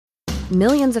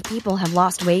Millions of people have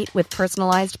lost weight with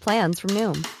personalized plans from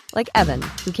Noom. Like Evan,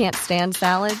 who can't stand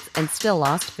salads and still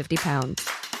lost 50 pounds.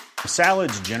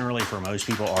 Salads generally for most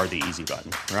people are the easy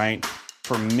button, right?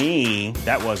 For me,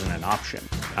 that wasn't an option.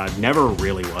 I never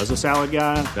really was a salad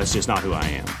guy. That's just not who I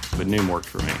am. But Noom worked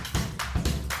for me.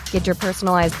 Get your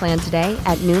personalized plan today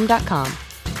at Noom.com.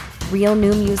 Real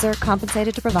Noom user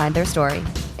compensated to provide their story.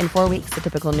 In 4 weeks, the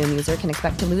typical Noom user can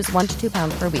expect to lose 1 to 2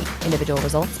 pounds per week. Individual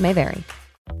results may vary.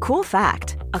 Cool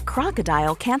fact, a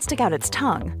crocodile can't stick out its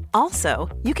tongue. Also,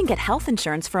 you can get health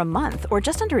insurance for a month or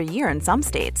just under a year in some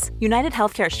states. United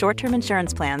Healthcare short-term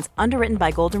insurance plans, underwritten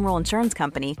by Golden Rule Insurance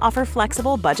Company, offer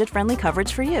flexible, budget-friendly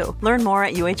coverage for you. Learn more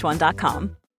at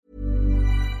uh1.com.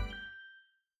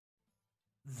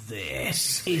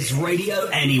 This is Radio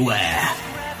Anywhere.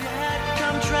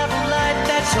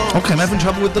 Okay, I'm having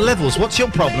trouble with the levels. What's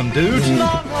your problem, dude?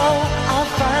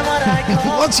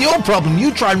 What's your problem?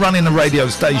 You try running a radio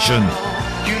station.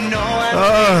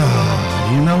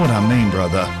 Oh, you know what I mean,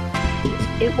 brother.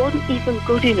 It wasn't even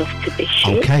good enough to be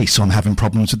shit. Okay, so I'm having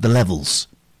problems with the levels.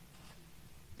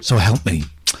 So help me.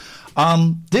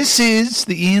 This is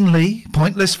the Ian Lee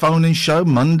Pointless Phone-In Show,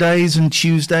 Mondays and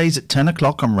Tuesdays at 10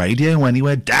 o'clock on Radio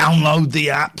Anywhere. Download the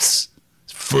apps.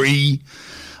 It's free.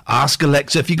 Ask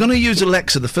Alexa. If you're going to use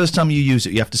Alexa, the first time you use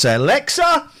it, you have to say,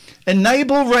 Alexa,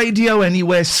 enable Radio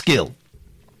Anywhere skill.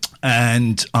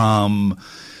 And then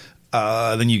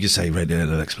you can say,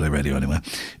 Alexa, play Radio Anywhere.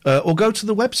 Or go to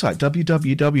the website,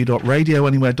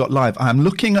 www.radioanywhere.live. I'm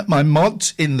looking at my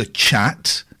mods in the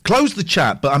chat. Close the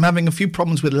chat, but I'm having a few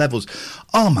problems with levels.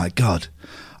 Oh, my God.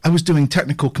 I was doing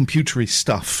technical computery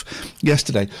stuff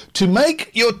yesterday. To make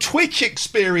your Twitch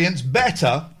experience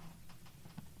better,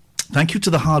 thank you to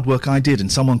the hard work I did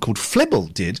and someone called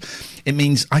Flibble did, it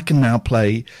means I can now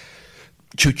play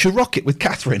Choo Choo Rocket with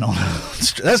Catherine on.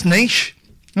 That's niche.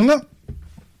 Isn't it?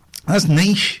 That's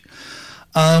niche.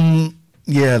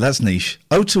 Yeah, that's niche.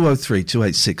 0203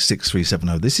 286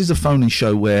 6370. This is a phone-in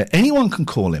show where anyone can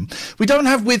call in. We don't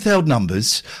have withheld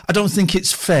numbers. I don't think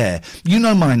it's fair. You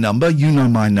know my number. You know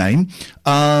my name.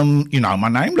 You know my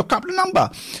name. Look up the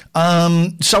number.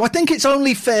 So I think it's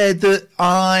only fair that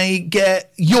I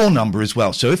get your number as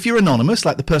well. So if you're anonymous,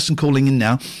 like the person calling in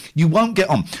now, you won't get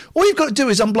on. All you've got to do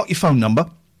is unblock your phone number,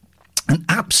 and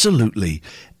absolutely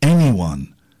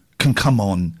anyone can come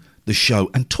on the show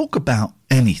and talk about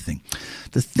anything.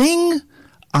 The thing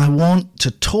I want to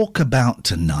talk about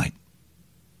tonight: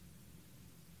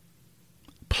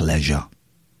 pleasure,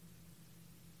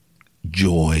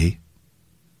 joy,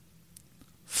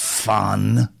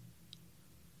 fun.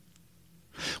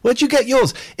 Where'd you get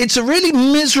yours? It's a really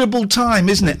miserable time,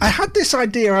 isn't it? I had this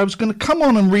idea I was going to come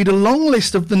on and read a long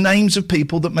list of the names of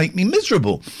people that make me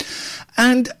miserable.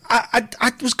 And I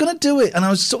was going to do it, and I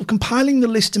was sort of compiling the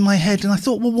list in my head, and I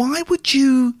thought, well, why would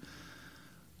you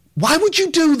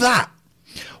do that?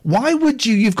 Why would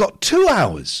you? You've got 2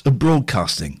 hours of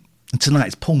broadcasting, and tonight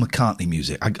it's Paul McCartney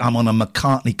music. I'm on a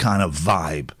McCartney kind of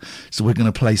vibe, so we're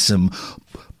going to play some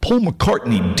Paul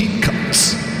McCartney deep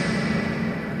cuts,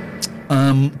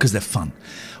 because they're fun.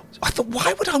 I thought,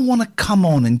 why would I want to come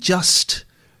on and just,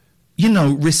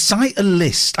 recite a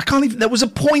list? There was a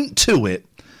point to it.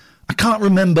 I can't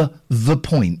remember the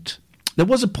point. There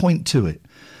was a point to it.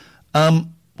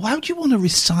 Why would you want to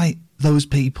recite those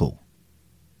people?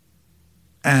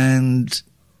 And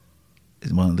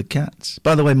it's one of the cats.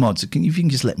 By the way, mods, if you can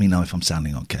just let me know if I'm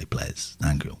sounding okay, please.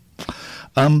 Thank you.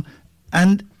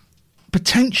 And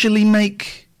potentially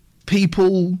make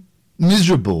people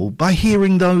miserable by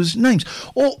hearing those names,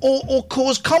 or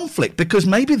cause conflict, because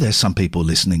maybe there's some people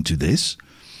listening to this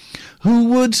who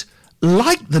would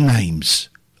like the names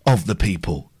of the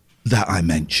people that I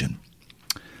mention.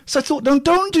 So I thought,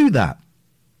 don't do that.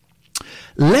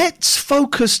 Let's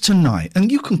focus tonight,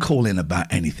 and you can call in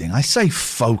about anything. I say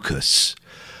focus,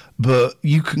 but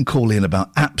you can call in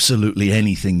about absolutely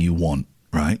anything you want,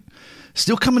 right?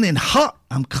 Still coming in hot.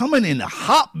 I'm coming in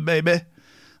hot, baby.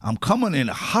 I'm coming in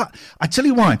hot. I tell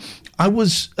you why. I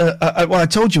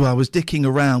told you I was dicking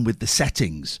around with the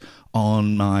settings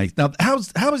on my... Now, how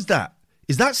is that?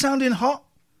 Is that sounding hot?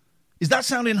 Is that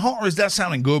sounding hot, or is that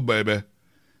sounding good, baby?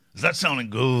 Is that sounding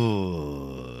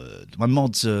good? My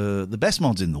mods are the best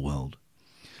mods in the world,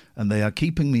 and they are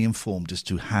keeping me informed as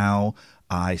to how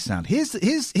I sound. Here's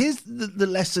the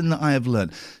lesson that I have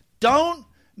learned. Don't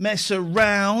mess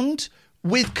around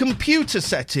with computer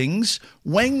settings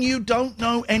when you don't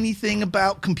know anything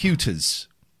about computers.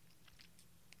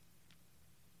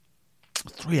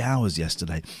 3 hours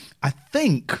yesterday. I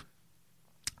think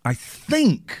I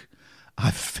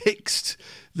fixed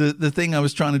the thing I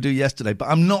was trying to do yesterday, but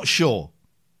I'm not sure.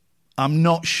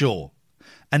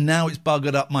 And now it's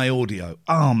buggered up my audio.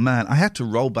 Oh, man, I had to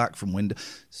roll back from window.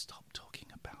 Stop talking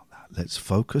about that. Let's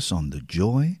focus on the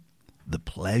joy, the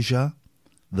pleasure,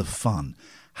 the fun.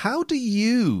 How do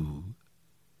you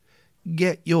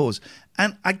get yours?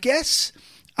 And I guess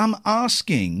I'm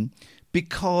asking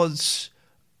because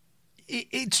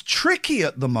it's tricky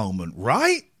at the moment,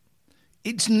 right?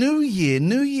 It's New Year.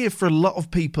 New Year for a lot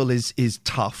of people is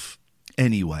tough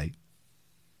anyway.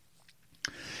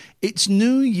 It's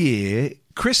New Year.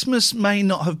 Christmas may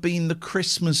not have been the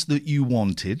Christmas that you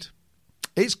wanted.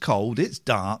 It's cold. It's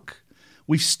dark.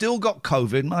 We've still got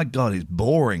COVID. My God, it's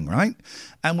boring, right?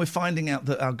 And we're finding out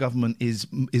that our government is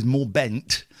more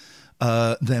bent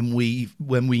than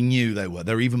when we knew they were.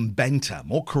 They're even benter,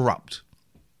 more corrupt.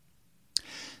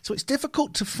 So it's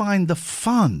difficult to find the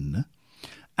fun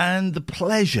and the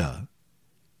pleasure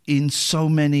in so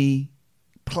many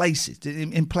places,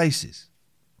 in places.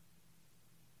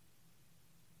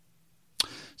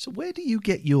 So where do you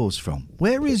get yours from?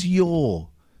 Where is your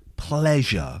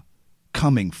pleasure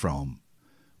coming from?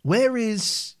 Where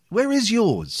is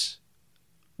yours?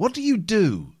 What do you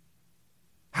do?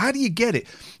 How do you get it?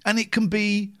 And it can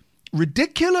be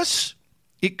ridiculous.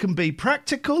 It can be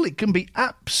practical. It can be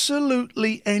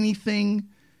absolutely anything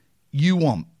you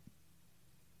want.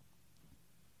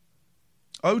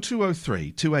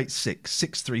 0203 286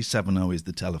 6370 is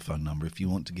the telephone number if you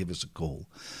want to give us a call.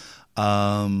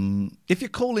 If you're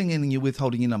calling in and you're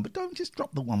withholding your number, don't just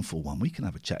drop the 141. We can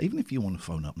have a chat. Even if you want to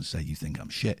phone up and say you think I'm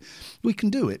shit, we can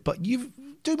do it. But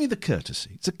do me the courtesy.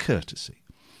 It's a courtesy.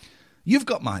 You've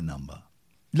got my number.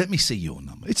 Let me see your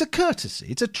number. It's a courtesy.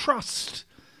 It's a trust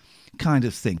kind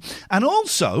of thing. And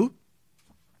also,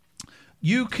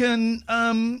 you can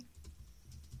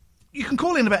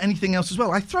call in about anything else as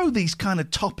well. I throw these kind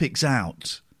of topics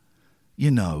out,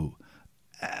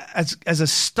 as a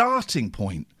starting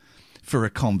point for a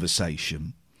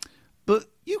conversation. But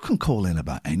you can call in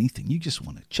about anything. You just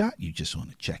want to chat. You just want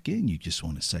to check in. You just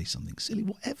want to say something silly.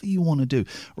 Whatever you want to do.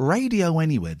 Radio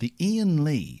Anywhere, the Ian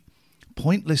Lee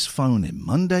Pointless Phone in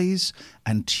Mondays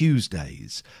and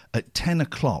Tuesdays at 10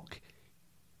 o'clock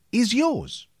is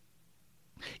yours.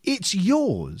 It's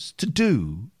yours to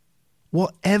do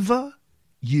whatever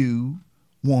you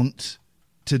want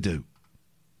to do.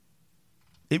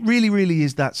 It really, really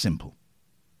is that simple.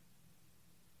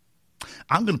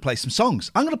 I'm going to play some songs.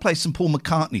 I'm going to play some Paul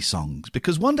McCartney songs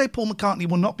because one day Paul McCartney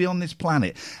will not be on this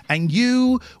planet and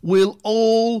you will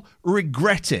all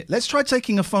regret it. Let's try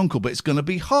taking a phone call, but it's going to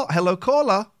be hot. Hello,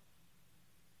 caller.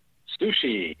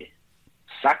 Sushi.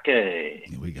 Sake.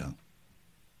 Here we go.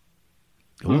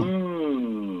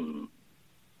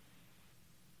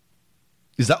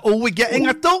 Is that all we're getting?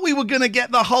 I thought we were going to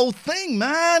get the whole thing,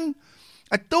 man.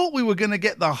 I thought we were going to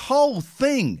get the whole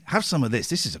thing. Have some of this.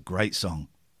 This is a great song.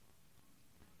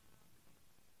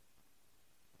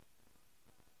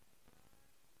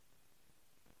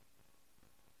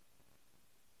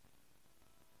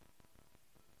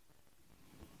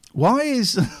 Why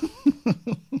is...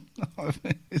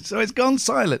 So it's gone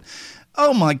silent.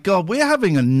 Oh, my God. We're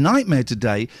having a nightmare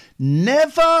today.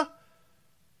 Never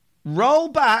roll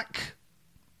back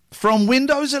from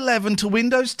Windows 11 to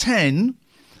Windows 10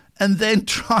 and then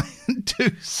try and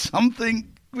do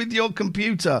something with your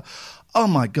computer. Oh,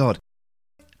 my God.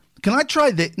 Can I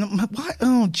try this? Why?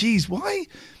 Oh, geez. Why?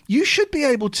 You should be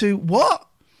able to... What?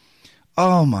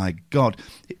 Oh, my God.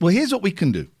 Well, here's what we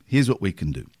can do.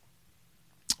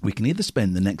 We can either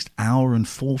spend the next hour and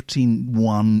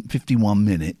 51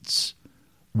 minutes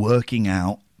working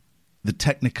out the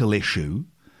technical issue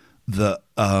that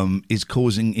is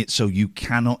causing it so you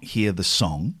cannot hear the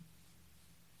song.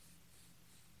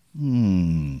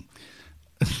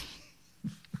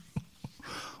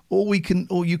 Or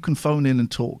you can phone in and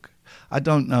talk. I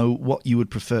don't know what you would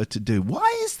prefer to do.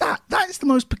 Why is that? That is the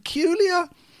most peculiar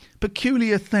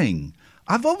thing.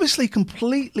 I've obviously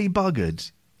completely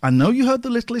buggered. I know you heard the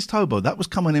Littlest Hobo. That was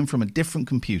coming in from a different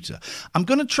computer. I'm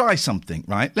going to try something,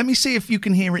 right? Let me see if you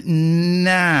can hear it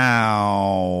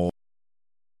now.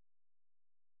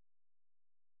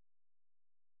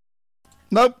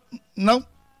 Nope.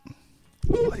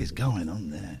 What is going on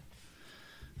there?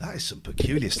 That is some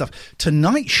peculiar stuff.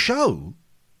 Tonight's show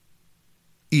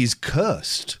is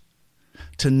cursed.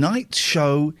 Tonight's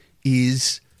show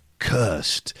is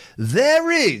cursed.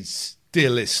 There is, dear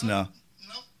listener...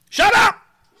 Shut up!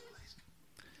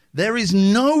 There is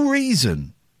no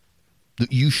reason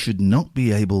that you should not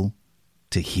be able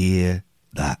to hear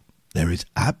that. There is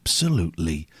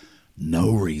absolutely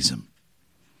no reason.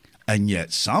 And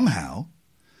yet somehow,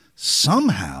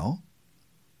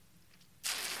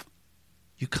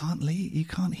 you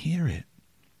can't hear it.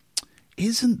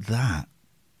 Isn't that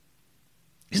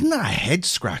Isn't that a head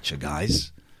scratcher,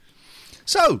 guys?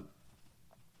 So,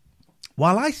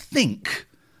 while I think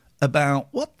about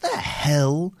what the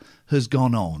hell has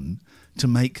gone on to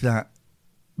make that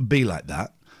be like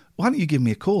that, why don't you give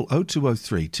me a call?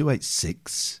 0203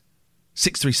 286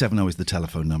 6370 is the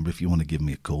telephone number if you want to give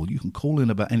me a call. You can call in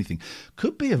about anything.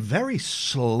 Could be a very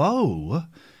slow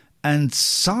and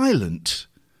silent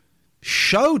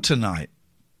show tonight.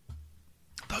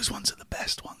 Those ones are the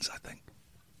best ones, I think.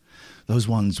 Those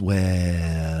ones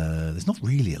where there's not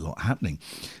really a lot happening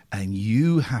and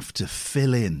you have to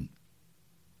fill in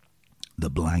the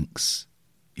blanks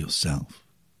yourself.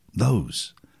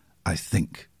 Those, I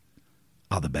think,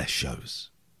 are the best shows.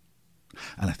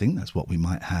 And I think that's what we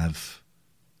might have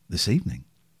this evening.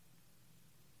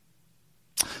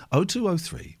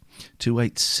 0203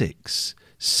 286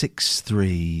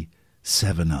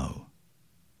 6370.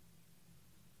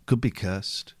 Could be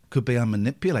cursed. Could be I'm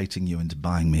manipulating you into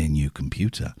buying me a new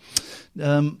computer.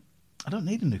 I don't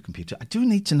need a new computer. I do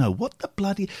need to know what the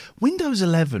bloody... Windows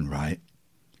 11, right?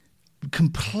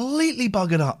 Completely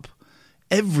buggered up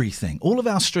everything. All of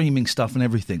our streaming stuff and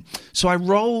everything. So I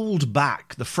rolled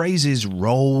back. The phrase is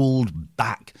rolled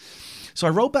back. So I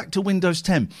rolled back to Windows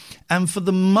 10. And for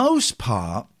the most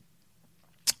part,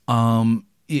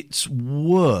 it's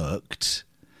worked.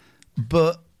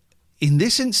 But in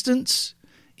this instance...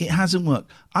 it hasn't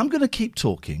worked. I'm going to keep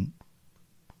talking,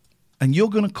 and you're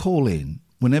going to call in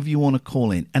whenever you want to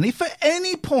call in. And if at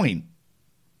any point,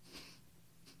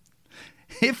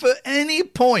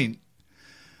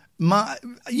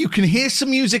 you can hear some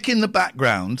music in the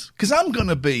background, because I'm going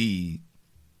to be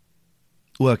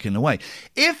working away.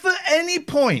 If at any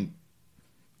point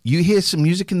you hear some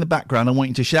music in the background, I want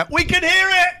you to shout, "We can hear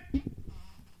it!"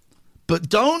 But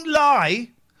don't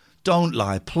lie. Don't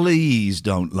lie. Please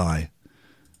don't lie.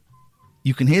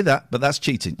 You can hear that, but that's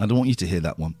cheating. I don't want you to hear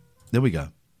that one. There we go.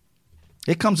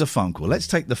 Here comes a phone call. Let's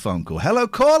take the phone call. Hello,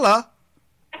 caller.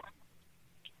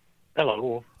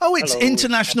 Hello. Oh, it's Hello.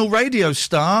 International radio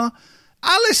star,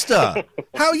 Alistair.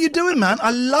 How are you doing, man? I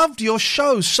loved your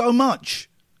show so much.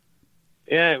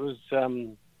 Yeah, it was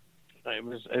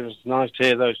nice to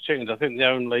hear those tunes. I think the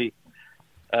only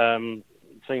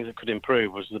things that could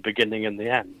improve was the beginning and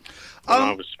the end when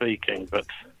I was speaking, but...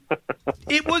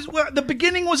 It was the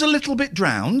beginning was a little bit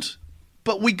drowned,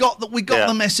 but we got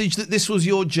the message that this was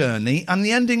your journey, and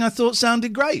the ending I thought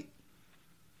sounded great.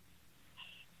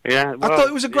 Yeah, well, I thought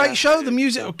it was a great show. The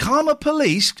music, Karma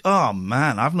Police. Oh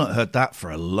man, I've not heard that for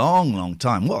a long, long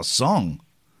time. What a song!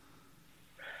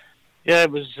 Yeah,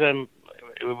 it was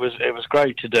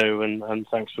great to do, and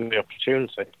thanks for the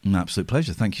opportunity. An absolute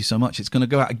pleasure. Thank you so much. It's going to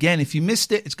go out again. If you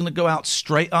missed it, it's going to go out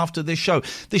straight after this show.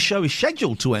 This show is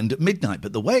scheduled to end at midnight,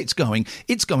 but the way it's going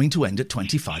to end at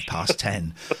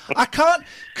 10:25. I can't...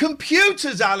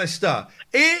 Computers, Alistair.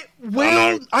 It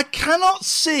will... I cannot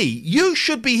see. You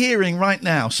should be hearing right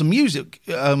now some music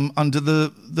under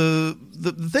the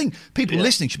thing. People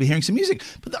listening should be hearing some music.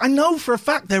 But I know for a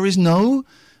fact there is no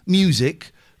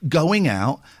music going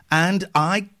out, and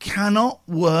I cannot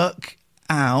work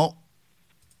out...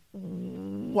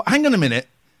 Hang on a minute.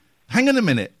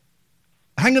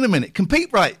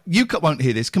 Right, you won't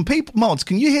hear this. Mods,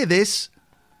 can you hear this?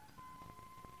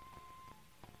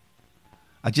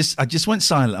 I just went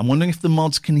silent. I'm wondering if the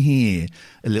mods can hear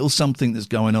a little something that's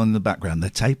going on in the background.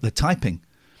 They're typing.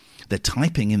 They're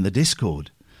typing in the Discord.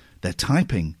 They're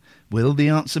typing. Will the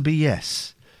answer be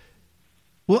yes?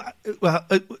 Well,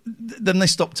 then they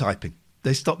stopped typing.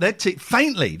 They stopped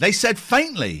faintly. They said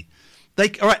faintly. All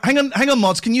right, hang on,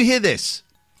 mods. Can you hear this?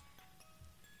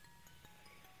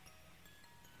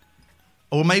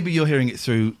 Or maybe you're hearing it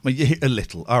through a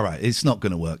little. All right, it's not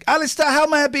going to work. Alistair, how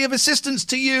may I be of assistance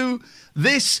to you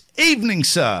this evening,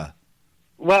 sir?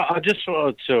 Well, I just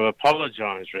wanted to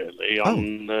apologise, really,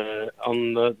 on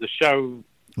the show.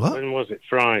 What? When was it?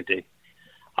 Friday.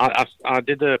 I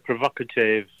did a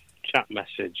provocative chat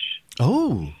message.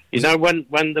 Oh. You know,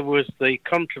 when there was the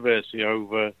controversy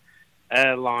over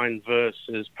Airline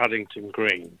versus Paddington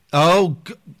Green. Oh,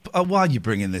 why are you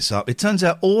bringing this up? It turns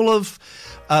out all of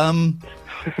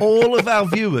our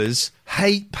viewers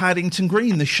hate Paddington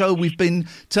Green, the show we've been,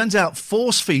 turns out,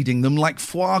 force-feeding them like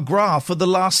foie gras for the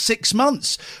last 6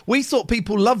 months. We thought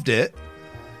people loved it.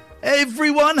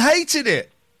 Everyone hated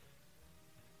it.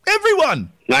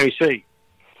 Everyone. Now you see.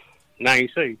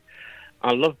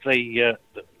 I loved the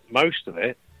most of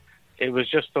it. It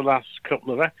was just the last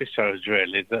couple of episodes,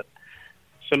 really, that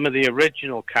some of the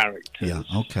original characters in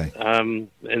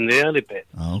the early bit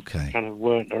kind of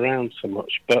weren't around so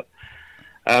much. But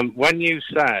when you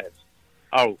said,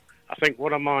 I think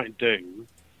what I might do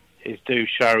is do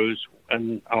shows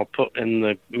and I'll put in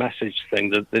the message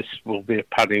thing that this will be a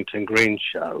Paddington Green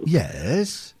show.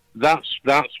 Yes. That's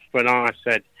when I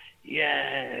said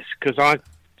yes, because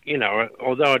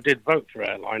although I did vote for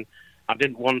Airline, I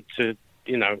didn't want to,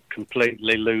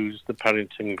 completely lose the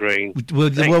Paddington Green.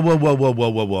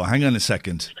 Whoa! Hang on a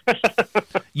second.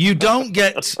 You don't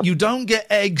get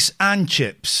eggs and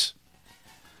chips.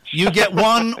 You get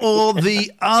one or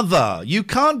the other. You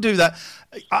can't do that.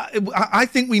 I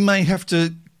think we may have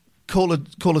to call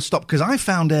a stop, because I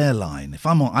found Airline.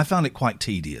 I found it quite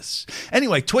tedious.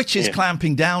 Anyway, Twitch is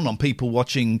clamping down on people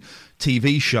watching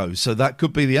TV shows, so that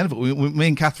could be the end of it. Me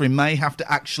and Catherine may have to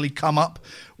actually come up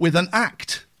with an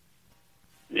act.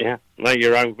 Yeah, make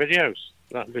your own videos.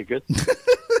 That'd be good.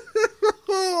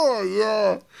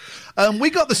 Oh yeah. We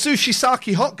got the Sushi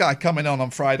Saki hot guy coming on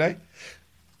Friday.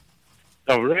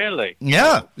 Oh really?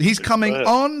 Yeah, he's coming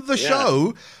on the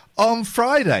show on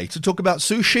Friday to talk about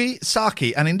sushi,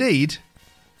 sake, and indeed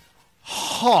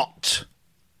hot,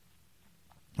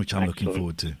 which I'm looking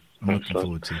forward to.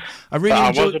 I really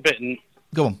enjoyed...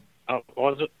 Go on. I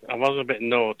was a bit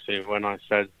naughty when I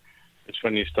said it's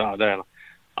when you started there.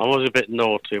 I was a bit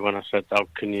naughty when I said, "Oh,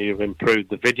 can you improve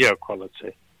the video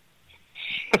quality?"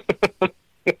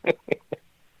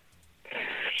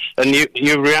 And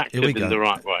you reacted in the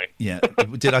right way. Yeah.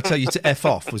 Did I tell you to F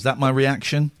off? Was that my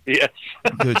reaction? Yes.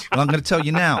 Good. Well, I'm going to tell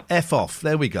you now. F off.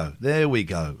 There we go.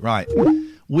 Right.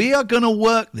 We are going to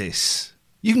work this.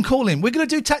 You can call in. We're going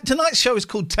to do... tonight's show is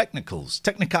called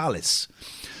Technicalis.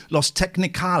 Los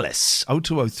Technicales.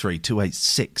 0203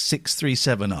 286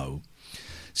 6370.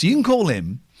 So you can call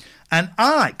in. And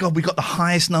we got the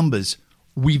highest numbers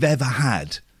we've ever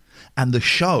had. And the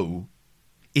show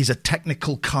is a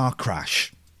technical car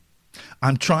crash.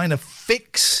 I'm trying to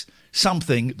fix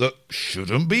something that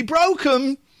shouldn't be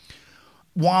broken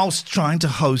whilst trying to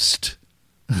host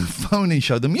a phone-in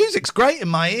show. The music's great in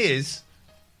my ears.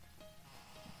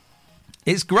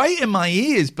 It's great in my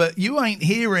ears, but you ain't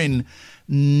hearing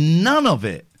none of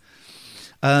it.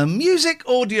 Music,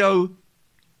 audio,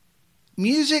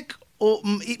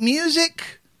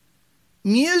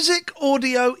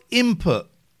 audio input.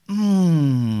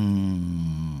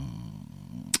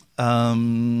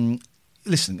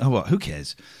 Listen, who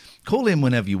cares? Call in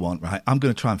whenever you want, right? I'm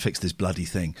going to try and fix this bloody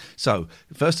thing. So,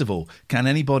 first of all, can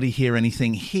anybody hear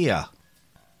anything here?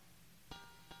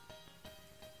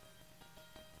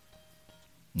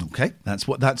 Okay,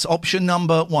 that's option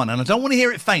number one. And I don't want to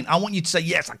hear it faint. I want you to say,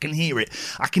 yes, I can hear it.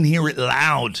 I can hear it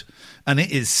loud. And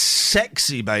it is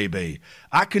sexy, baby.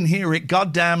 I can hear it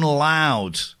goddamn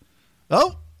loud.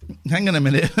 Oh, hang on a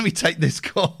minute. Let me take this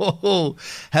call.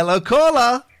 Hello,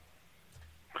 caller.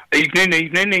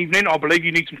 Evening. I believe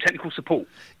you need some technical support.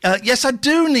 Yes, I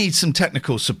do need some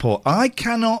technical support. I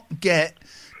cannot get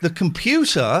the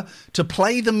computer to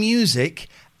play the music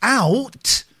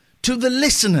out to the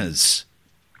listeners.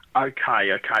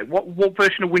 Okay. What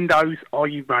version of Windows are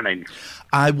you running?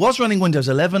 I was running Windows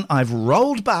 11. I've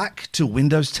rolled back to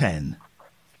Windows 10.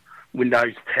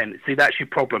 Windows 10. See, that's your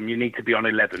problem. You need to be on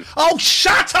 11. Oh,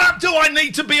 shut up! Do I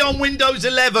need to be on Windows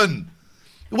 11?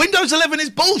 Windows 11 is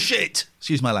bullshit!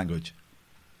 Excuse my language.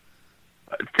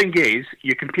 Thing is,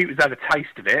 your computer's had a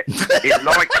taste of it. It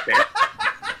likes it.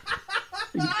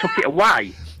 You took it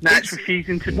away. Now it's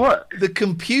refusing to work. The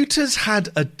computer's had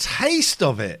a taste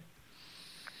of it.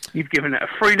 You've given it a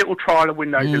free little trial of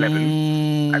Windows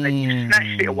 11, and then you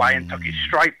snatched it away and took it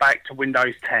straight back to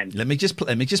Windows 10. Let me just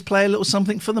play a little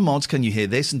something for the mods. Can you hear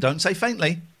this? And don't say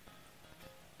faintly.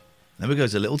 There we go.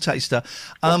 It's a little taster.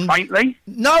 Faintly?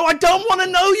 No, I don't want to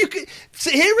know. You can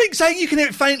saying you can hear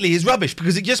it faintly is rubbish,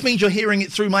 because it just means you're hearing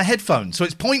it through my headphones. So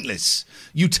it's pointless.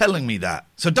 You telling me that.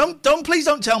 So please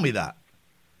don't tell me that.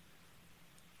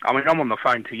 I mean, I'm on the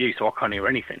phone to you, so I can't hear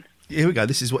anything. Here we go.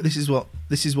 This is what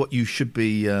you should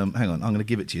be. Hang on, I'm going to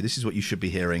give it to you. This is what you should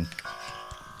be hearing.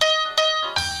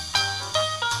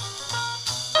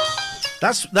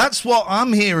 That's what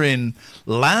I'm hearing,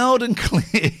 loud and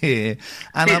clear.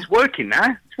 And it's working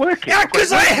now. It's working. Yeah,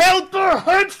 because I held the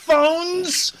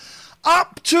headphones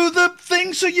up to the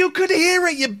thing so you could hear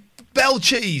it. You bell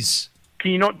cheese.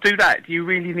 Can you not do that? Do you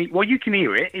really need... Well, you can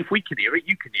hear it. If we can hear it,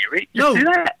 you can hear it. Just do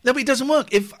that. No, but it doesn't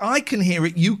work. If I can hear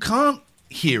it, you can't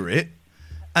hear it.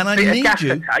 And I need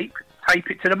you... Tape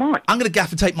it to the mic. I'm going to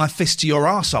gaffer tape my fist to your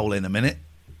arsehole in a minute.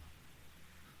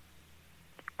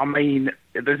 I mean,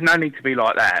 there's no need to be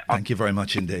like that. Thank you very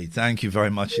much indeed.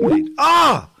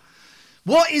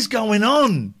 What is going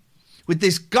on with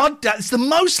this goddamn... It's the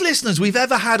most listeners we've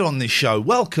ever had on this show.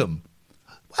 Welcome.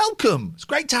 It's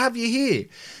great to have you here.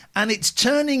 And it's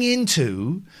turning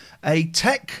into a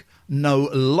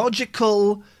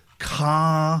technological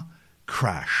car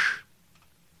crash.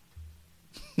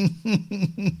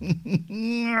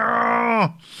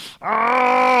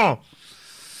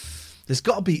 There's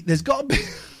got to be.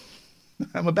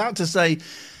 I'm about to say,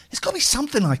 there's got to be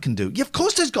something I can do. Yeah, of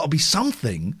course, there's got to be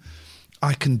something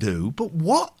I can do. But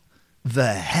what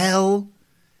the hell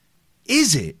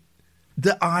is it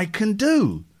that I can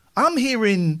do? I'm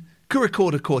hearing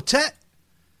Kurikorda Quartet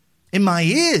in my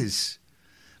ears.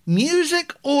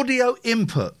 Music audio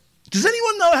input. Does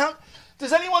anyone know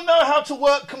how to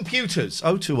work computers?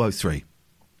 0203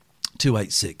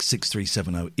 286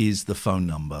 6370 is the phone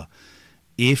number.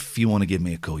 If you want to give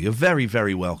me a call, you're very,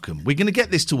 very welcome. We're going to get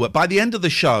this to work. By the end of the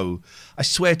show, I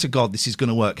swear to God, this is going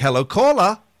to work. Hello,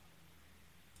 caller.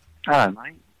 Hello,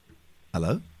 mate.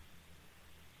 Hello.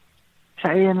 Is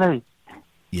that Ian Lee?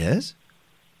 Yes?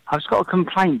 I've just got a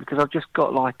complaint because I've just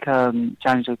got,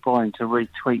 James O'Brien to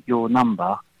retweet your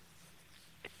number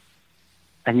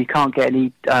and you can't get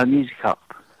any music up.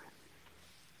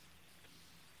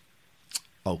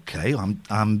 Okay,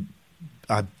 I'm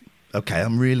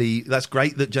really... That's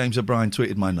great that James O'Brien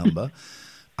tweeted my number.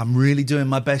 I'm really doing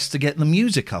my best to get the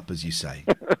music up, as you say.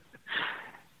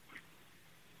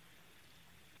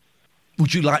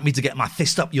 Would you like me to get my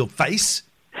fist up your face?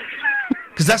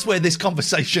 Because that's where this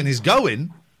conversation is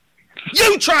going.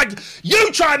 You try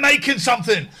making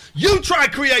something. You try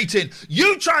creating.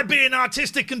 You try being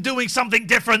artistic and doing something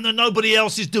different that nobody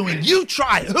else is doing. You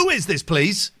try. Who is this,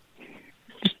 please?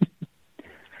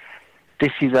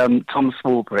 This is Tom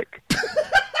Swarbrick.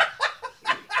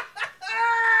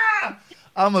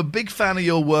 I'm a big fan of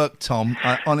your work, Tom.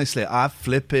 Honestly, I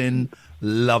flipping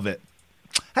love it.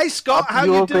 Hey, Scott, how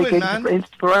you doing, man?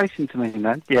 Inspiration to me,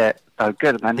 man. Yeah,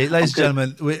 good, man. Ladies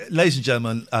and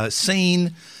gentlemen,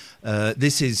 scene.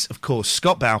 This is, of course,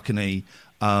 Scott Balcony,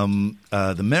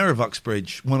 the Mayor of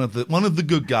Uxbridge, one of the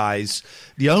good guys.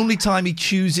 The only time he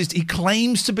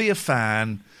claims to be a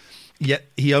fan, yet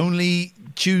he only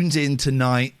tunes in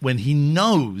tonight when he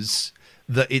knows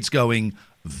that it's going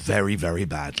very, very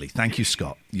badly. Thank you,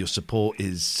 Scott. Your support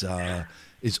is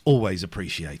always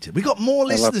appreciated. We've got more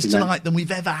listeners tonight than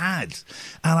we've ever had,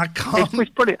 and I can't. It's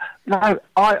brilliant. No,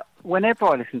 whenever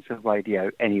I listen to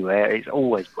radio anywhere, it's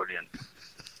always brilliant.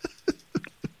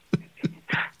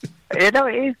 You know,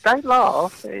 it is. Don't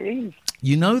laugh. It is.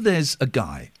 You know, there's a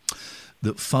guy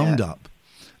that phoned up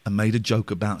and made a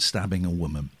joke about stabbing a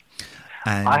woman.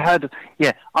 And I've heard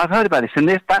about this, and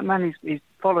that man is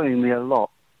following me a lot.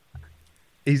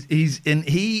 He's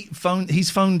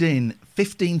phoned in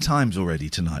 15 times already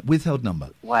tonight, withheld number.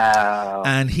 Wow!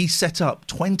 And he set up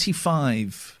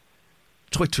 25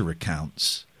 Twitter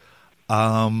accounts.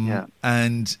 And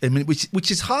I mean, which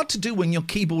is hard to do when your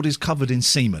keyboard is covered in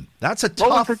semen. That's a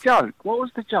tough. What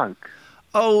was the joke?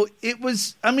 Oh, it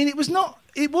was. I mean, it was not.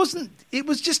 It wasn't. It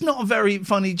was just not a very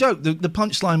funny joke. The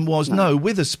punchline was no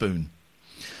Witherspoon.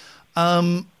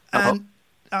 And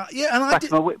I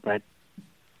did my whitbread.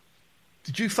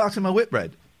 Did you fart in my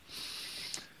whitbread?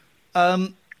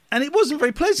 And it wasn't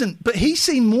very pleasant. But he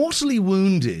seemed mortally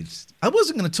wounded. I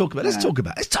wasn't going to talk about it.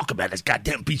 Let's talk about this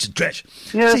goddamn piece of trash.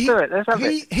 Yeah, let's have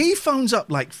it. He phones up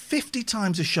like 50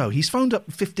 times a show. He's phoned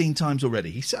up 15 times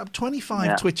already. He set up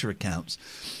 25 Twitter accounts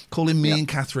calling me and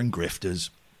Catherine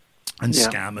grifters and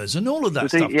scammers and all of that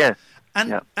stuff.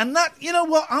 And that, you know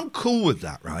what? I'm cool with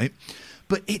that, right?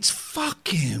 But it's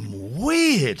fucking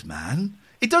weird, man.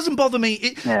 It doesn't bother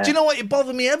me. Do you know what? It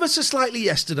bothered me ever so slightly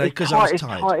yesterday because I was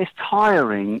tired. It's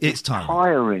tiring. It's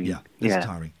tiring. Yeah, it's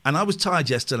tiring. And I was tired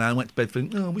yesterday. I went to bed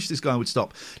thinking, I wish this guy would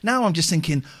stop. Now I'm just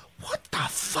thinking, what the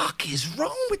fuck is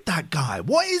wrong with that guy?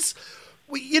 What is...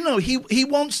 You know, he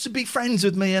wants to be friends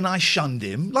with me and I shunned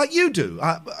him like you do.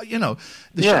 The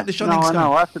shunning I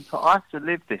know. I have to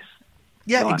live this.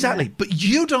 Yeah, exactly. But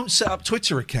you don't set up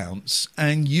Twitter accounts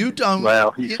and you don't...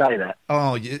 Well, you say that.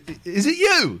 Oh, is it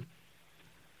you?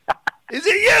 Is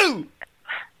it you?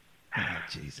 Oh,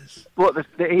 Jesus. What,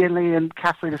 the Ian Lee and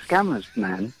Catherine are scammers,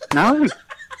 man? No.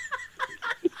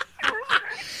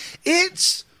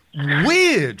 It's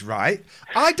weird, right?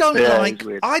 I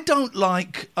don't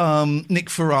like Nick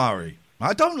Ferrari.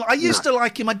 I used to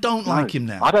like him. I don't like him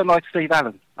now. I don't like Steve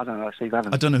Allen. I don't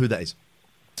know who that is.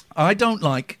 I don't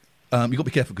like... you've got to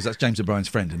be careful because that's James O'Brien's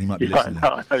friend and he might be listening.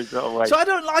 No, so I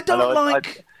don't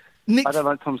like Nick... I don't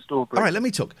like Tom Strawberry. All right, let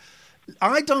me talk.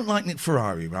 I don't like Nick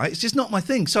Ferrari, right? It's just not my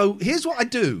thing. So here's what I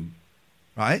do,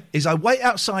 right? Is I wait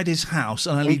outside his house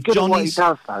and I leave Johnny's...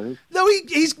 At what he does, though. No,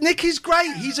 Nick is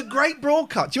great. He's a great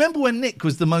broadcaster. Do you remember when Nick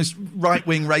was the most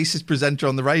right-wing racist presenter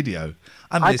on the radio?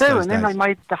 I do, and then they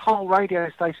made the whole radio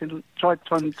station tried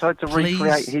to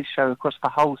recreate his show across the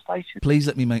whole station. Please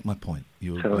let me make my point.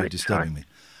 You're disturbing me.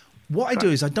 What I do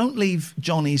is I don't leave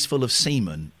Johnny's full of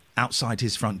semen outside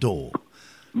his front door.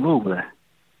 rule there.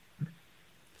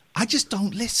 I just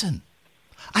don't listen.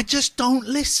 I just don't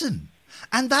listen.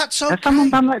 And that's okay. Has someone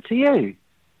done that to you?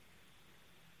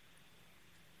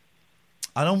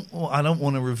 I don't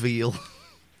want to reveal.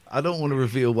 I don't want to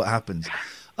reveal what happens.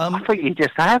 I think you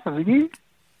just have, haven't you?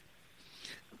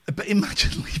 But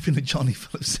imagine leaving a Johnny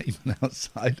full of semen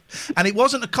outside, and it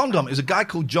wasn't a condom. It was a guy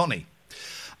called Johnny,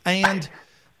 and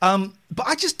but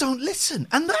I just don't listen,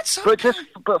 and that's okay.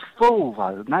 But full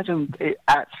though. Imagine it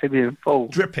actually being full,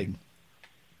 dripping.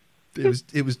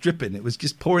 It was dripping. It was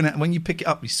just pouring out. When you pick it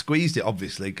up, you squeezed it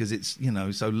obviously because it's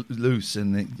so loose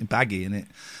and baggy, and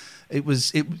it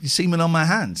was semen on my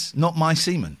hands, not my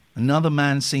semen. Another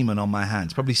man's semen on my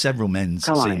hands, probably several men's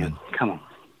semen. Come on.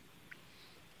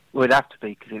 Well, it'd have to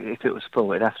be, because if it was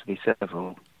full, it'd have to be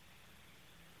several.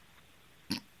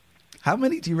 How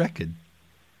many do you reckon?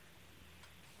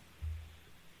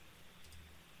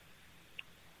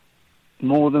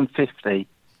 More than 50.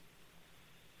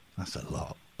 That's a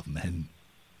lot of men.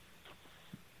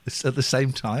 It's at the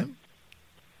same time?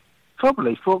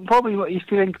 Probably what you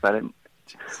think about it.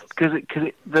 Because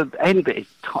the end bit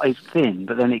is thin,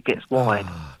 but then it gets wide.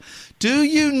 Do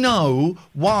you know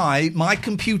why my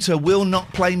computer will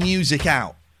not play music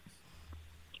out?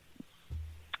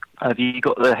 Have you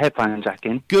got the headphone jack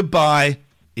in? Goodbye,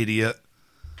 idiot.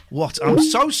 What? I'm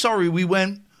so sorry we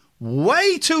went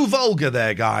way too vulgar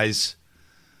there, guys.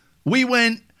 We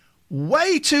went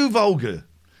way too vulgar.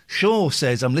 Shaw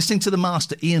says, I'm listening to the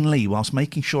master Ian Lee whilst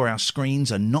making sure our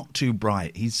screens are not too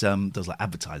bright. He's does like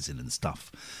advertising and stuff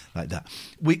like that.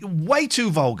 Way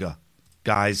too vulgar,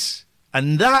 guys.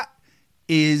 And that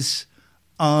is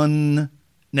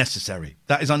unnecessary.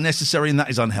 That is unnecessary and that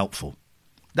is unhelpful.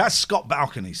 That's Scott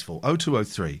Balcony's fault.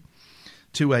 0203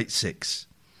 286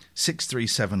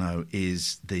 6370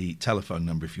 is the telephone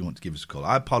number if you want to give us a call.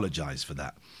 I apologise for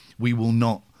that. We will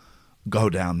not go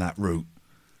down that route.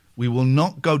 We will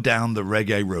not go down the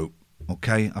reggae route,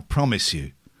 okay? I promise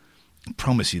you. I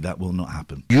promise you that will not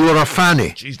happen. You're a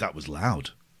fanny. Jeez, that was loud.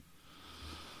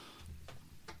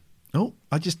 Oh,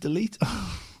 I just deleted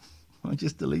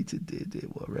the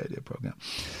what radio program.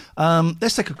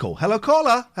 Let's take a call. Hello,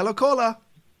 caller. Hello, caller.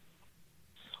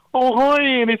 Oh, hi,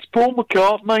 and it's Paul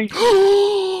McCartney.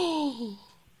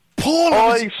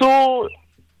 Paul!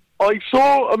 I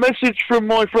saw a message from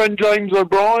my friend James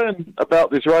O'Brien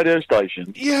about this radio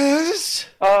station. Yes.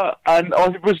 And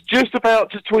I was just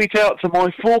about to tweet out to my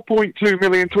 4.2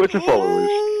 million Twitter followers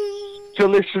to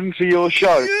listen to your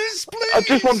show. Yes, please. I'm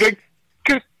just wondering,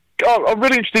 I'm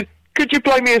really interested, could you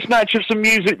play me a snatch of some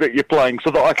music that you're playing so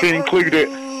that I can include it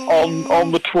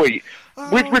on the tweet?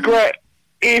 With regret,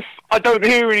 if I don't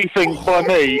hear anything by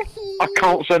me, I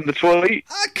can't send the tweet.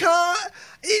 I can't.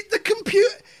 The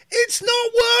computer... It's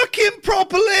not working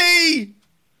properly!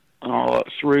 Oh,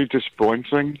 that's really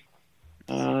disappointing.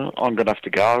 I'm going to have to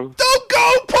go. Don't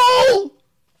go, Paul!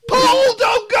 Paul,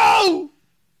 don't go!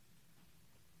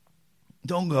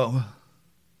 Don't go.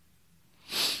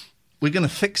 We're going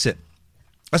to fix it.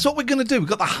 That's what we're going to do. We've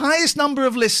got the highest number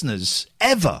of listeners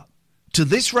ever to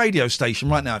this radio station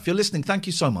right now. If you're listening, thank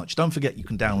you so much. Don't forget you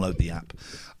can download the app.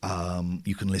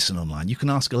 You can listen online. You can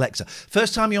ask Alexa.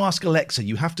 First time you ask Alexa,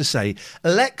 you have to say,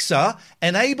 Alexa,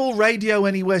 enable Radio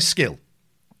Anywhere skill.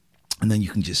 And then you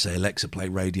can just say, Alexa, play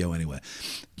Radio Anywhere.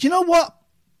 You know what?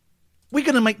 We're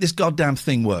going to make this goddamn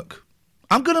thing work.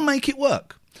 I'm going to make it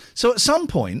work. So at some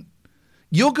point,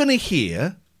 you're going to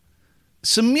hear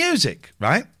some music,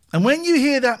 right? And when you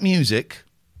hear that music...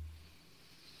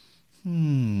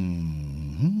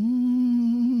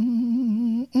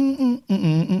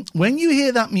 When you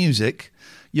hear that music,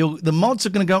 the mods are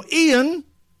going to go, Ian,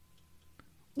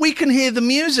 we can hear the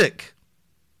music.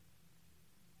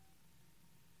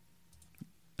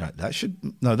 Right, that's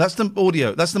the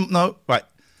audio. Right.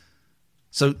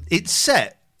 So it's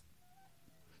set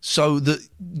so that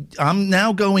I'm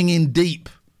now going in deep.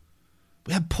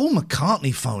 We had Paul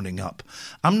McCartney phoning up.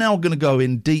 I'm now going to go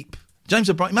in deep. James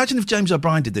O'Brien. Imagine if James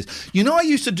O'Brien did this. You know, I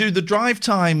used to do the drive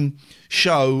time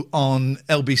show on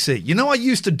LBC. You know, I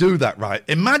used to do that, right?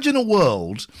 Imagine a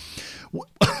world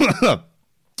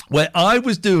where I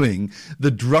was doing the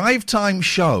drive time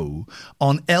show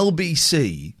on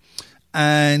LBC,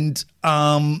 and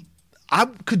I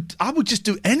would just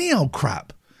do any old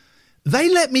crap. They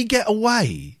let me get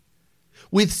away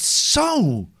with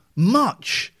so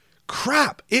much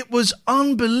crap. It was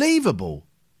unbelievable.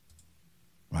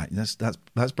 Right, that's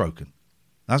broken.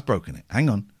 That's broken it. Hang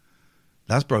on.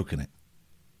 That's broken it.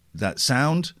 That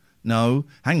sound? No.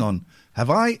 Hang on.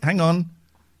 Hang on.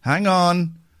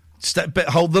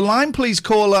 Hold the line, please,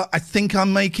 caller. I think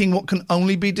I'm making what can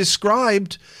only be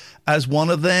described as one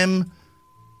of them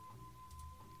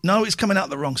No, it's coming out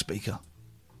the wrong speaker.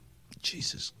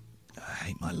 Jesus, I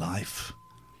hate my life.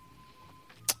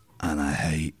 And I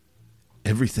hate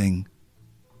everything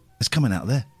that's coming out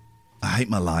there. I hate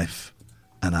my life,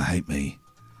 and I hate me.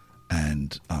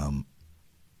 And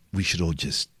we should all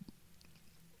just...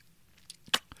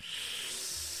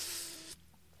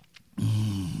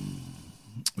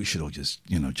 We should all just,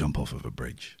 jump off of a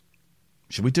bridge.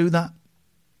 Should we do that?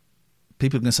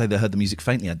 People are going to say they heard the music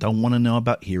faintly. I don't want to know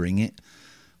about hearing it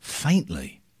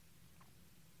faintly.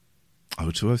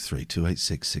 0203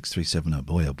 286 6370.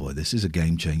 Boy, oh boy, this is a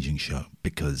game-changing show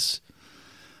because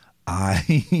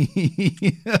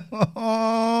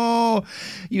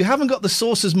you haven't got the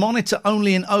Sources monitor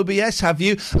only in OBS, have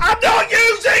you? I'm not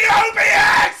using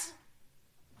OBS!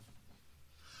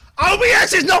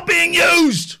 OBS is not being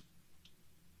used!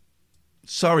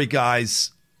 Sorry,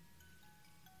 guys.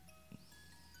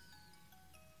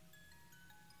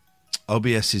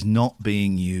 OBS is not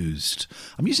being used.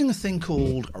 I'm using a thing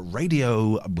called a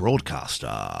Radio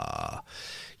Broadcaster,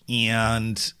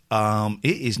 and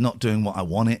it is not doing what I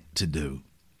want it to do.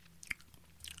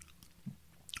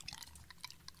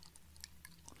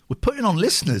 We're putting on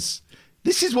listeners.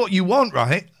 This is what you want,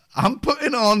 right? I'm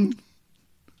putting on...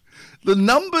 The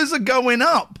numbers are going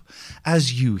up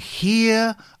as you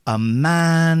hear a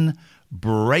man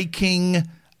breaking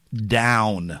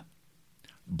down.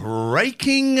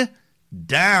 Breaking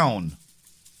down.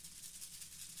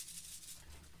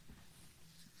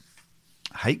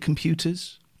 I hate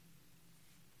computers.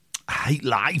 I hate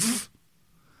life.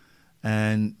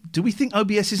 And do we think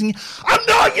OBS isn't... I'm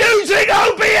not using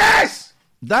OBS!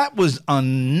 That was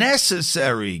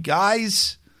unnecessary,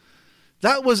 guys.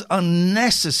 That was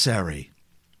unnecessary.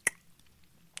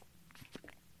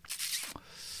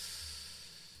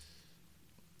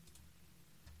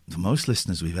 The most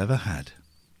listeners we've ever had.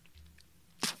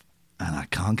 And I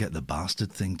can't get the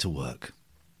bastard thing to work.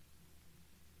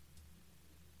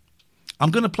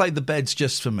 I'm going to play the beds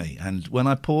just for me. And when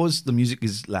I pause, the music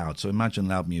is loud. So imagine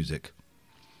loud music.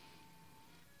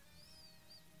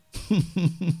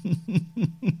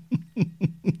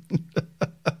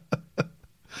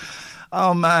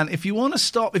 Oh, man, if you want to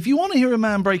stop, if you want to hear a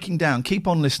man breaking down, keep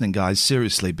on listening, guys,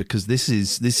 seriously, because this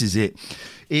is it.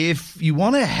 If you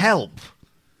want to help,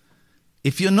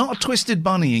 if you're not a Twisted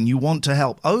Bunny and you want to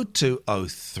help,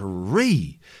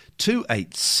 0203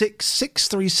 286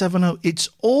 6370. It's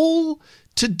all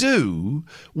to do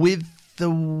with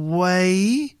the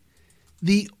way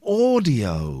the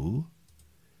audio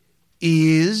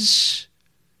is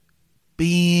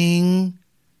being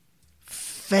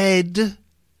fed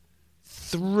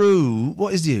through.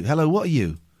 What is you? Hello, what are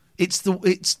you? It's the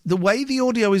way the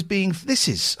audio is being. This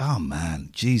is, oh man,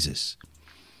 Jesus.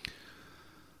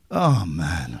 Oh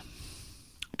man.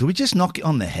 Do we just knock it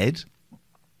on the head?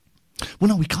 Well,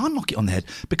 no, we can't knock it on the head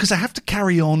because I have to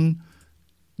carry on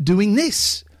doing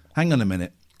this. Hang on a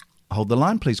minute. Hold the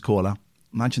line, please, caller.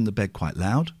 Imagine the bed quite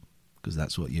loud because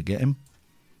that's what you're getting.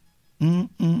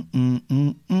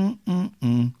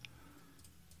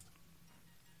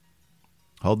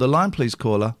 Hold the line, please,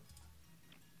 caller.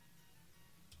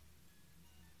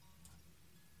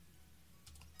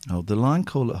 Hold the line,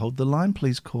 caller. Hold the line,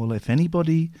 please, caller.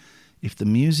 If the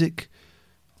music,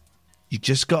 you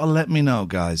just got to let me know,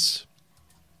 guys.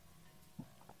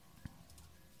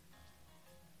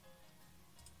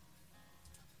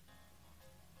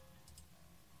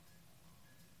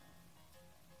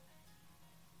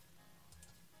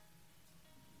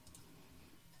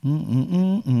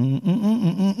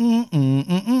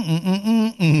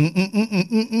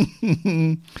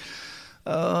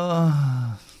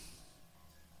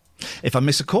 If I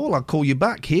miss a call, I'll call you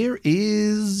back. Let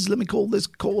me call this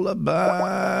caller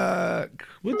back.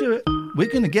 We'll do it. We're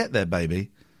going to get there,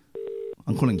 baby.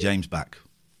 I'm calling James back.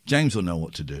 James will know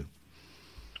what to do.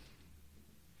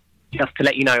 Just to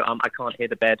let you know, I can't hear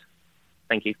the bed.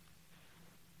 Thank you.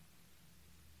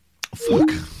 Fuck.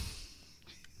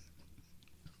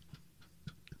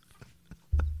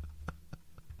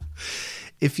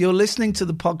 If you're listening to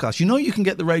the podcast, you can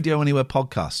get the Radio Anywhere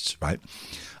podcasts, right?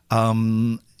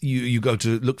 You go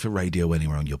to look for Radio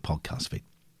Anywhere on your podcast feed.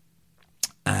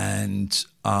 And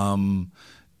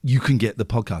you can get the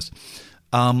podcast.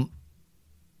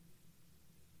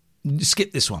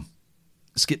 Skip this one.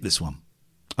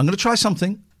 I'm going to try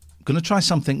something.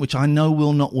 Which I know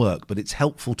will not work, but it's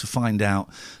helpful to find out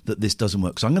that this doesn't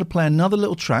work. So I'm going to play another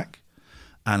little track.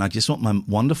 And I just want my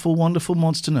wonderful, wonderful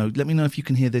mods to know. Let me know if you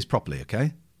can hear this properly,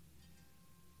 okay?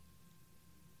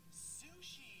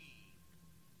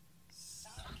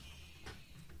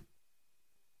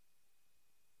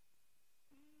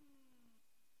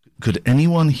 Could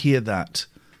anyone hear that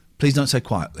Please don't say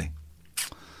quietly.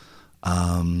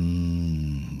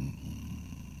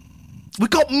 We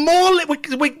got more.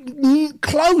 We're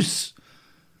close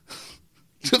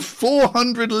to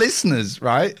 400 listeners,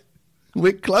 right?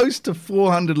 We're close to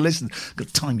 400 listeners. I've got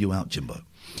to time you out, Jimbo.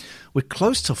 We're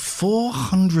close to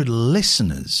 400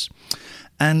 listeners.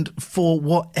 And for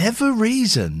whatever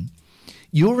reason,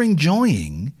 you're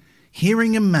enjoying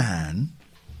hearing a man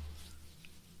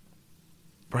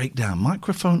break down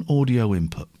microphone audio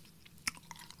input.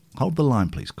 Hold the line,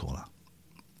 please, caller.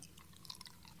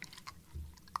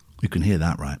 You can hear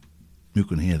that, right? You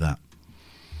can hear that.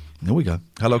 There we go.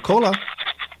 Hello, caller.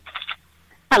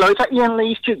 Hello, is that Ian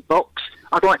Lee's Jukebox?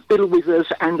 I'd like Bill Withers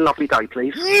and Lovely Day,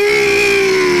 please.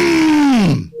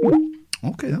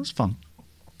 Okay, that was fun.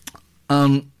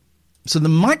 So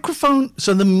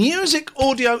the music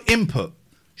audio input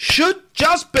should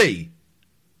just be...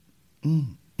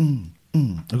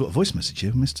 I've got a voice message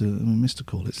here, Mr.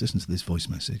 Call. Let's listen to this voice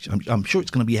message. I'm sure it's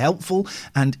going to be helpful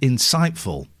and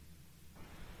insightful.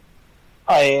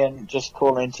 Hi, Ian. Just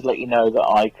calling to let you know that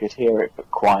I could hear it,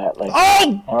 but quietly.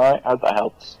 Oh! All right, hope that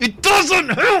helps. It doesn't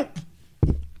help!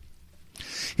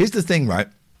 Here's the thing, right?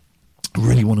 I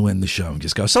really want to end the show and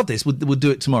just go, sod this, we'll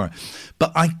do it tomorrow.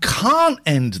 But I can't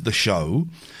end the show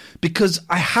because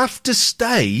I have to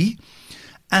stay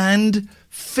and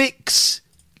fix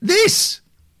this.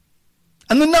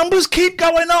 And the numbers keep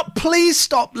going up. Please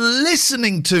stop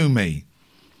listening to me.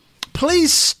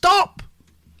 Please stop.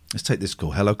 Let's take this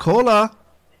call. Hello, caller.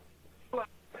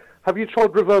 Have you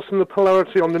tried reversing the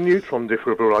polarity on the neutron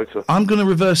defibrillator? I'm going to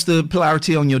reverse the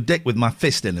polarity on your dick with my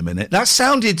fist in a minute. That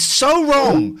sounded so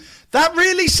wrong. That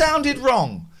really sounded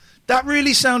wrong.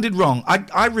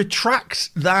 I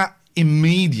retract that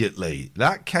immediately.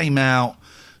 That came out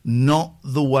not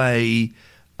the way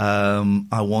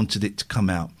I wanted it to come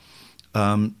out.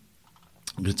 I'm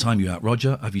going to time you out.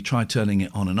 Roger, have you tried turning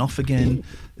it on and off again?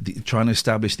 Trying to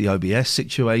establish the OBS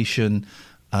situation.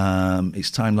 It's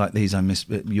time like these.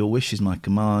 Your wish is my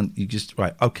command. You just,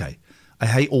 right, okay. I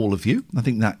hate all of you. I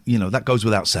think that, that goes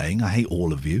without saying. I hate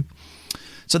all of you.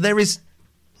 So there is,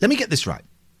 let me get this right.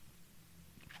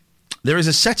 There is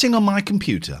a setting on my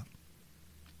computer.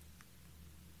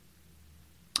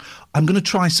 I'm going to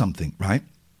try something, right?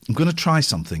 I'm going to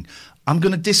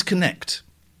disconnect.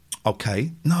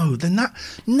 Okay. No.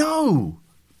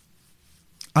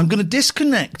 I'm going to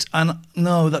disconnect and...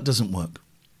 No, that doesn't work.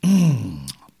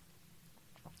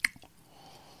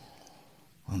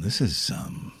 Well, this is...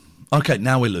 Okay,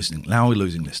 now we're losing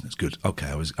listeners. Good. Okay,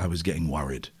 I was getting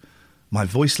worried. My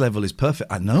voice level is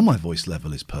perfect. I know my voice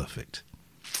level is perfect.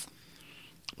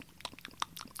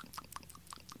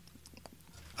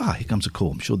 Here comes a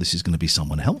call. I'm sure this is going to be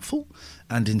someone helpful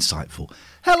and insightful.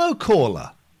 Hello,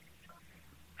 caller.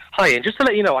 Hi, and just to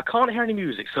let you know, I can't hear any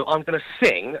music, so I'm going to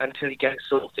sing until you get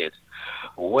sorted.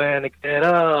 When I get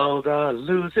older,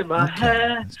 losing my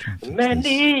hair,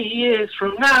 many years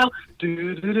from now,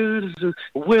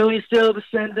 will you still be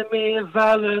sending me a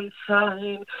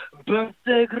Valentine,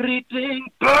 birthday greeting,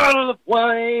 bottle of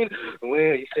wine?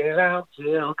 Will you sit out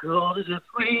till quarter to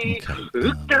 3,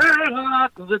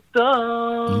 lock the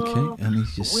door? Okay, let me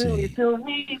just see. Will you still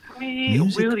meet me?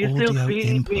 Music Will you still audio feed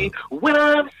input. me when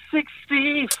I'm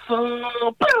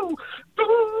 64? Boo,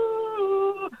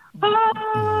 boo,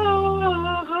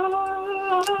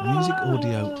 Music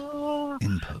audio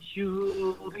input.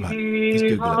 Right, let's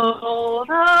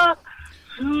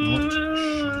Google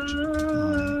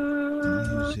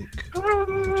it.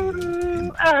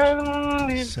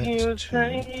 And if you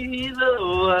say the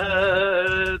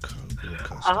word,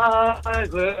 I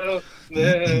will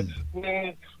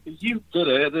you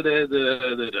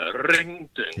ring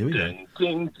ding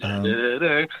ding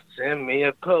ding. Send me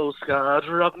a postcard,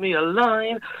 drop me a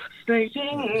line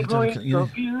stating points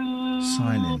of view.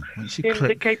 Sign in. Once you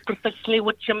indicate precisely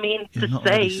what you mean you're to not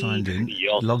say. Signed in.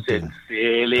 You're Logged in.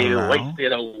 sincerely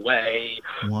wasted away.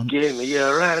 Give me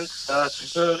your answer.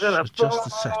 Adjust the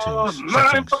settings.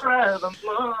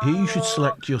 Here you should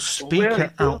select your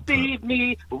speaker output. Feed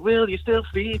me? Will you still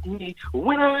feed me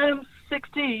when I'm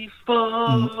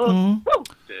 64?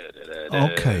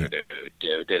 Okay.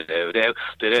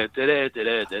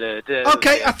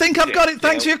 Okay, I think I've got it.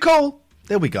 Thanks for your call.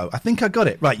 There we go. I think I got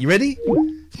it. Right, you ready?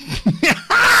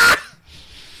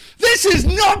 This is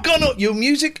not gonna... Your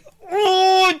music...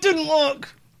 Oh, it didn't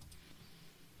work.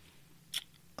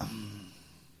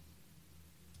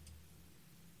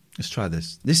 Let's try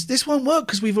this. This won't work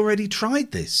because we've already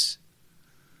tried this.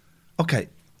 Okay,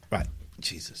 right.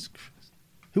 Jesus Christ.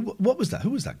 What was that?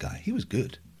 Who was that guy? He was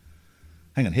good.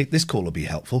 Hang on, this call will be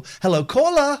helpful. Hello,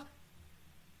 caller.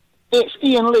 It's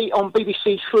Ian Lee on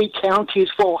BBC Three Counties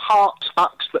for Hearts,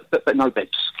 Hucks, but no beds.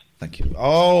 Thank you.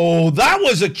 Oh, that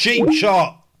was a cheap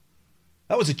shot.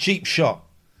 That was a cheap shot.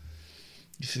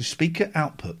 Speaker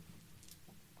output.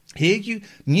 Here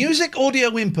music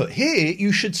audio input. Here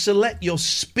you should select your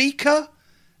speaker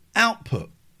output.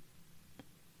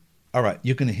 All right,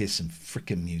 you're going to hear some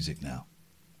frickin' music now.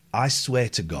 I swear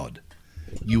to God,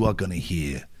 you are going to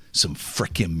hear some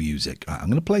frickin' music. All right, I'm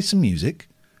going to play some music.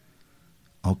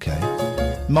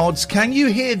 Okay. Mods, can you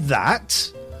hear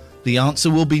that? The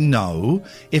answer will be no.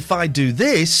 If I do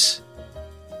this,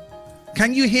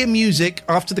 can you hear music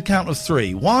after the count of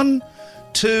 3? 1,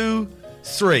 2,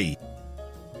 3.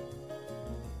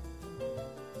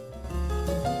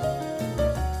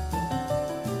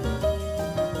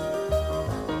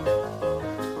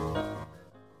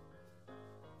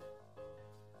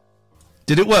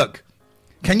 Did it work?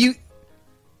 Can you...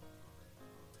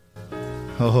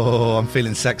 Oh, I'm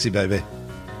feeling sexy, baby.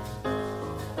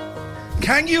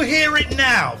 Can you hear it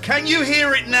now? Can you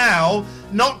hear it now?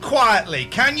 Not quietly.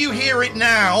 Can you hear it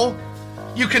now?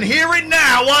 You can hear it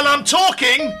now while I'm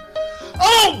talking.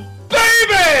 Oh,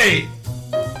 baby!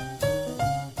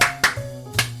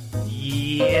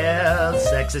 Yeah,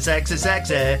 sexy, sexy,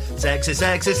 sexy, sexy,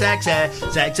 sexy, sexy,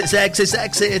 sexy, sexy,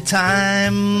 sexy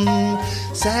time,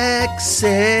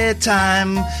 sexy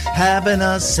time, having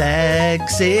a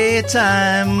sexy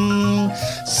time,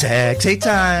 sexy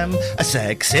time, a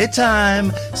sexy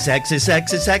time, sexy,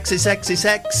 sexy, sexy, sexy,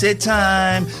 sexy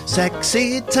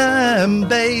time,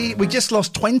 babe. We just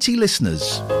lost 20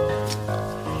 listeners.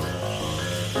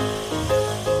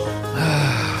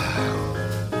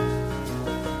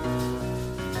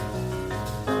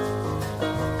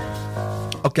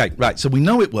 Okay, right, so we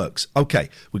know it works. Okay,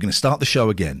 we're going to start the show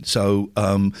again. So,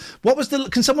 what was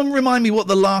can someone remind me what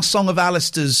the last song of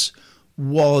Alistair's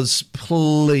was,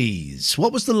 please?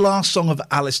 What was the last song of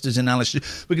Alistair's in Alistair?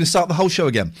 We're going to start the whole show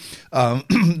again.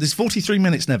 This 43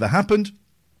 minutes never happened.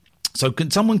 So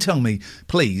can someone tell me,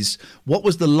 please, what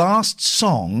was the last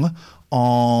song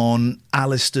on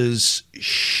Alistair's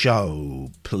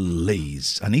show,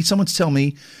 please? I need someone to tell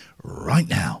me right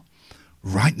now.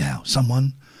 Right now,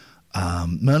 someone...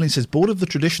 Merlin says, bored of the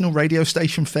traditional radio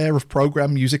station fare of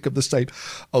programme music of the same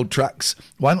old tracks.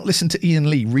 Why not listen to Ian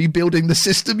Lee rebuilding the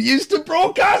system used to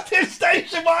broadcast his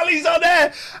station while he's on air?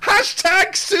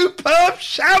 Hashtag superb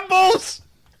shambles.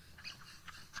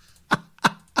 I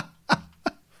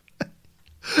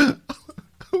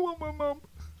want my mum.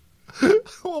 I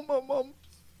want my mum.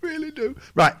 Really do.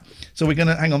 Right. So we're going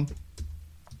to, hang on.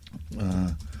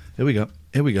 Here we go.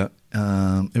 Here we go.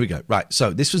 Right.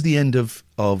 So this was the end of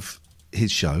his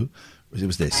show. It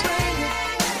was this.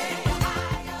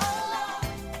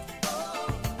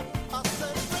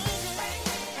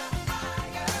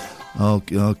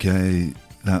 Okay.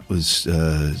 That was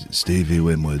Stevie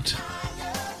Winwood.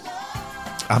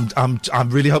 I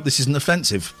really hope this isn't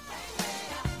offensive.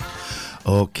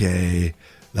 Okay,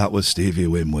 that was Stevie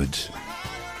Winwood.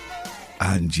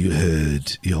 And you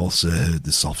also heard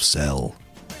the Soft Cell.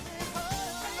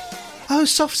 Oh,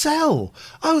 Soft Cell.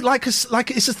 Oh, like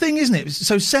it's a thing, isn't it?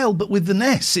 So Cell, but with the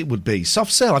S, it would be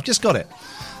Soft Cell. I've just got it.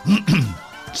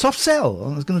 Soft Cell.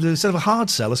 I was going to do, instead of a hard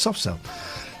cell, a soft cell.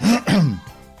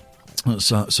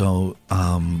 So,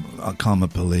 Karma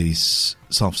Police,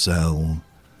 Soft Cell,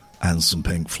 and some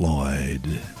Pink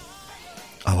Floyd.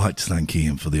 I'd like to thank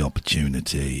Ian for the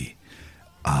opportunity.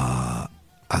 I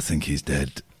think he's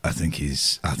dead. I think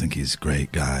he's a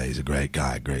great guy. He's a great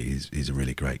guy. He's a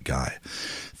really great guy.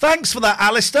 Thanks for that,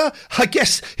 Alistair. I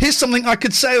guess here's something I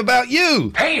could say about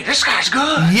you. Hey, this guy's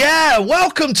good. Yeah,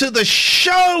 welcome to the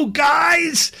show,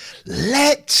 guys.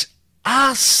 Let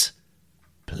us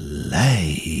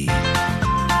play.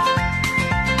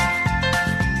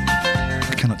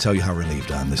 I cannot tell you how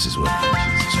relieved I am. This is working.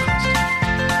 Jesus Christ.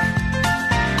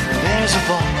 There's a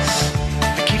voice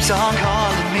that keeps on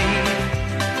calling me.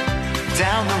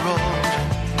 Down the road,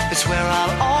 it's where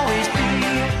I'll always be.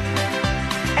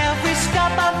 Every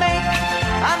stop I make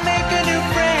a new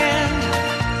friend.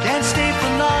 Can't stay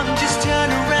for long, just turn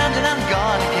around and I'm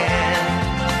gone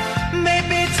again.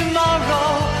 Maybe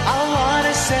tomorrow I'll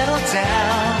wanna settle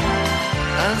down.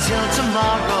 Until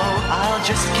tomorrow I'll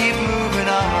just keep moving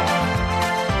on.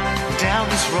 Down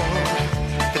this road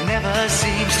that never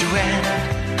seems to end.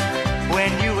 When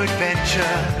new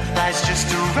adventure lies just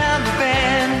around the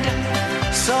bend.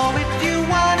 So if you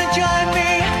wanna join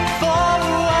me for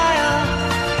a while,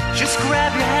 just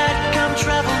grab your hat, come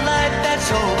travel light, that's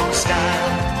old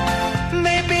style.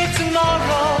 Maybe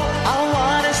tomorrow I'll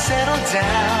wanna settle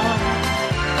down.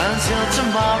 Until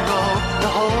tomorrow, the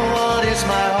whole world is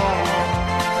my home.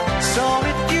 So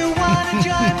if you wanna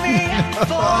join me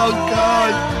for Oh,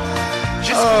 God.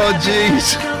 Oh,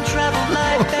 jeez.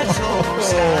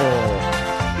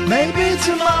 Maybe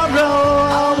tomorrow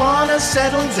I wanna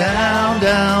settle down,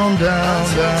 down,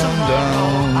 down, down,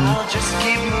 down. I'll just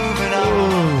keep moving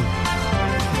on.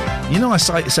 You know, I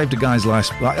saved a guy's life.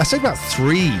 I saved about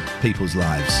 3 people's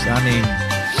lives. I mean,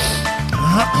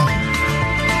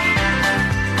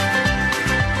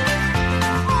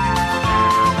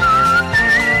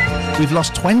 we've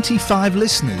lost 25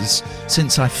 listeners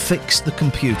since I fixed the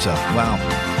computer. Wow.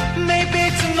 Maybe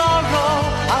tomorrow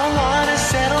I wanna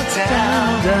settle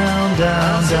down, down,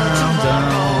 down, down,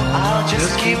 down. I'll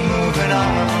just keep moving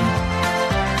on.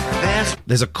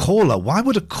 There's a caller. Why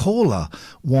would a caller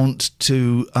want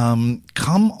to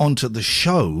come onto the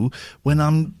show when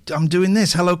I'm doing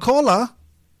this? Hello, caller.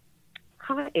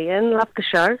 Hi, Ian. Love the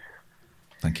show.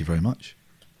 Thank you very much.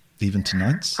 Even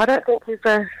tonight. I don't think you've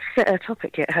set a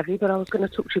topic yet, have you? But I was going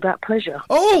to talk to you about pleasure.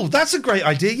 Oh, that's a great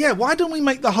idea. Yeah, why don't we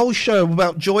make the whole show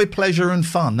about joy, pleasure and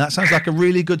fun? That sounds like a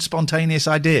really good spontaneous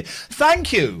idea.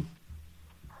 Thank you.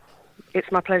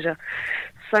 It's my pleasure.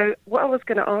 So what I was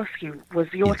going to ask you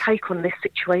was your take on this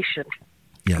situation.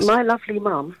 Yes. My lovely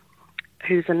mum,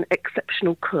 who's an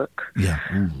exceptional cook,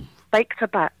 baked a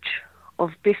batch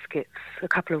of biscuits a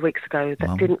couple of weeks ago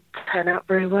that didn't turn out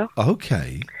very well.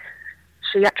 Okay.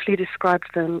 She actually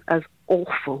described them as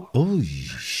awful. Oh.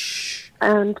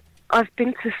 And I've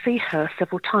been to see her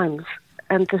several times,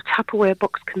 and the Tupperware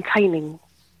box containing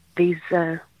these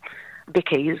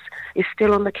bickies is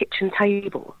still on the kitchen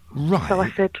table. Right. So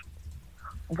I said,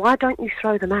 why don't you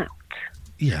throw them out?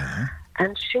 Yeah.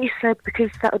 And she said,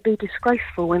 because that would be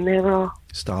disgraceful when there are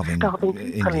starving people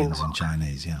Indians and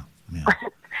Chinese, yeah.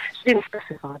 She didn't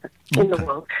specify that in the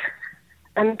world.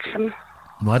 And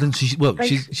why didn't she? Well,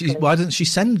 why didn't she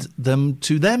send them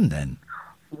to them then?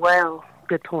 Well,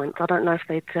 good point. I don't know if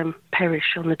they'd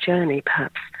perish on the journey,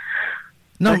 perhaps.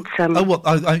 No. But,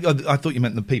 I thought you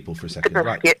meant the people for a second. The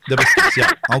right. biscuits. The biscuits.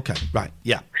 Yeah. Okay. Right.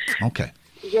 Yeah. Okay.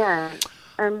 Yeah.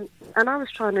 And I was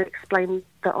trying to explain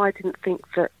that I didn't think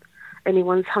that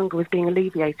anyone's hunger was being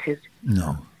alleviated.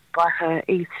 No. By her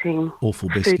eating awful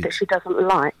food biscuits that she doesn't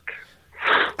like.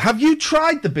 Have you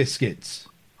tried the biscuits?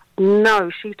 No,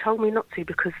 she told me not to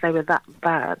because they were that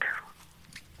bad.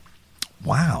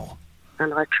 Wow.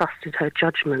 And I trusted her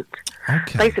judgment.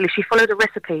 Okay. Basically, she followed a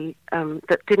recipe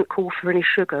that didn't call for any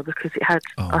sugar because it had,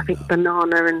 I think,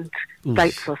 banana and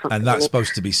dates or something. And that's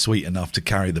supposed to be sweet enough to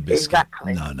carry the biscuit.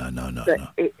 Exactly. No.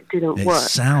 But it didn't work.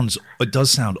 It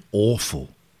does sound awful,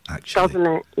 actually. Doesn't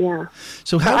it? Yeah.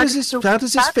 So how does this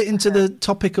fit into the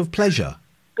topic of pleasure?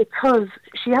 Because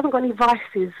she hasn't got any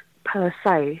vices per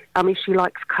se. I mean, she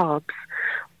likes carbs,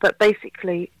 but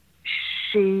basically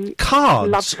she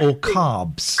loves or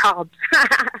carbs? Carbs.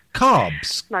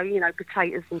 Carbs. No,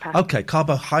 potatoes and pasta. Okay,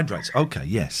 carbohydrates. Okay,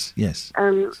 yes.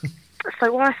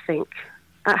 So I think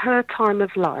at her time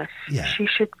of life, she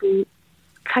should be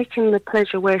taking the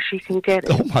pleasure where she can get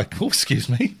it. Oh my God! Excuse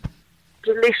me.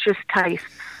 Delicious tastes.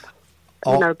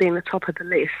 Being the top of the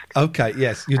list. Okay,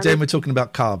 yes. We're talking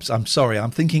about carbs. I'm sorry. I'm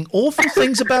thinking awful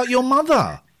things about your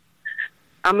mother.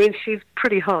 I mean, she's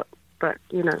pretty hot, but,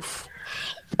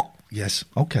 Yes,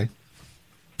 okay.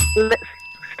 Let's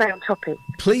stay on topic.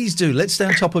 Please do. Let's stay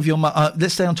on top of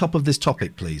let's stay on top of this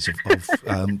topic, please, of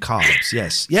carbs.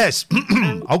 Yes.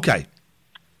 Okay.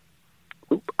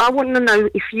 I want to know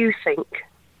if you think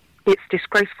it's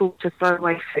disgraceful to throw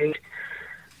away food.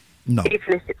 No.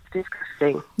 Even if it's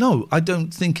disgusting. No, I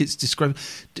don't think it's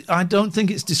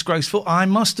disgraceful. I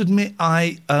must admit,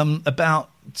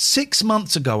 about 6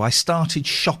 months ago, I started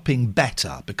shopping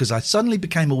better because I suddenly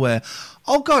became aware,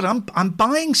 oh God, I'm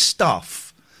buying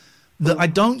stuff that I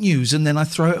don't use and then I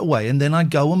throw it away and then I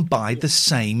go and buy the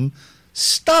same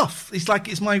stuff. It's like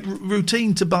it's my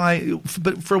routine to buy,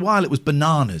 but for a while it was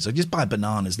bananas. I just buy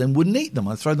bananas, then wouldn't eat them.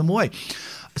 I'd throw them away.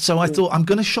 So I thought I'm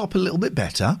going to shop a little bit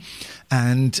better,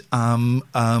 and and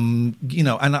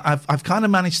I've kind of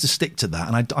managed to stick to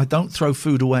that, and I don't throw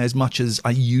food away as much as I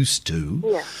used to.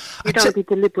 Yeah, you don't be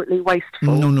deliberately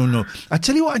wasteful. No. I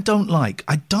tell you what, I don't like.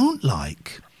 I don't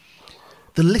like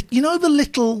the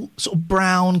little sort of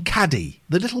brown caddy,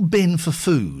 the little bin for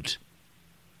food.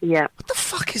 Yeah. What the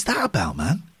fuck is that about,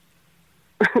 man?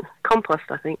 Compost,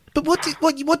 I think. But what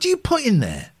do you put in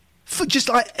there? Just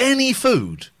like any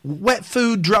food, wet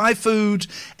food, dry food,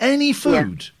 any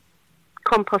food. Yeah.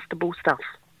 Compostable stuff.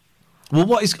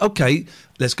 Well, okay?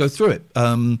 Let's go through it.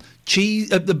 Cheese,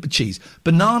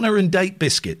 banana and date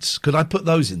biscuits. Could I put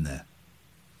those in there?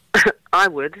 I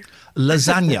would.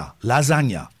 Lasagna.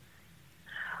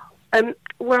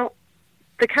 Well,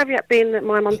 The caveat being that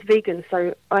my mum's vegan,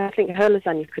 so I think her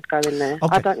lasagna could go in there.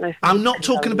 Okay. I don't know if I'm not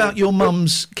talking about your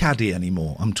mum's caddy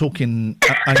anymore. I'm talking.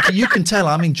 You can tell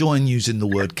I'm enjoying using the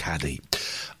word caddy.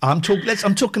 I'm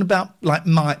talking about like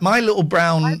my little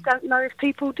brown. I don't know if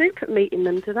people do put meat in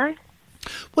them, do they?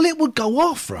 Well, it would go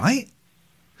off, right?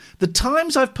 The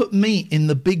times I've put meat in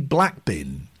the big black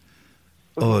bin.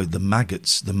 Oh, the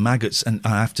maggots, and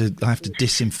I have to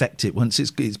disinfect it once it's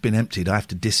been emptied. I have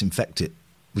to disinfect it,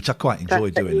 which I quite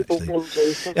enjoy doing. Actually,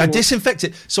 I disinfect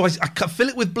it, so I fill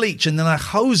it with bleach and then I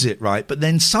hose it, right? But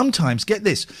then sometimes, get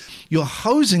this, you're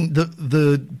hosing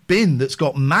the bin that's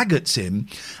got maggots in,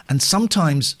 and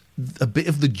sometimes a bit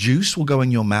of the juice will go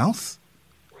in your mouth.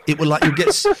 It will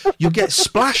you'll get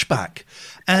splashback,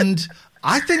 and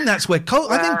I think that's where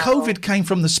I think COVID came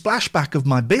from, the splashback of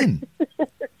my bin.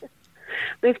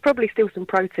 There's probably still some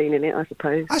protein in it, I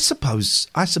suppose. I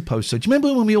suppose so. Do you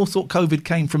remember when we all thought COVID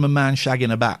came from a man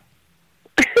shagging a bat?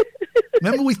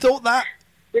 Remember we thought that?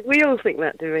 Did we all think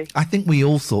that, do we? I think we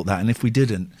all thought that, and if we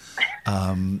didn't...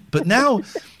 but now,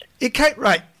 it came...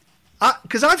 Right,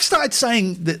 because I've started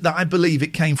saying that I believe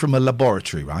it came from a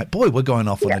laboratory, right? Boy, we're going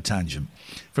off on a tangent.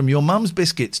 From your mum's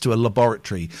biscuits to a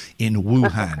laboratory in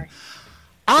Wuhan. Okay.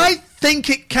 I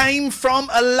think it came from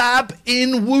a lab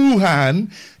in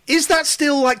Wuhan. Is that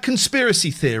still like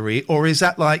conspiracy theory, or is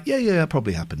that like, yeah, it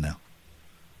probably happened now?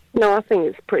 No, I think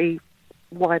it's pretty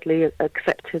widely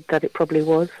accepted that it probably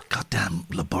was. Goddamn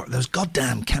those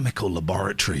goddamn chemical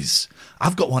laboratories.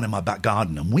 I've got one in my back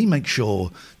garden, and we make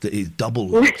sure that it's double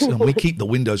locks, and we keep the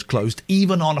windows closed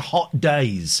even on hot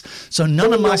days, so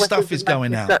none of my stuff is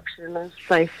going out.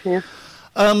 Safe, yeah.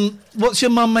 What's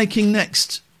your mum making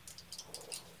next?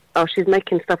 Oh, she's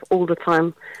making stuff all the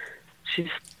time. She's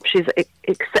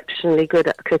exceptionally good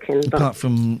at cooking. Apart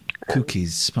from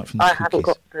cookies. I haven't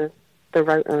got the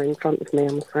rotor in front of me,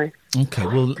 I'm afraid. Okay,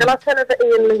 well... Shall I tell her that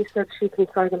Ian Lee said she can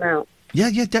throw them out? Yeah.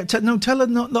 No, tell her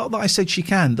not that I said she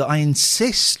can, that I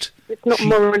insist... It's not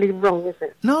morally wrong, is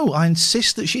it? No, I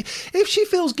insist that if she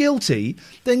feels guilty,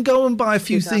 then go and buy a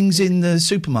few things in the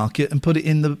supermarket and put it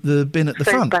in the bin at the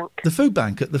front. The food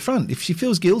bank at the front. If she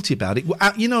feels guilty about it,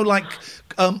 like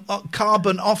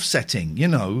carbon offsetting,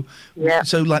 Yeah.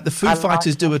 So like the Foo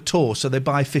Fighters do a tour, so they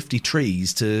buy 50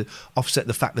 trees to offset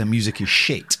the fact their music is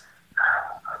shit.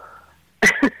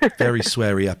 Very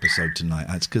sweary episode tonight.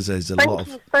 That's because there's a lot of...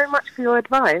 Thank you so much for your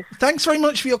advice. Thanks very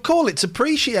much for your call. It's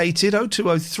appreciated.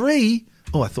 0203...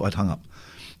 Oh, I thought I'd hung up.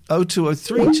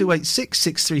 0203 286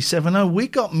 6370. We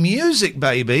got music,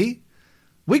 baby.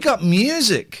 We got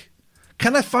music.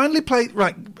 Can I finally play...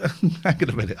 Right, hang on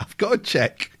a minute. I've got to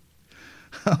check.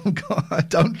 Oh, God, I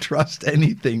don't trust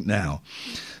anything now.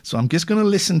 So I'm just going to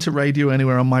listen to Radio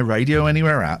Anywhere on my Radio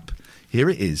Anywhere app. Here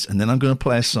it is, and then I'm going to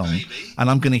play a song, and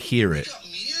I'm going to hear it.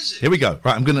 Here we go.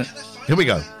 Right, here we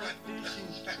go.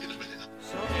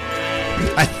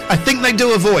 I think they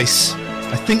do a voice.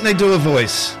 I think they do a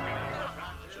voice.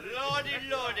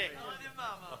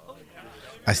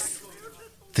 I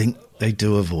think they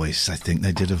do a voice. I think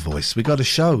they did a voice. We got a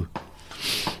show.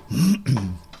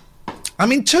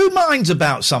 I'm in two minds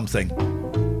about something.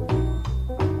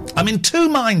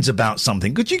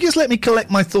 Could you just let me collect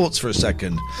my thoughts for a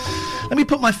second? Let me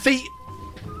put my feet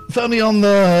firmly on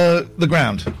the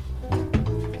ground.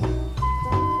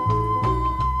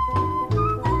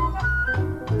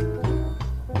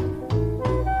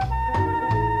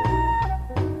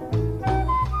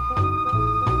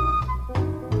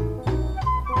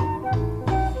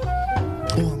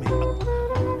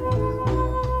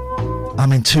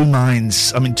 I'm in two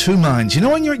minds. You know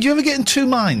when do you ever get in two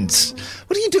minds?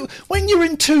 What do you do when you're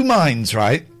in two minds,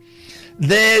 right?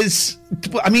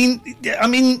 I'm in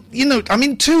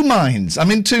two minds. I'm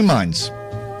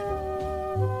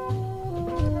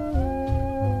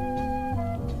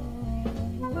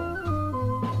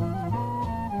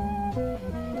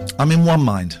in one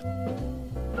mind.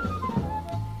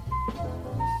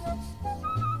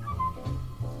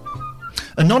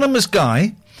 Anonymous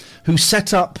guy who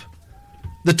set up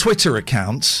the Twitter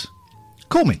accounts,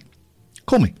 call me.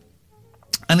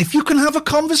 And if you can have a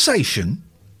conversation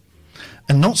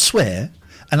and not swear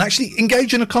and actually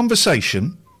engage in a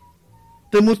conversation,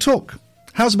 then we'll talk.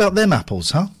 How's about them apples,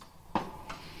 huh?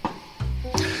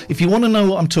 If you want to know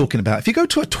what I'm talking about, if you go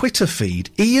to a Twitter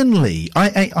feed, Ian Lee,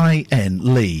 IAIN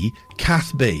Lee,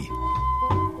 Kath B.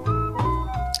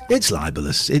 It's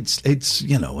libelous. It's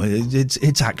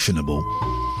actionable.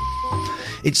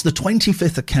 It's the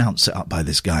 25th account set up by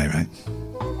this guy, right?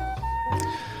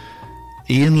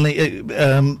 Ian Lee,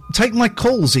 take my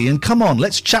calls, Ian. Come on,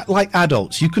 let's chat like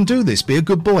adults. You can do this. Be a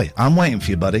good boy. I'm waiting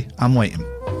for you, buddy. I'm waiting.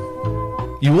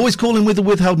 You always call in with a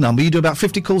withheld number. You do about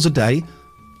 50 calls a day.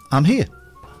 I'm here.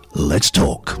 Let's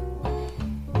talk.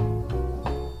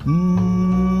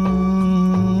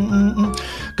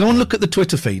 Go and look at the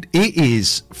Twitter feed. It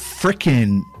is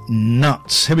frickin'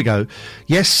 nuts. Here we go.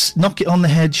 Yes, knock it on the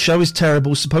head. Show is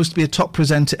terrible. Supposed to be a top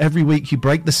presenter. Every week you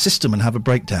break the system and have a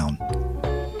breakdown.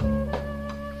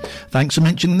 Thanks for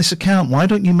mentioning this account. Why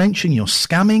don't you mention your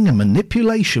scamming and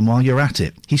manipulation while you're at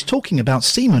it? He's talking about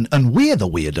semen and we're the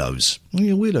weirdos. Well,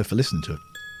 you're a weirdo for listening to it.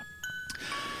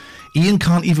 Ian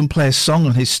can't even play a song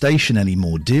on his station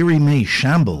anymore. Dearie me,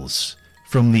 shambles.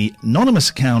 From the anonymous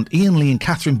account Ian Lee and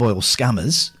Catherine Boyle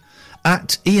Scammers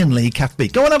at Ian Lee Cath B.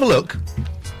 Go and have a look.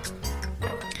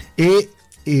 It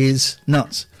is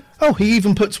nuts. Oh, he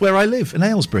even puts where I live in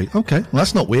Aylesbury. Okay, well,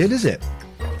 that's not weird, is it?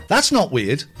 That's not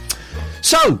weird.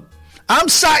 So, I'm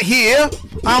sat here.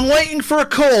 I'm waiting for a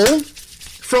call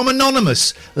from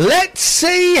Anonymous. Let's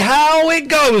see how it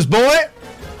goes, boy.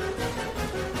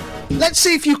 Let's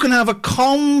see if you can have a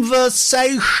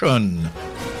conversation.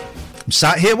 I'm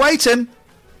sat here waiting.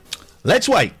 Let's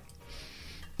wait.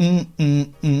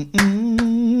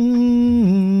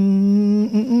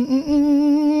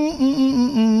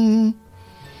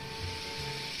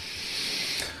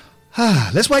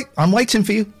 Let's wait. I'm waiting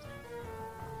for you.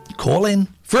 Call in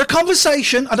for a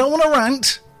conversation. I don't want to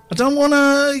rant. I don't want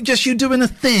to just you doing a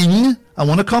thing. I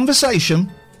want a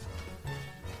conversation.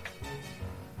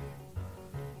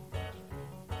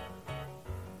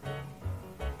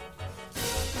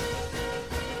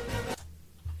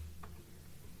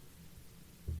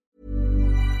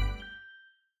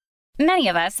 Many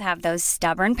of us have those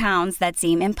stubborn pounds that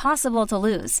seem impossible to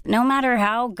lose, no matter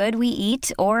how good we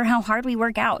eat or how hard we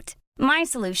work out. My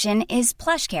solution is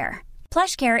PlushCare.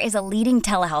 PlushCare is a leading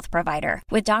telehealth provider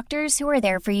with doctors who are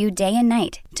there for you day and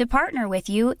night to partner with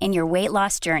you in your weight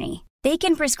loss journey. They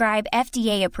can prescribe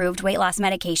FDA-approved weight loss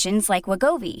medications like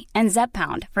Wegovy and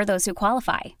Zepbound for those who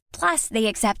qualify. Plus, they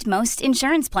accept most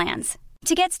insurance plans.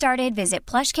 To get started, visit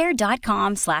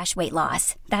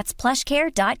plushcare.com/weightloss. That's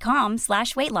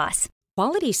plushcare.com/weightloss.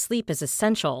 Quality sleep is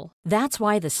essential. That's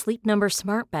why the Sleep Number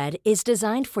Smart Bed is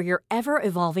designed for your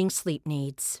ever-evolving sleep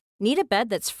needs. Need a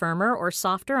bed that's firmer or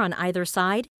softer on either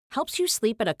side? Helps you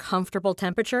sleep at a comfortable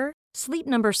temperature? Sleep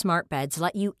Number Smart Beds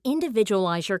let you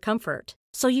individualize your comfort,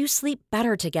 so you sleep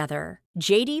better together.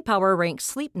 J.D. Power ranks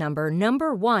Sleep Number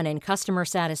number 1 in customer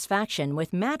satisfaction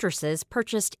with mattresses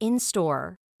purchased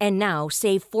in-store. And now,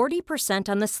 save 40%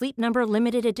 on the Sleep Number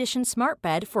Limited Edition Smart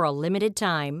Bed for a limited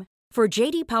time. For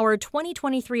J.D. Power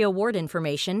 2023 award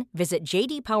information, visit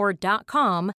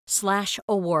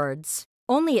jdpower.com/awards.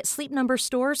 Only at Sleep Number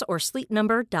stores or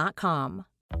sleepnumber.com.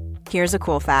 Here's a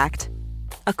cool fact.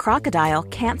 A crocodile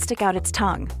can't stick out its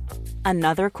tongue.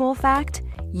 Another cool fact,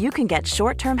 you can get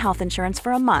short-term health insurance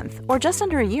for a month or just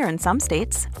under a year in some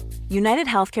states. United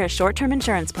Healthcare short-term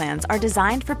insurance plans are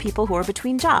designed for people who are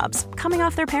between jobs, coming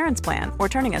off their parents' plan, or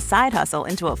turning a side hustle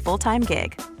into a full-time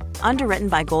gig. Underwritten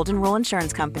by Golden Rule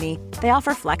Insurance Company, they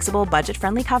offer flexible,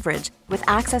 budget-friendly coverage with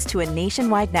access to a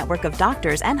nationwide network of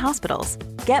doctors and hospitals.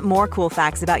 Get more cool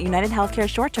facts about United Healthcare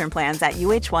short-term plans at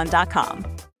uh1.com.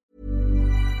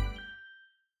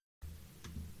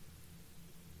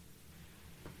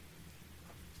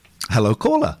 Hello,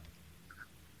 caller.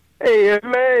 Hey,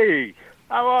 Lee.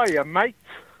 How are you, mate?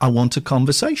 I want a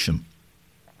conversation.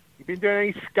 You been doing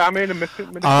any scamming and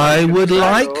manipulation?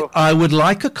 I would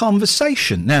like a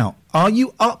conversation. Now, are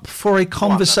you up for a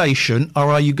conversation,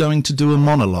 or are you going to do a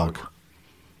monologue?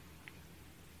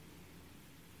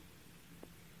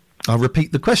 I'll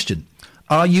repeat the question.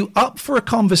 Are you up for a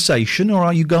conversation, or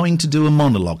are you going to do a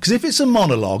monologue? Because if it's a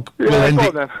monologue, yeah, we'll end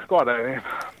it. Go on then.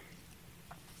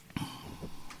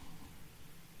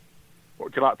 What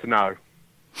would you like to know?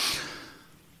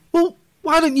 Well,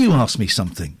 why don't you ask me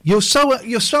something? You're so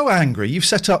angry. You've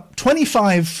set up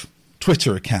 25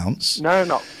 Twitter accounts. No,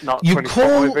 not you 25,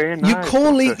 call Ian, no, you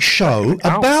call each show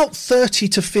about 30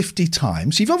 to 50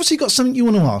 times. You've obviously got something you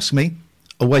want to ask me.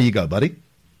 Away you go, buddy.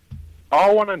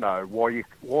 I want to know why you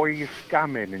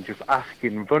scamming and just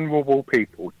asking vulnerable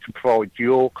people to provide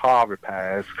your car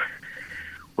repairs.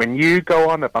 When you go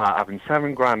on about having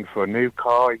 £7,000 for a new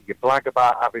car, you blag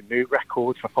about having new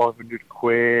records for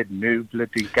 £500, new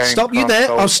bloody game. Stop you there!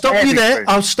 I'll stop you there!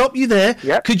 I'll stop you there!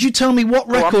 Yep. Could you tell me what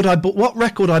record I bought? What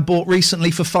record I bought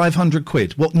recently for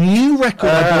 £500? What new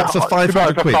record I bought for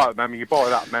 £500? I can't remember. You bought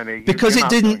that many because it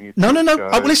didn't. No.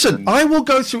 Listen, I will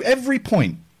go through every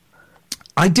point.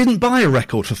 I didn't buy a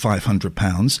record for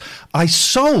 £500. I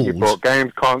sold. You bought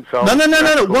games, consoles.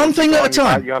 No. One thing at a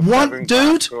time. I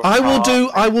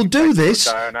will do this,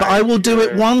 but I will do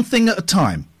it one thing at a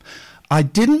time. I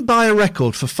didn't buy a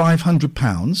record for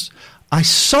 £500. I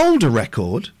sold a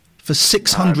record for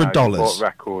 $600. Bought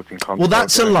records and consoles, Well,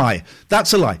 that's a lie.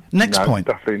 That's a lie. Next point.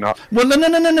 Definitely not. Well,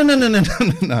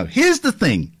 no. Here's the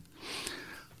thing.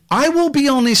 I will be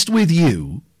honest with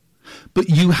you, but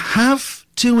you have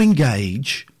to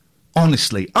engage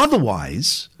honestly.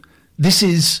 Otherwise, this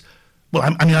is...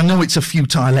 Well, I mean, I know it's a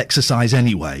futile exercise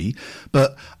anyway,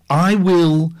 but I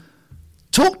will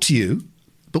talk to you,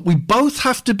 but we both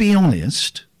have to be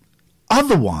honest.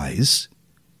 Otherwise,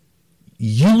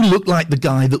 you look like the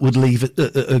guy that would leave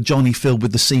a Johnny filled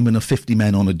with the semen of 50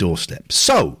 men on a doorstep.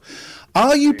 So,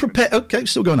 are you prepared... Okay,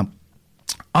 still going on.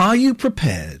 Are you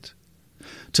prepared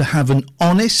to have an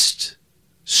honest,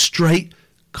 straight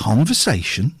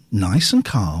conversation, nice and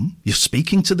calm? You're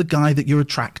speaking to the guy that you're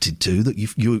attracted to, that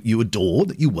you adore,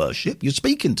 that you worship. You're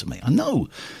speaking to me. I know.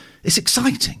 It's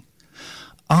exciting.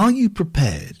 Are you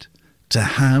prepared to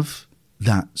have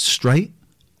that straight,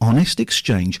 honest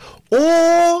exchange?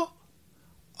 Or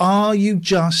are you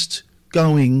just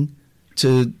going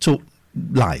to talk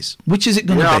lies? Which is it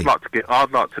going to be?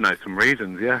 I'd like to know some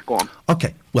reasons. Yeah, go on.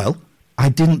 Okay, well, I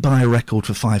didn't buy a record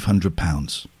for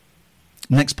 £500.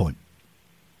 Next point.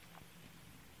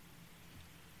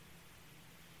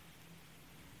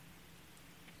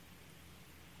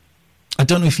 I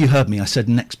don't know if you heard me. I said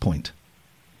next point.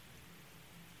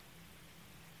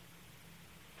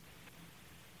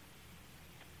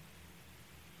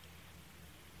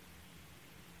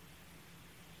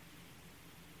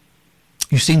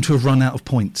 You seem to have run out of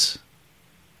points.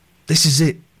 This is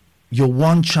it. Your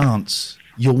one chance.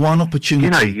 Your one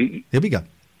opportunity. Here we go.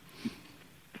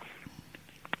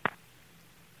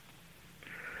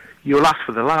 You'll ask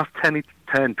for the last 10,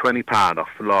 20 pound off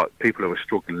for like people who are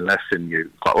struggling less than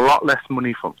you, got a lot less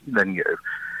money than you,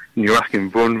 and you're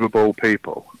asking vulnerable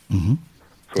people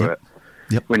for it.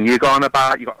 Yep. When you're going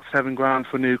about, you got $7,000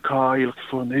 for a new car, you're looking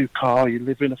for a new car, you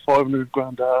live in a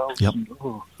 $500,000 house.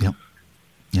 Yep.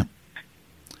 Yep.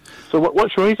 So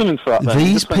what's your reasoning for that? Then?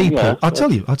 These people, I'll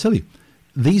tell you.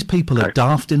 These people are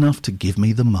daft enough to give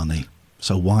me the money.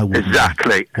 So why wouldn't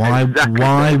exactly. I?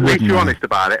 Why At least wouldn't you're I? honest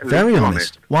about it. Very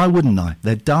honest. Why wouldn't I?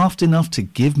 They're daft enough to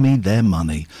give me their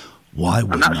money. Why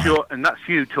wouldn't I? And that's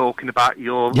you talking about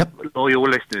your loyal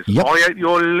listeners. Yep. I hope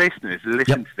your listeners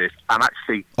listen to this and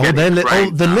actually.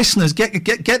 The listeners get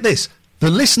this. The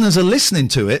listeners are listening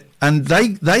to it, and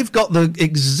they've got the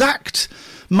exact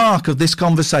mark of this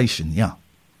conversation. Yeah.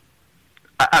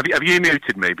 Have you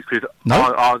muted me? Because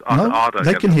no, I don't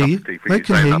they get can the hear you. sympathy for They you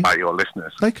can saying hear that you. about your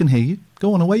listeners. They can hear you.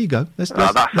 Go on, away you go. Let's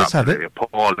that's have absolutely it.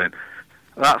 appalling.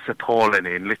 That's appalling,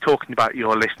 Ian. They're talking about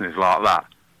your listeners like that.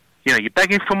 You know, you're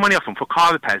begging for money off them for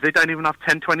car repairs. They don't even have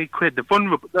 10, 20 quid. They're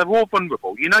vulnerable. They're all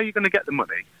vulnerable. You know you're going to get the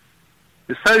money.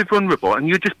 They're so vulnerable, and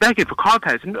you're just begging for car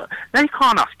repairs. And they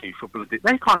can't ask you for bloody.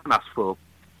 They can't ask for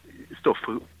stuff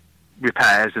for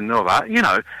repairs and all that. You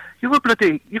know, you're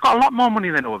bloody. You've got a lot more money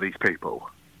than all these people.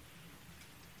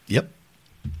 Yep.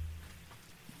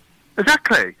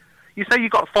 Exactly. You say you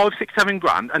got 5, 6, 7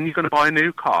 grand and you're going to buy a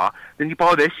new car, then you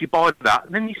buy this, you buy that,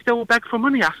 and then you still beg for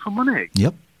money, ask for money.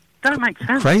 Yep. Don't make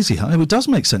sense. Crazy, huh? It does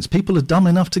make sense. People are dumb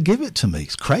enough to give it to me.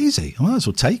 It's crazy. I might as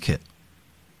well take it.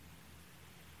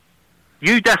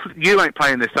 You ain't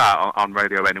playing this out on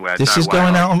Radio Anywhere. This is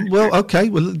going out on... Well, okay.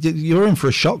 Well, you're in for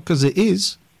a shock because it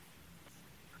is.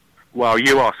 Well,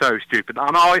 you are so stupid.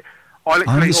 And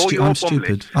I'm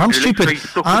stupid.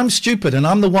 I'm stupid, and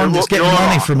I'm the one that's getting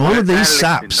money from all of these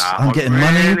saps. I'm getting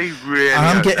money.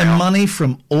 I'm getting money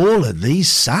from all of these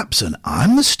saps, and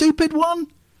I'm the stupid one.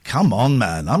 Come on,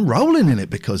 man! I'm rolling in it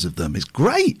because of them. It's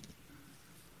great.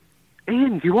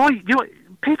 Ian, you are.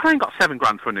 People ain't got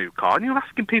 $7,000 for a new car, and you're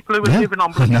asking people who are living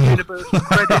on universal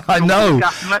credit. I know,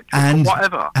 gas and electric, or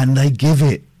whatever. And they give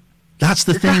it. That's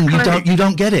the thing. You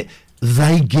don't get it.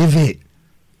 They give it.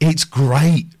 It's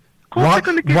great. Why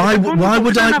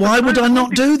would I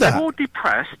not do that? They're all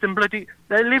depressed and bloody.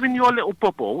 They live in your little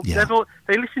bubble. Yeah.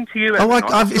 They listen to you.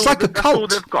 It's like a cult. That's all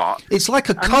they've got. It's like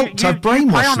a cult. I've play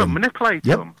brainwashed on them. Manipulate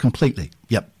Yep, them. completely.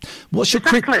 Yep. What's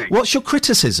your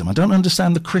criticism? I don't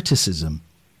understand the criticism.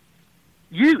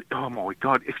 Oh my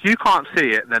God! If you can't see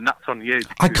it, then that's on you.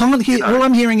 I can't hear. All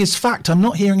I'm hearing is fact. I'm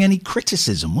not hearing any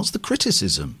criticism. What's the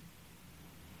criticism?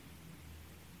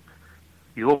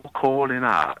 You're calling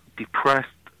out depressed.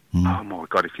 Oh my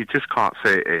God! If you just can't see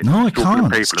it, no, I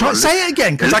can't. Say it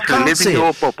again because I can't see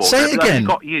your it. Bubble. Say it again. They've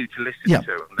got you to listen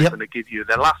to, and they're going to give you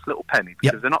their last little penny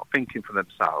because they're not thinking for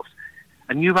themselves.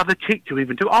 And you have the cheek to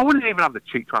even do. I wouldn't even have the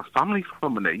cheek to ask family for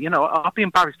money. You know, I'd be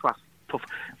embarrassed to ask put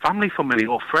family for me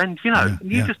or friends, you know.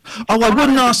 I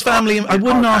wouldn't ask family. I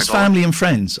wouldn't ask family and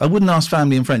friends. I wouldn't ask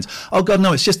family and friends. Oh God,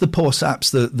 no! It's just the poor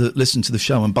saps that listen to the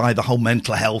show and buy the whole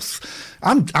mental health.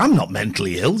 I'm not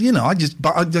mentally ill, you know. I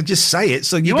just say it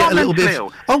so you get a little bit.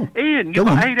 Ill. Oh, Ian, you've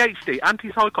got ADHD,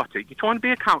 antipsychotic. You're trying to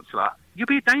be a counsellor. You'd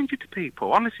be a danger to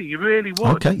people. Honestly, you really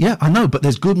would. Okay, yeah, I know, but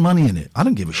there's good money in it. I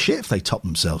don't give a shit if they top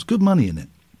themselves. Good money in it.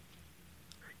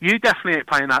 You definitely ain't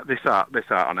playing this out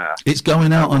on air. It's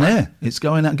going out on air. It's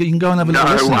going out. You can go and have a little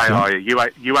listen. No way, are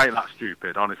you? You ain't that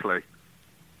stupid, honestly.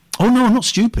 Oh no, I'm not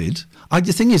stupid. The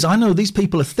thing is, I know these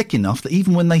people are thick enough that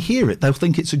even when they hear it, they'll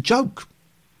think it's a joke.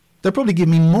 They'll probably give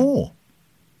me more.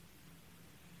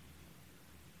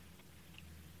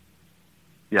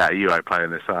 Yeah, you ain't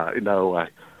playing this out. No way.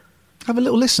 Have a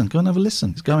little listen. Go and have a listen.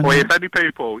 It's going. Well, if any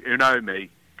people who know me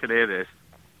can hear this,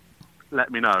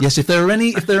 let me know. Yes, if there are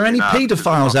any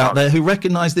paedophiles out there who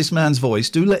recognise this man's voice,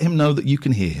 do let him know that you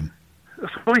can hear him.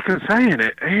 That's all you can say in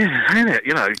it, ain't it?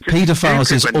 You know,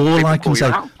 paedophiles is all I can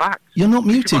say. You're not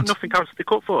muted. You've got nothing else to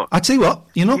stick up for. I tell you what,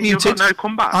 you're not muted. You've got no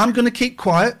comeback. I'm going to keep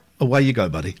quiet. Away you go,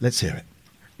 buddy. Let's hear it.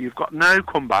 You've got no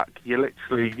comeback. You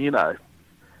literally, you know,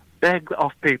 beg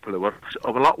off people who are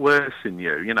a lot worse than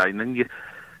you know, and then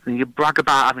you brag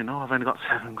about having, I've only got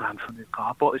 $7,000 for this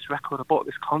car. I bought this record. I bought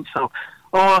this console.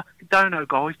 Oh, don't know,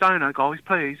 guys,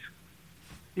 please.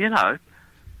 You know,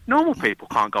 normal people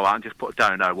can't go out and just put a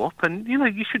dono up, and you know,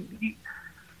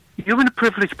 you're in a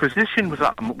privileged position with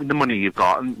the money you've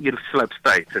got and your celeb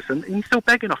status, and you're still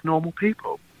begging off normal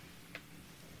people.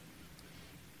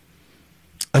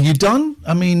 Are you done?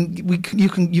 I mean,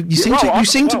 you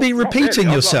seem to be repeating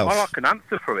yourself. Well, I can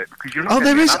answer for it because you're not. Oh,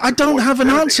 there is. I don't have an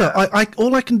answer.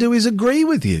 All I can do is agree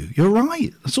with you. You're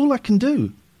right. That's all I can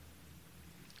do.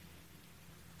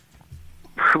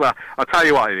 Well, I'll tell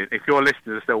you what. If your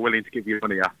listeners are still willing to give you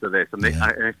money after this, and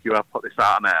if you have put this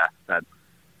out on air, then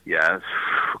yeah,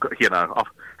 you know,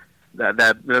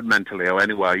 they're mentally ill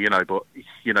anyway. You know, but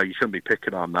you know, you shouldn't be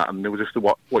picking on that. And it was just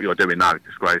what you're doing now is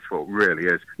disgraceful. It really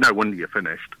is. No wonder you're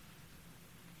finished.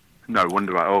 No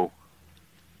wonder at all.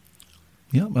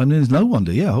 Yeah, I mean, there's no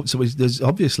wonder. Yeah, so there's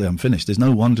obviously I'm finished. There's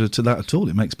no wonder to that at all.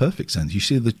 It makes perfect sense. You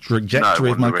see the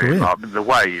trajectory of my career. Like, the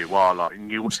way you are, like,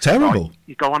 it's terrible. Like,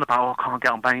 you go on about, I can't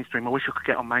get on mainstream. I wish I could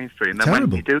get on mainstream. And then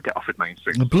when you do get offered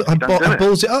mainstream, I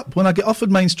balls it up. When I get offered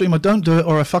mainstream, I don't do it,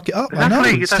 or I fuck it up. Exactly. I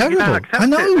know it's terrible. I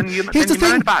know. Here's the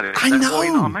thing. I know.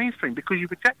 You're not on mainstream because you're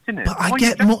rejecting it. But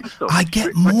I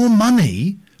get more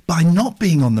money by not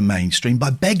being on the mainstream, by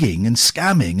begging and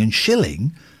scamming and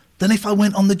shilling, than if I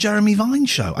went on the Jeremy Vine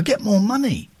show. I get more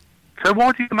money. So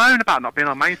why do you moan about not being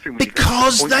on mainstream?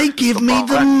 Because they give me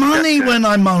the money when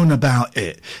I moan about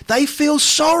it. They feel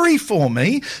sorry for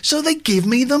me, so they give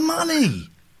me the money.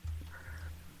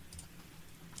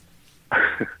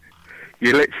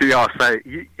 You literally are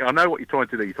saying, I know what you're trying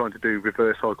to do. You're trying to do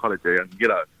reverse psychology, and you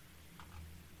know,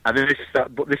 and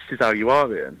but this is how you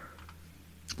are, Ian.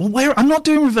 Well, I'm not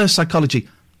doing reverse psychology.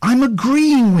 I'm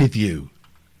agreeing with you.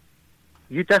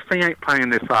 You definitely ain't playing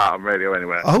this out on radio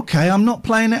anywhere. Okay, I'm not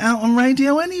playing it out on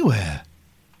radio anywhere.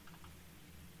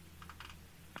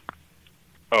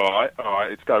 All right,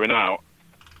 it's going out.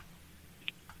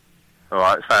 All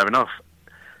right, fair enough.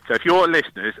 So if your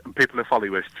listeners and people who follow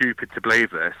you are stupid to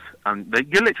believe this, and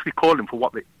you're literally calling for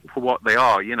what they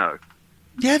are, you know.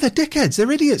 Yeah, they're dickheads, they're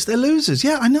idiots, they're losers.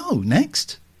 Yeah, I know.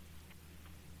 Next.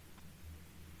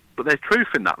 But there's truth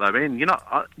in that, though.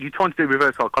 You're trying to do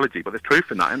reverse psychology, but there's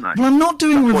truth in that, isn't there? Well, I'm not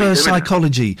doing reverse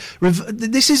psychology.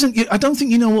 This isn't. I don't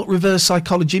think you know what reverse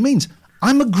psychology means.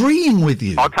 I'm agreeing with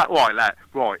you.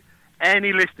 Right.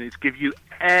 Any listeners give you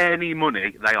any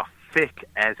money, they are thick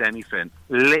as anything.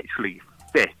 Literally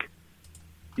thick.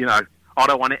 You know, I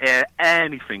don't want to hear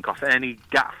anything off any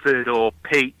Gatford or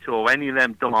Pete or any of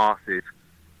them dumbasses.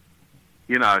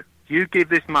 You know, you give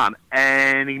this man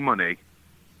any money,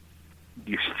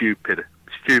 you're stupid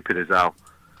as hell.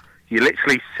 You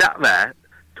literally sat there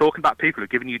talking about people who are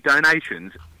giving you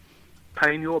donations,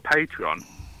 paying your Patreon,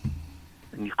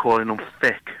 and you're calling them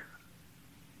thick.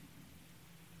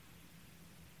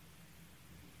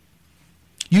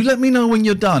 You let me know when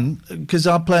you're done, because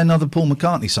I'll play another Paul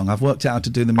McCartney song. I've worked out how to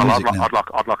do the music now.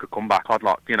 I'd like a comeback. I'd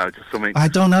like, just something. I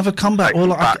don't have a comeback. You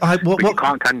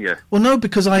can't, can you? Well, no,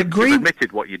 because I agree. You've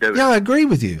admitted what you're doing. Yeah, I agree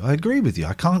with you.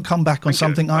 I can't come back on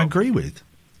something I agree with.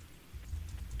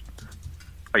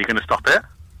 Are you going to stop it?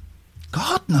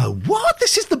 God, no. What?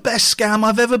 This is the best scam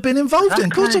I've ever been involved in.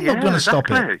 Of course I'm not going to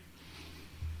stop it.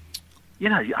 You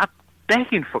know,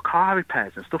 begging for car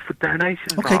repairs and stuff for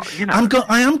donations. Okay, like, you know.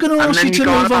 I am going to ask you to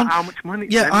move on. How much money?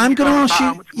 Yeah, I'm going to ask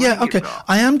you. Yeah, okay.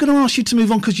 I am going to ask you to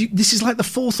move on because this is like the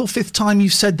 4th or 5th time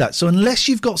you've said that. So unless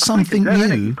you've got something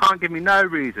new, you can't give me no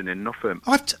reasoning, nothing.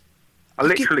 I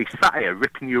literally sat here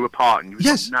ripping you apart, and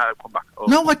you said, "No, come back." Up.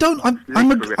 No, I don't.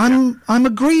 I'm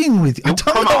agreeing with you. I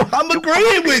don't know. I'm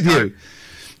agreeing with you.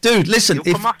 Dude, listen.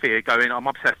 You'll come off here going, I'm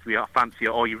obsessed with you, I fancy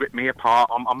you, or you ripped me apart,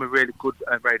 I'm a really good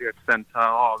radio presenter,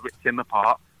 I ripped him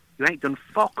apart. You ain't done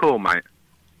fuck all, mate.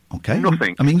 Okay.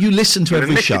 Nothing. I mean, you listen to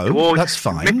every show, that's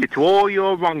fine. You've admitted to all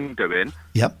your wrongdoing.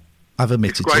 Yep, I've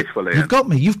admitted to it. Ian. You've got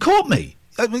me, you've caught me.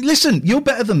 I mean, listen, you're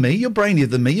better than me, you're brainier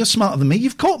than me, you're smarter than me,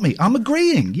 you've caught me. I'm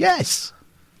agreeing, yes.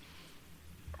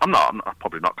 I'm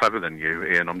probably not clever than you,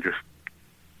 Ian, I'm just...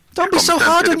 Don't be so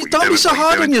hard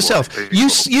on yourself. You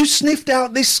sniffed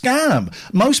out this scam.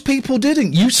 Most people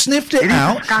didn't. You sniffed it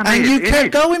out and you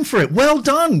kept going for it. Well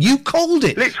done. You called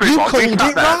it. Literally, you called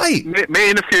it right. Me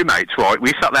and a few mates, right,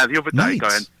 we sat there the other day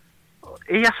going,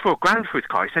 he asked for $1,000 for his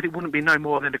car. He said it wouldn't be no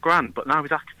more than $1,000, but now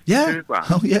he's asking for $2,000.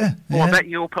 Oh, yeah. Well, I bet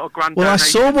you'll put $1,000. Well, I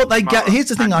saw what they gave. Here's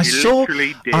the thing. I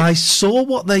saw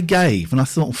what they gave and I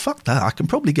thought, well, fuck that. I can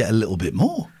probably get a little bit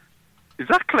more.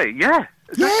 Exactly, yeah.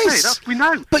 Exactly, yes, we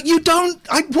know. But you don't.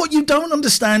 What you don't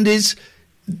understand is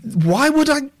why would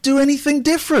I do anything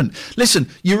different? Listen,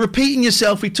 you're repeating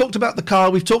yourself. We talked about the car.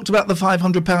 We've talked about the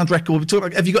 £500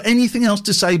 record. Have you got anything else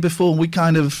to say before we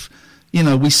kind of,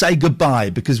 we say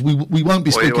goodbye because we won't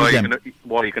be speaking again?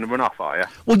 Why are you going to run off? Are you?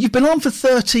 Well, you've been on for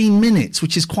 13 minutes,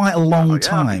 which is quite a long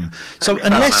time. So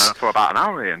unless for about an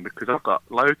hour, Ian, because I've got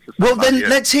loads of stuff. Well, then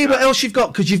let's hear what else you've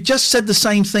got because you've just said the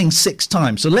same thing 6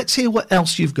 times. So let's hear what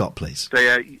else you've got, please.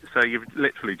 So you've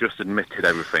literally just admitted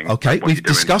everything. Okay, we've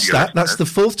discussed that. That's the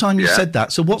 4th time you've said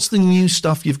that. So what's the new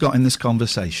stuff you've got in this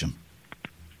conversation?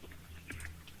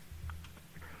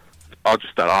 I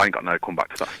just said I ain't got no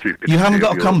comeback to that stupid. You haven't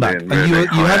got a comeback.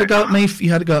 You had a go at me.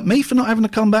 You had a go at me for not having a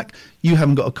comeback. You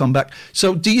haven't got a comeback.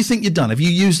 So do you think you're done? Have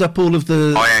you used up all of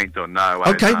the? I ain't done. No.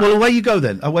 Okay. Well, away you go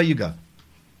then. Away you go.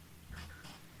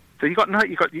 So you got no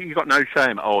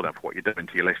shame at all then for what you're doing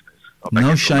to your listeners.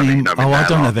 No shame. I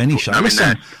don't have any shame.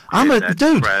 Listen, I'm a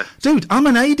dude. I'm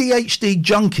an ADHD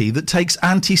junkie that takes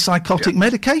antipsychotic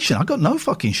medication. I got no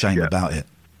fucking shame about it.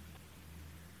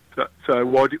 So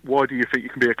why do you think you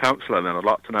can be a counsellor then? I'd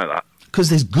like to know that. Because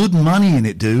there's good money in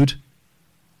it, dude.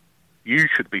 You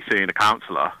should be seeing a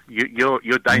counsellor. You're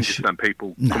dangerous to them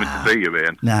people coming to see you,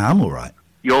 Ian. Nah, I'm all right.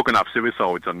 You're going to have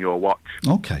suicides on your watch.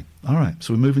 Okay, all right.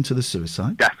 So we're moving to the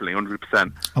suicide? Definitely,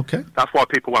 100%. Okay. That's why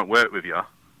people won't work with you.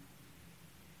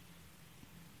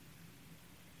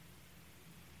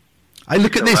 Hey,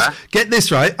 look at this. Get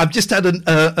this, right? I've just had a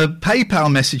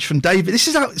PayPal message from David. This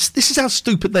is how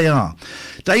stupid they are.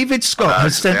 David Scott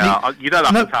has sent me. You don't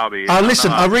have to tell me.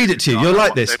 Listen, I'll read it to you. You'll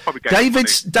like this.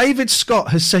 David Scott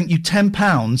has sent you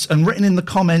 £10 and written in the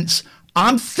comments,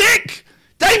 "I'm thick."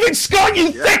 David Scott,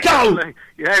 you thicko!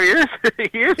 Yeah, he is.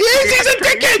 He is. He's a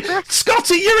dickhead.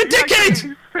 Scotty, you're a dickhead.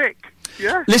 He's thick.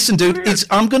 Yeah. Listen, dude,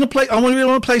 I want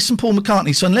to play some Paul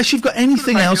McCartney. So unless you've got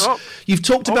anything else, you've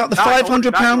talked about the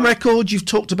 £500 record, you've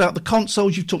talked about the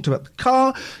consoles, you've talked about the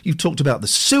car, you've talked about the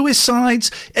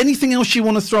suicides. Anything else you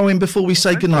want to throw in before we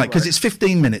say goodnight? Because it's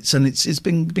 15 minutes and it's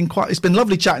been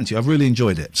lovely chatting to you. I've really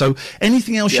enjoyed it. So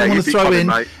anything else you want to throw in?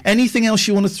 Mate. Anything else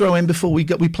you want to throw in before we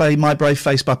play My Brave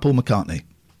Face by Paul McCartney?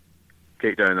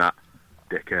 Keep doing that,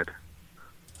 dickhead.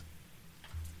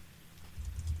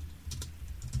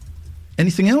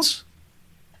 Anything else?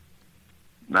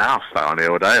 No, I'll stay on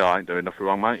here all day. I ain't doing nothing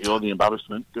wrong, mate. You're the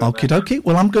embarrassment. Okie dokie.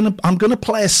 Well, I'm gonna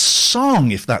play a song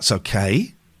if that's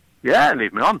okay. Yeah,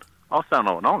 leave me on. I'll stay on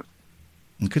all night.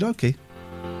 Okie dokie.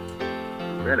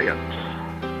 Really good.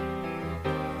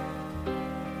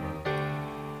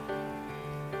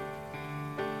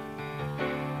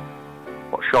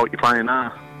 What show are you playing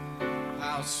now?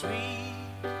 How sweet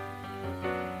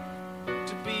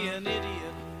to be an idiot.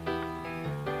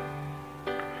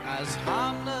 As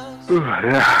harmless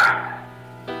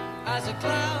as a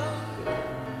cloud.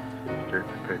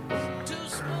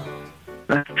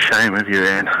 Shame of you,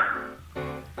 Ian.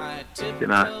 Might send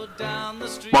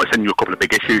you a couple of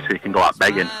big issues so you can go out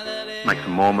begging, make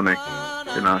some more money.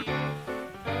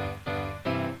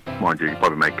 Mind you, you're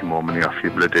probably making more money off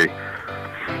your bloody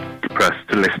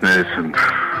depressed listeners and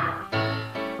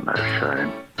no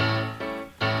shame.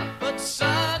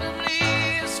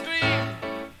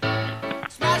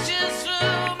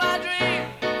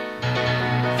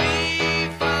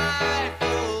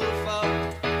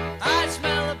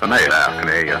 I know you're there, I can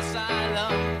hear you.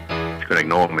 You're going to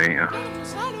ignore me, yeah.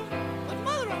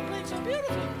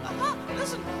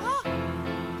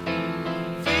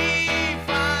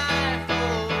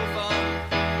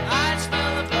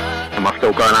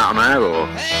 all going out on air, or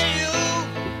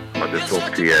am I just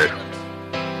talking to you?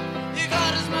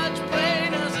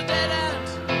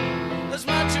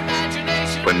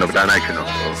 Put another donation up,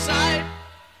 or?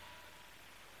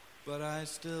 But I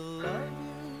still love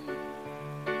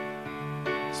you.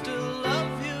 Still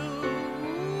love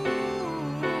you.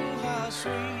 How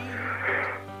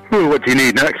sweet. Ooh, what do you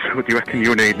need next? What do you reckon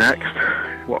you'll need next?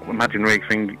 What imaginary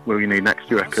thing will you need next,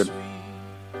 do you reckon?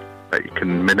 That you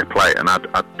can manipulate and add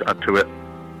to it?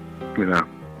 You know,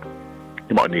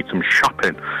 you might need some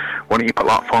shopping. Why don't you put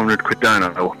like 500 quid down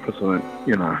or something,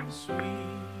 you know?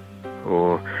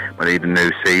 Or I need a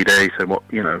new CD, so what,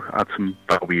 you know, add some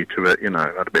value to it, you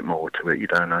know, add a bit more to it, you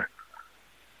don't know.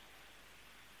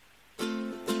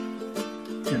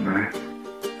 You know.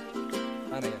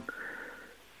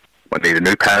 I need a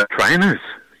new pair of trainers,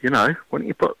 you know. Why don't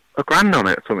you put $1,000 on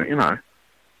it or something, you know?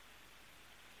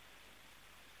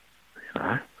 You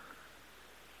know.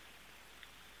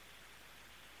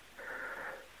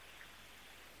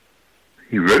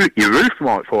 Your roof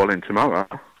might fall in tomorrow.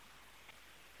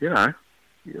 You know,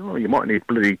 you might need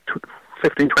bloody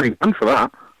 15, 20 grand for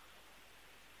that.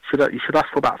 You should ask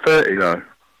for about 30 though.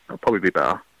 That'll probably be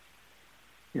better.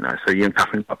 You know, so you and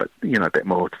Catherine got a bit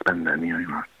more to spend then. You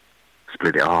know,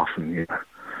 split it off and you know.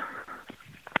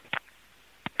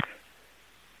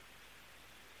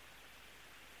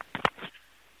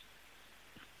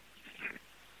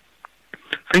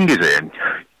 Thing is, Ian,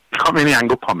 you can't really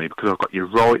hang up on me because I've got you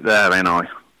right there, ain't I?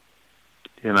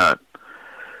 You know.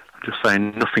 Just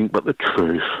saying nothing but the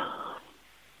truth.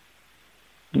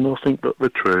 Nothing but the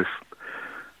truth.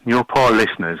 Your poor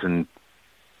listeners, and,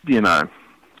 you know,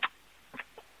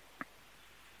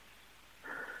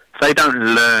 if they don't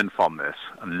learn from this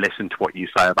and listen to what you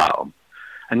say about them,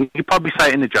 and you probably say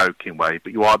it in a joking way,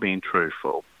 but you are being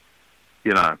truthful,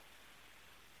 you know.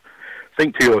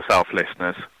 Think to yourself,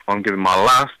 listeners, I'm giving my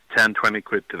last 10, 20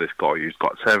 quid to this guy who's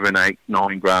got 7, 8,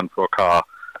 9 grand for a car,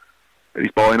 but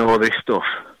he's buying all this stuff.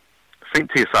 Think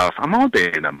to yourself, am I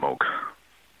being a mug?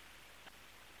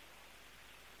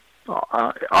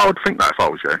 I would think that if I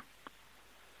was you.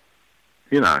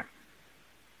 You know,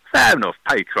 fair enough,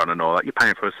 Patreon and all that, you're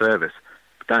paying for a service.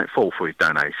 But don't fall for his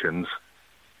donations.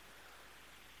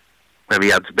 Maybe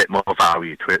he adds a bit more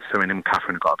value to it, so him and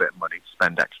Catherine got a bit of money to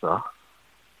spend extra.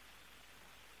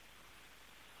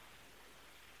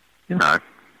 You know,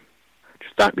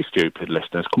 just don't be stupid,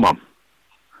 listeners, come on.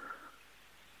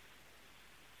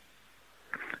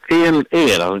 Ian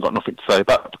hasn't got nothing to say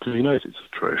about it because he knows it's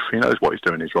the truth. He knows what he's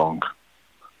doing is wrong.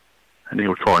 And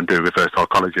he'll try and do reverse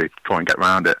psychology to try and get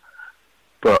around it.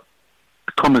 But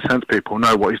the common sense people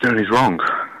know what he's doing is wrong.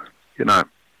 You know.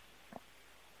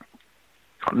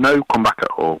 Got no comeback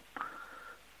at all.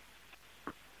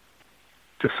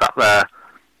 Just sat there,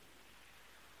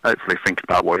 hopefully thinking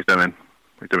about what he's doing.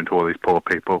 He's doing to all these poor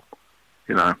people.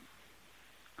 You know.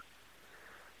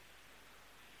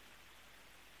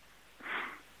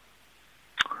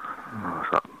 Oh,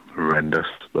 that's horrendous,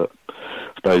 but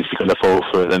I suppose if you're going to fall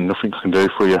for it, then nothing I can do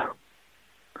for you.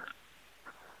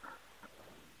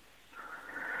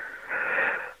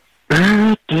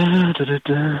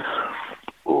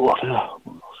 Oh,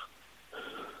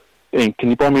 Ian, can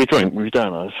you buy me a drink with your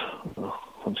donuts? Oh,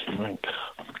 fancy a drink.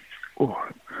 Oh,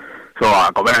 it's alright,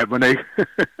 I've got my own money.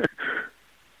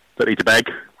 Don't need to beg.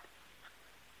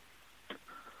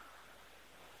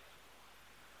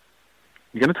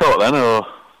 You going to talk then, or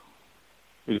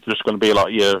is it just going to be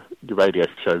like your radio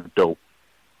show, dull,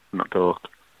 not talk?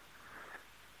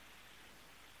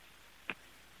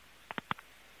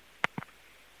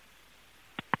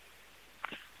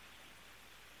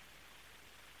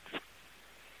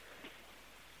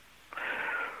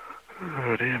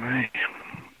 Oh dear me.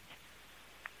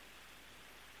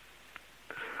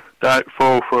 Don't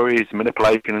fall for his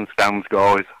manipulation and scams,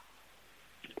 guys.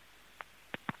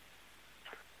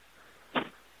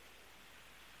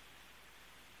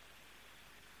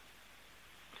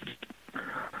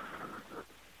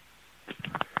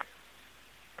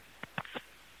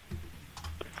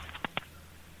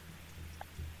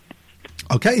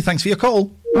 Okay, thanks for your call.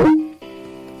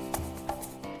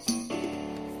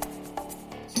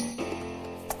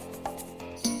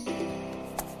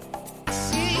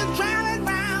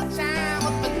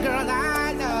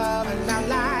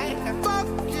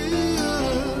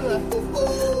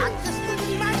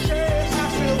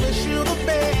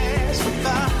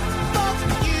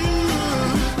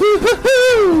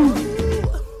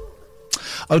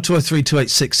 Oh, 0203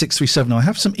 286 637. I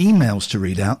have some emails to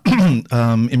read out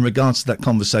in regards to that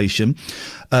conversation.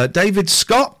 David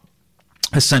Scott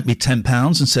has sent me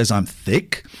 £10 and says I'm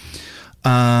thick.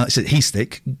 He's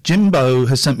thick. Jimbo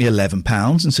has sent me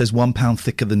 £11 and says £1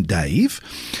 thicker than Dave.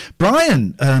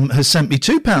 Brian has sent me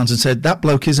 £2 and said that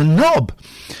bloke is a knob.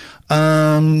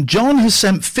 John has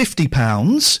sent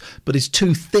 £50 but is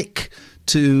too thick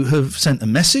to have sent a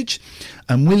message.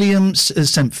 And Williams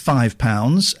has sent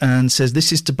 £5 and says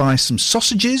this is to buy some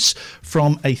sausages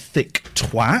from a thick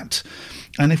twat.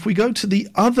 And if we go to the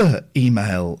other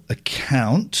email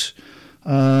account,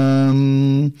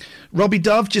 Robbie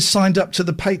Dove just signed up to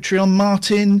the Patreon.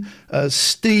 Martin,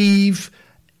 Steve,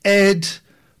 Ed,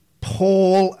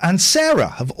 Paul and Sarah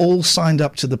have all signed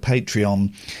up to the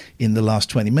Patreon in the last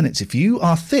 20 minutes. If you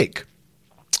are thick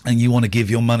and you want to give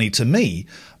your money to me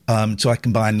so I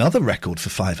can buy another record for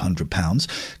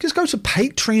 £500, just go to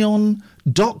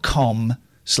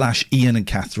patreon.com/Ian and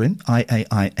Catherine,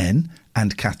 IAIN,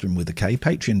 and Catherine with a K,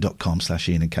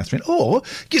 patreon.com/Ian and Catherine, or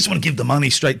you just want to give the money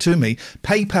straight to me,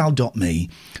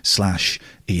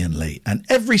 paypal.me/Ian Lee. And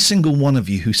every single one of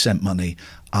you who sent money,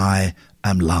 I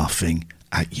am laughing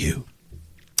at you.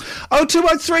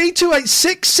 0203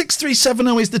 286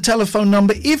 6370 is the telephone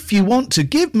number if you want to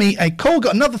give me a call.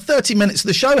 Got another 30 minutes of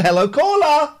the show. Hello,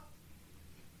 caller.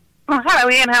 Oh,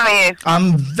 hello, Ian. How are you?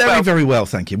 I'm very well,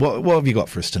 thank you. What have you got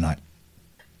for us tonight?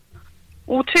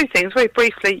 Well, two things, very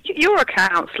briefly. You're a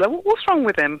counsellor. What's wrong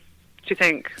with him, do you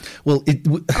think? Well,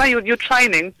 I know you're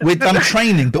training. I'm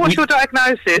training, but what's your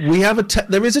diagnosis? We have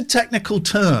there is a technical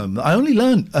term I only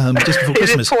learned just before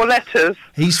Christmas. Is it 4 letters?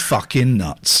 He's fucking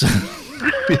nuts.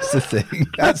 It's the thing.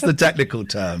 That's the technical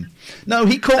term. No,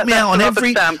 he caught me out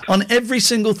on every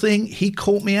single thing. He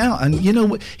caught me out, and you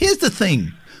know, here's the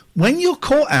thing: when you're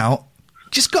caught out,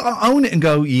 just got to own it and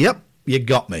go, "Yep, you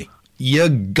got me. You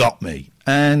got me."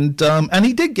 And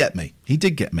he did get me. He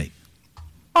did get me.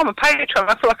 I'm a patron.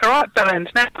 I feel like a right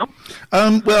bellend now.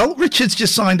 Well, Richard's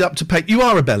just signed up to Patreon. You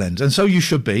are a bellend, and so you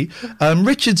should be.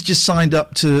 Richard's just signed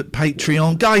up to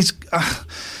Patreon. Guys,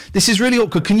 this is really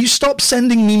awkward. Can you stop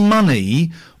sending me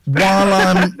money while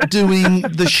I'm doing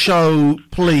the show,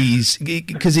 please?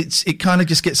 Because it kind of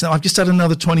just gets... I've just had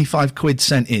another 25 quid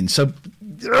sent in, so...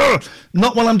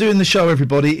 not while I'm doing the show,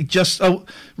 everybody.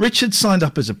 Richard signed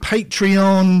up as a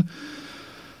Patreon.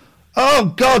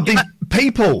 Oh, God, these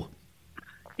people...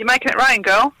 You're making it rain,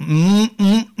 girl.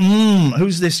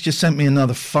 Who's this? Just sent me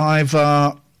another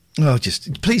 £5. Oh,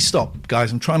 just please stop,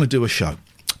 guys. I'm trying to do a show.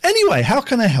 Anyway, how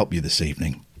can I help you this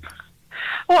evening?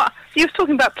 Well, you were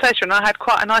talking about pleasure, and I had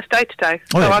quite a nice day today.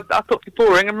 So I thought it'd be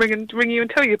boring and ring you and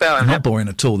tell you about it. Not boring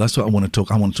at all. That's what I want to talk.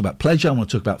 I want to talk about pleasure. I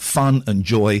want to talk about fun and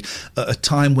joy at a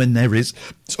time when there is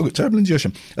terrible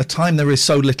indigestion. A time there is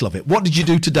so little of it. What did you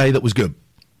do today that was good?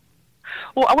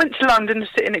 Well, I went to London to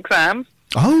sit an exam.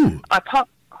 Oh.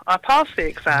 I passed the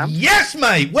exam. Yes,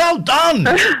 mate. Well done.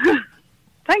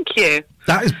 Thank you.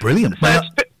 That is brilliant. So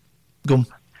go on.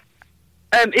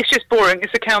 It's just boring.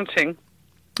 It's accounting.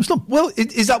 It's not. Well,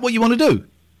 is that what you want to do?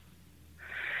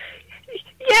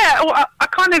 Yeah, well, I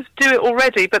kind of do it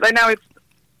already, but now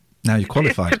you're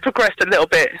qualified. To progress a little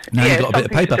bit. Now you've got a bit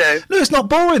of paper. No, it's not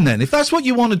boring then. If that's what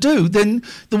you want to do, then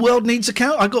the world needs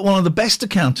account. I got one of the best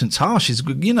accountants, Harsh,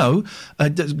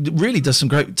 really does some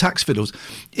great tax fiddles.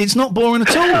 It's not boring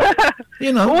at all.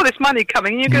 All this money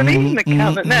coming, you're going to need an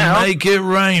accountant now. Make it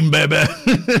rain, baby.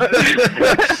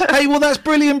 Hey, well, that's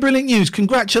brilliant news.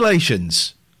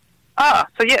 Congratulations. So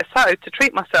to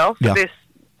treat myself for this,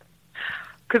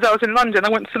 because I was in London, I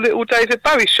went to the little David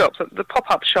Bowie shop, the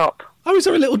pop-up shop. Oh, is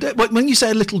there a little... when you say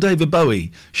a little David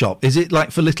Bowie shop, is it like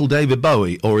for little David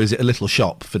Bowie, or is it a little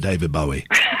shop for David Bowie?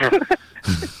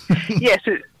 Yes,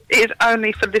 it is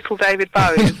only for little David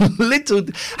Bowie.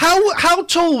 How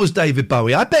tall was David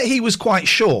Bowie? I bet he was quite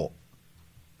short.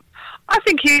 I don't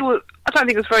think he was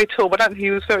very tall, but I don't think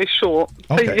he was very short.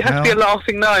 Okay, so you have to be a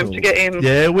laughing gnome to get in.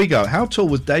 Yeah, here we go. How tall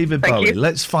was David Bowie? You.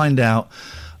 Let's find out.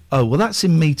 Oh, well, that's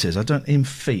in metres. In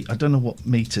feet. I don't know what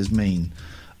metres mean.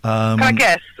 Can I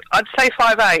guess? I'd say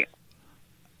 5'8".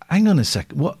 Hang on a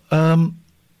second. What?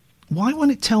 Why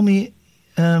won't it tell me?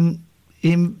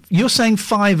 You're saying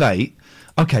 5'8".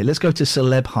 Okay, let's go to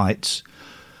celeb heights.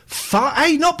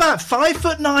 Hey, not bad.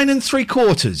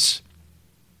 5'9"3/4.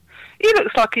 He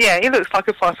looks like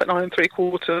a 5'9"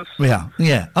 3/4.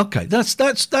 Yeah. Okay,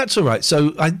 that's all right.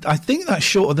 So I think that's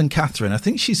shorter than Catherine. I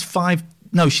think she's 5.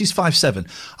 No, she's 5'7".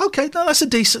 Okay, no, that's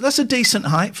a decent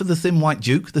height for the thin white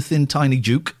duke, the thin tiny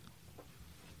duke.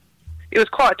 It was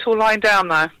quite tall lying down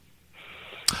though.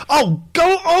 Oh,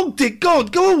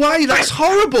 God, go away! That's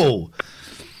horrible.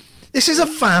 This is a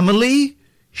family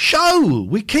show.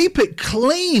 We keep it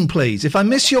clean, please. If I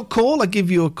miss your call, I give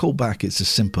you a call back. It's as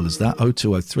simple as that.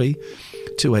 0203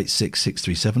 286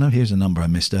 6370. Here's a number I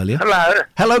missed earlier.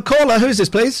 Hello, caller. Who's this,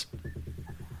 please?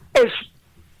 It's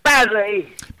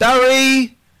Barry.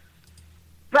 Barry.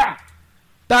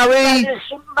 Barry.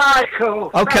 It's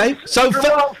Michael. Okay, so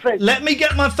let me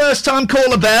get my first time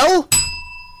caller bell.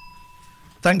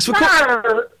 Thanks for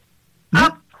calling.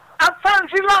 I've phoned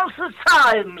you lots of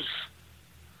times.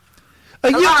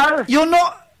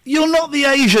 You're not the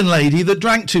Asian lady that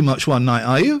drank too much one night,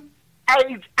 are you?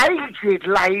 Aged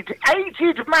lady,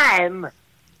 aged man.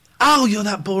 Oh, you're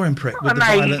that boring prick with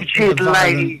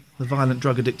lady. The violent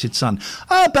drug-addicted son.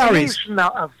 Oh, Barry. He's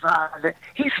not a violent.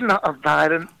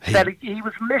 He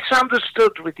was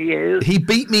misunderstood with you. He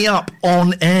beat me up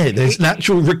on air. There's an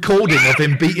actual recording of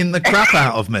him beating the crap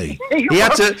out of me. He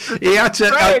had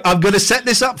to. I'm going to set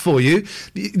this up for you.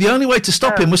 The only way to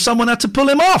stop him was someone had to pull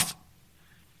him off.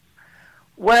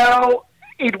 Well,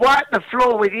 he'd wipe the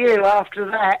floor with you after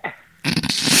that.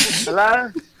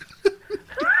 Hello?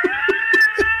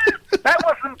 That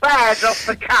wasn't bad off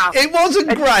the cuff. It wasn't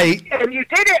great. And you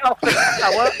did it off the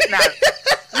cuff. No.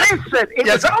 Listen, it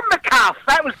was on the cuff.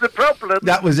 That was the problem.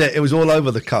 That was it. It was all over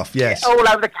the cuff, yes. All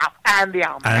over the cuff and the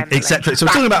arm. And etc. So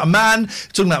we're talking about a man,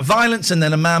 talking about violence, and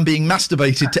then a man being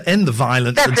masturbated to end the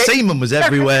violence, and semen was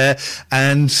everywhere,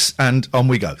 and on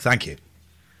we go. Thank you.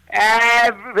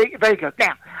 Very good.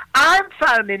 Now, I'm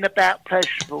phoning about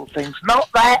pleasurable things. Not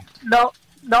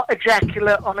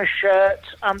ejaculate on a shirt.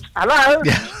 Hello?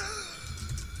 Yeah.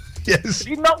 Yes. Have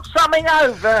you knocked something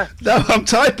over? No, I'm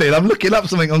typing. I'm looking up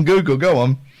something on Google. Go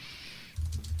on.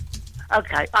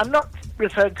 Okay, I'm not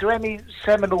referring to any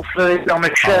seminal fluid on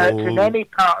a shirt in any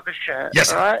part of the shirt.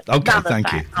 Yes. All right? Okay, None thank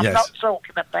of you. that. I'm Yes. not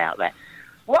talking about that.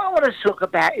 What I want to talk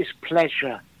about is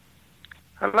pleasure.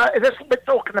 Hello? That's what we're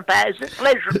talking about. Is it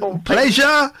pleasurable?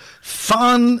 Pleasure,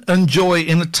 fun, and joy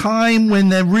in a time when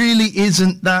there really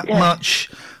isn't that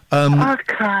much.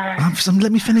 Okay.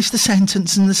 Let me finish the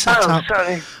sentence and the setup.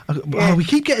 Oh, sorry. We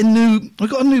keep getting we've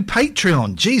got a new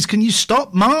Patreon. Jeez, can you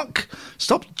stop, Mark?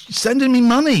 Stop sending me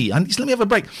money. Just let me have a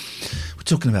break. We're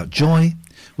talking about joy.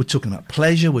 We're talking about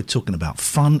pleasure. We're talking about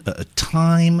fun at a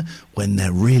time when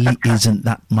there really isn't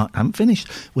that much. I haven't finished.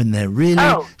 When there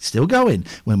really... Still going.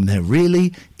 When there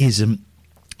really isn't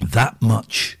that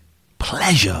much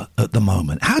pleasure at the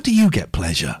moment. How do you get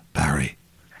pleasure, Barry?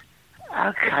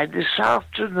 Okay, this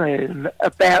afternoon,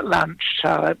 about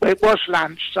lunchtime. It was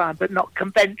lunchtime, but not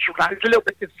conventional lunch. It was a little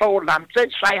bit before lunch.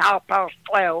 Let's say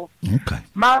 12:30. Okay.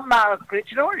 My Margaret,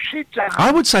 you know what she done?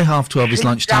 I would say 12:30 is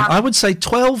lunchtime. I would say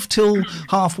 12 till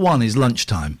 1:30 is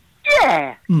lunchtime.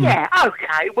 Yeah,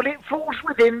 okay. Well, it falls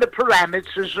within the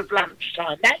parameters of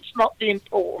lunchtime. That's not the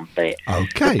important bit.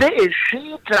 Okay. The bit is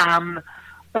she done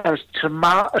a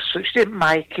tomato soup. She didn't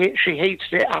make it. She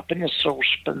heated it up in a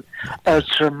saucepan. A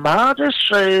tomato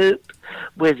soup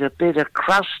with a bit of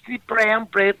crusty brown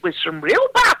bread with some real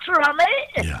butter on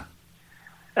it. Yeah.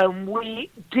 And we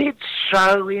did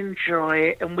so enjoy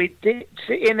it. And we dipped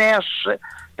it in our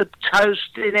the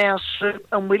toast in our soup.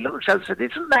 And we looked at it and said,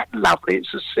 isn't that lovely?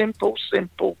 It's a simple,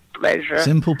 simple pleasure.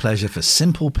 Simple pleasure for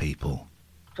simple people.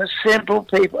 For simple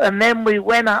people. And then we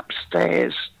went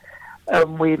upstairs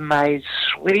and we made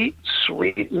sweet,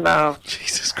 sweet love.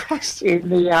 Jesus Christ. In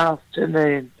the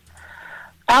afternoon.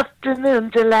 Afternoon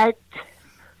delight.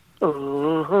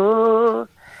 Oh,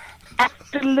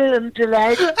 afternoon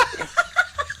delight.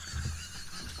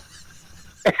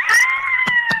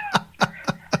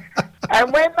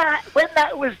 And when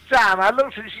that was done, I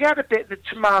looked at her. She had a bit of the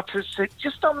tomato soup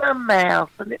just on her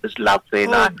mouth, and it was lovely.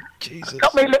 And I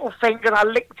got my little finger and I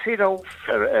licked it off,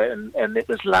 and it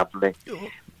was lovely.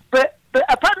 But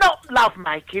not love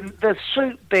making, the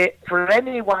soup bit for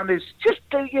anyone is just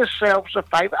do yourselves a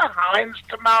favour. A Heinz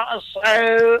tomato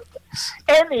soup,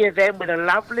 any of them with a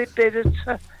lovely bit of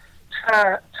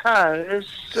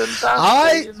toast.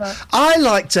 And I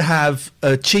like to have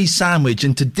a cheese sandwich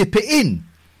and to dip it in.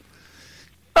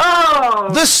 Oh,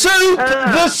 the soup!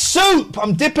 The soup!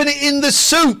 I'm dipping it in the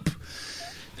soup.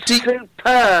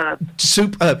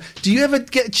 Superb. Do you ever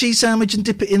get a cheese sandwich and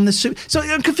dip it in the soup? So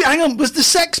I'm confused. Hang on, was the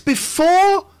sex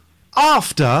before,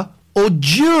 after, or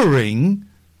during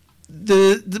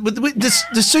the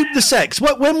soup, the sex?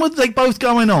 When were they both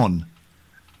going on?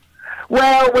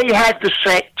 Well, we had the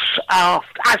sex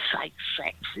after. I say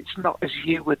sex. It's not as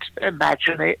you would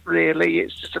imagine it, really.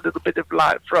 It's just a little bit of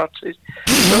light frotted.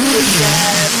 But we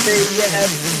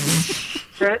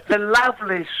had the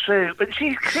lovely soup. And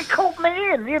she called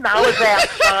me in, you know. I was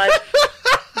outside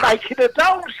making a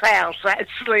doll's house,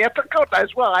 actually. For God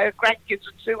knows why. Her grandkids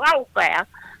are too old there.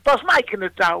 But I was making a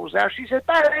doll's house. She said,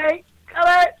 "Baby, come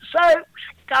on, soup."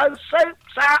 She goes,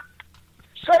 "Soup's up.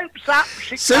 Soup's up."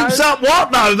 She Soup's up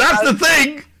what, though? That's the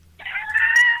thing.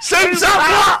 Soup's up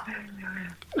what?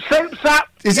 Soup's up.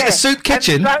 Is it a soup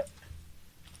kitchen?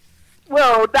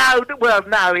 Well, no.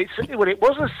 It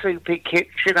was a soupy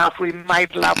kitchen after we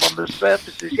made love on the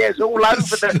surfaces. Yes, all over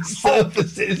the surfaces. On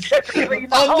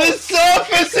the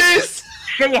surfaces.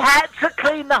 She had to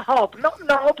clean the hob, not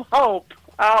hob,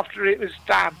 after it was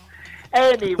done.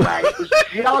 Anyway, it was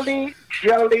jolly,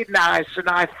 jolly nice, and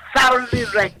I thoroughly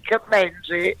recommend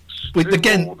it. With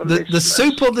again, the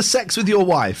soup or the sex with your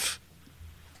wife?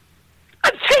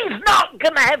 And she's not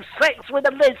going to have sex with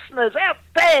the listeners. How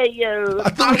dare you? I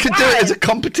thought we could do it as a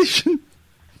competition.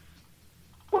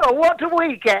 Well, what do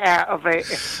we get out of it?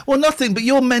 Well, nothing, but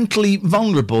you're mentally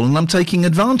vulnerable and I'm taking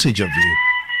advantage of you.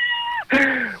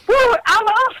 Well, I'll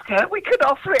ask her. We could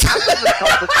offer it as a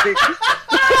competition.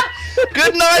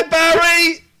 Good night,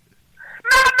 Barry.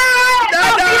 No.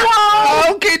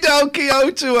 Okie dokie.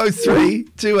 0203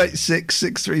 286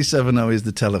 6370 is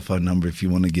the telephone number if you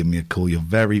want to give me a call. You're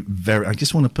very, very... I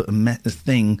just want to put a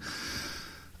thing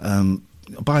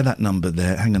by that number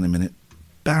there. Hang on a minute.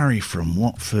 Barry from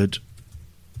Watford.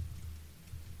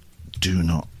 Do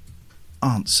not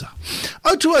answer.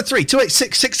 0203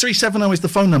 286 6370 is the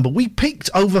phone number. We peaked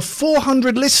over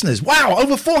 400 listeners. Wow,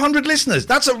 over 400 listeners.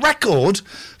 That's a record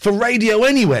for Radio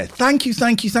Anywhere. Thank you.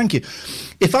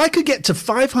 If I could get to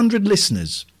 500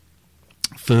 listeners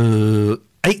for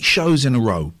 8 shows in a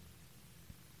row,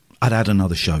 I'd add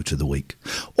another show to the week.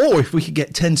 Or if we could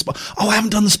get 10... I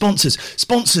haven't done the sponsors.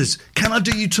 Sponsors, can I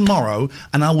do you tomorrow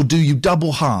and I will do you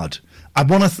double hard?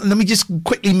 Let me just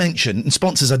quickly mention, and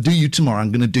sponsors, I do you tomorrow,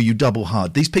 I'm going to do you double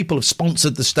hard. These people have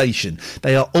sponsored the station.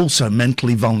 They are also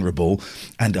mentally vulnerable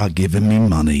and are giving me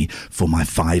money for my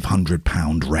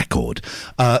 £500 record.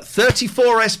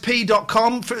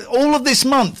 34sp.com. For all of this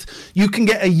month, you can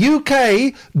get a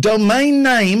UK domain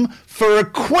name for a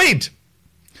quid.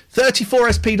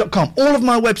 34sp.com. All of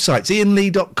my websites,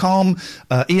 ianlee.com,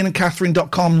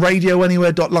 ianandcatherine.com,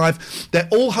 radioanywhere.live, they're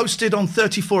all hosted on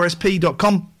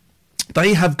 34sp.com.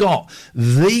 They have got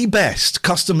the best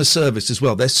customer service as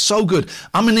well. They're so good.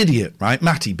 I'm an idiot, right?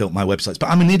 Matty built my websites, but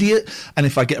I'm an idiot. And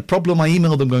if I get a problem, I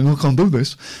email them going, I can't do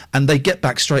this. And they get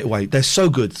back straight away. They're so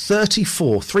good.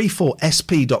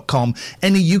 34sp.com.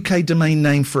 Any UK domain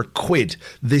name for a quid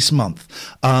this month.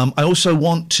 I also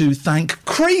want to thank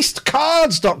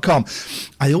creasedcards.com.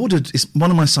 It's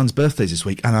one of my son's birthdays this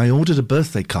week, and I ordered a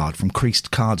birthday card from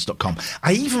creasedcards.com.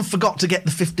 I even forgot to get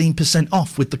the 15%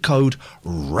 off with the code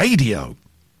RADIO.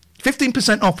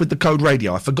 15% off with the code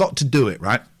radio. I forgot to do it,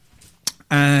 right?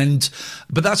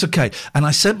 But that's okay. And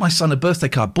I sent my son a birthday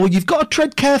card. Boy, you've got to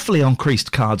tread carefully on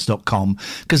creasedcards.com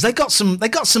because they got some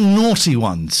naughty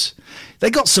ones. They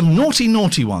got some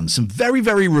naughty ones, some very,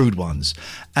 very rude ones.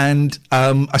 And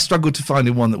I struggled to find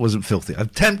one that wasn't filthy. I'm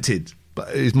tempted, but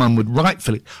his mum would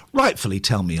rightfully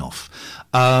tell me off.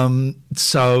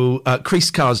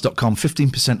 Creasedcards.com,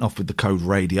 15% off with the code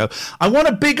radio. I want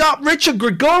to big up Richard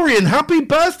Gregorian. Happy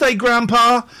birthday,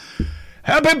 Grandpa.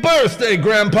 Happy birthday,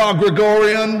 Grandpa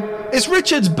Gregorian. It's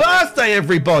Richard's birthday,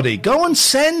 everybody. Go and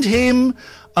send him,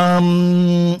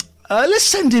 let's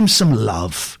send him some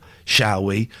love, shall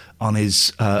we, on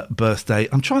his birthday.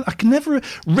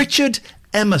 Richard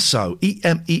Emerso,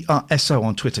 Emerso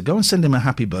on Twitter. Go and send him a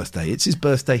happy birthday. It's his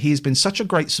birthday. He has been such a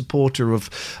great supporter of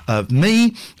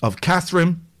me, of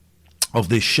Catherine, of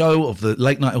this show, of the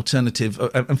Late Night Alternative,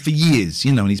 and for years,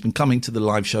 and he's been coming to the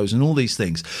live shows and all these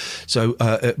things. So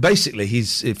basically,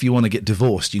 if you want to get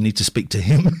divorced, you need to speak to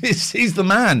him. He's the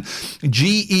man.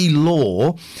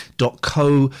 gelaw.co.uk.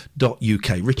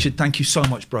 Richard, thank you so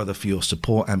much, brother, for your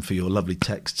support and for your lovely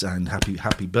texts, and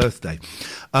happy birthday.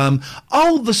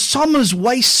 The Somers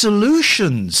Waste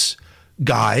Solutions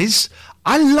guys.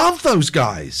 I love those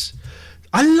guys.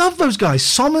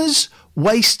 Somers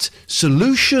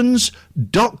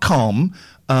wastesolutions.com.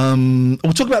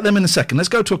 We'll talk about them in a second. Let's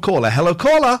go to a caller. Hello,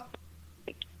 caller.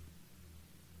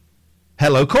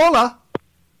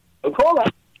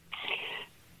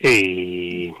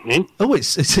 Evening. Oh, it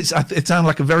sounds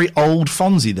like a very old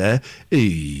Fonzie there.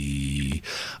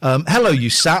 Hello, you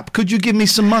sap. Could you give me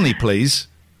some money, please?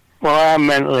 Well, I'm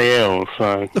mentally ill,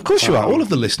 so... Of course you are. All of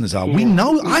the listeners are. I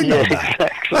know that. Exactly.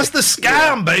 That's the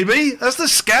scam, baby. That's the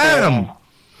scam. Yeah.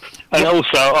 And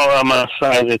also, I must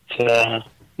say that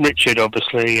Richard,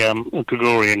 obviously,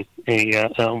 Gregorian, he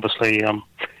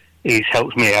he's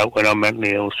helped me out when I'm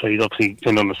mentally ill, so he's obviously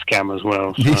been on the scam as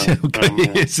well. So,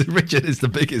 yes, Richard is the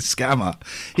biggest scammer.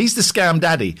 He's the scam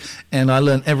daddy, and I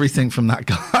learned everything from that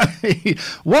guy.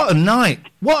 What a night,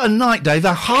 Dave.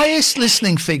 The highest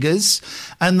listening figures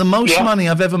and the most money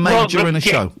I've ever made during a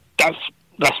show.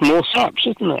 That's more subs,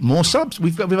 isn't it? More subs.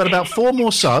 We've had about 4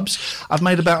 more subs. I've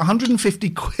made about 150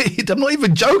 quid. I'm not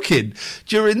even joking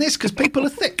during this because people are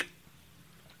thick.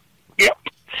 Yep.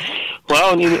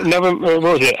 Well, you never what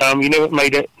was it? You never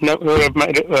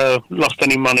lost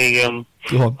any money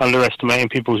underestimating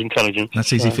people's intelligence.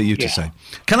 That's easy for you to say.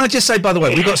 Can I just say, by the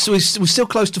way, we're still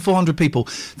close to 400 people.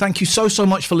 Thank you so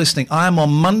much for listening. I am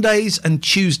on Mondays and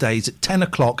Tuesdays at 10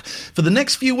 o'clock. For the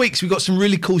next few weeks, we've got some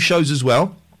really cool shows as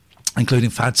well, including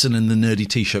Fadson and the Nerdy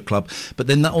T-Shirt Club. But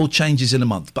then that all changes in a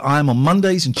month. But I am on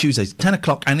Mondays and Tuesdays at 10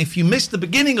 o'clock. And if you missed the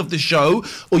beginning of the show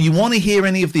or you want to hear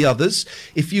any of the others,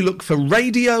 if you look for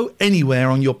Radio Anywhere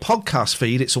on your podcast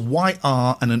feed, it's a white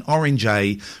R and an orange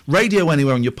A. Radio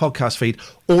Anywhere on your podcast feed.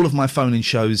 All of my phone-in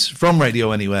shows from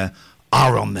Radio Anywhere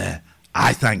are on there.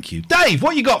 I thank you. Dave,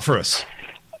 what you got for us?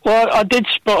 Well, I did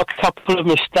spot a couple of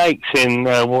mistakes in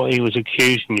what he was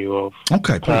accusing you of.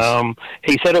 Okay, please.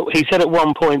 He said at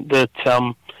one point that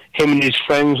him and his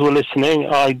friends were listening.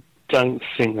 I don't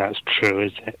think that's true,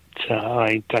 is it?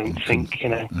 I don't think,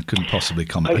 I couldn't possibly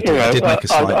comment. I did make a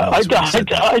slight I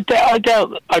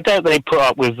doubt they put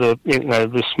up with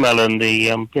the smell and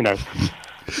the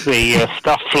the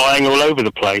stuff flying all over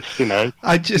the place,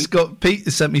 I just got Pete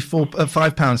sent me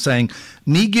 £5 saying,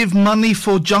 "Me give money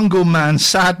for Jungle Man,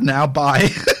 sad now,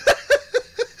 bye."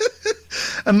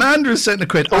 Amanda has sent a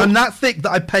quid. I'm that thick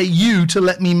that I pay you to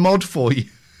let me mod for you.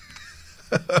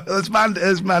 That's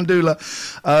Mandula.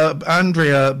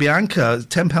 Andrea Bianca,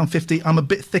 £10.50. I'm a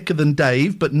bit thicker than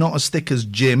Dave, but not as thick as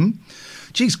Jim.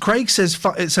 Geez, Craig says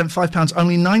it sent £5.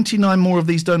 Only 99 more of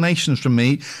these donations from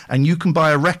me, and you can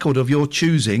buy a record of your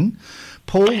choosing.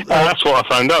 Paul, that's what I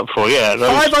phoned up for. Yeah,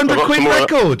 500 quid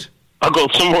record. I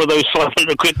got some more of those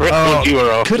 500 quid records you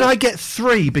were after. Could I get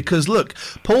 3? Because look,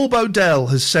 Paul Bodell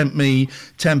has sent me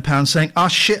 £10 saying,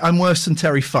 shit, I'm worse than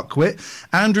Terry Fuckwit.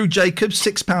 Andrew Jacobs,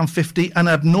 £6.50, an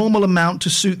abnormal amount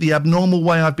to suit the abnormal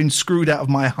way I've been screwed out of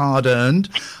my hard-earned.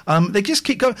 They just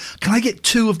keep going. Can I get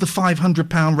 2 of the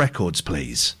 £500 records,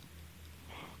 please?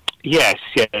 Yes,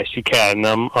 you can.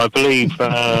 I believe...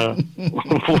 I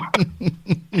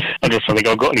just don't think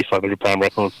I've got any £500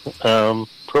 records.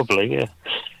 Probably, yeah.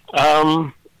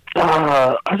 I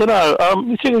don't know.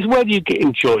 The thing is, where do you get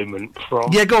enjoyment from?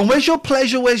 Yeah, go on. Where's your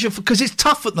pleasure? Because it's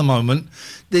tough at the moment.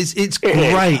 It's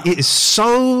grey. It is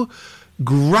so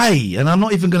grey, and I'm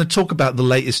not even going to talk about the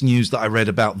latest news that I read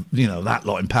about that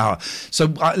lot in power. So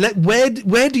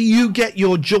where do you get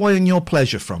your joy and your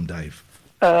pleasure from, Dave?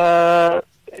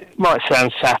 It might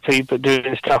sound sappy, but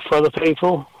doing stuff for other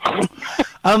people.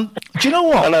 Do you know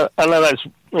what? I know that's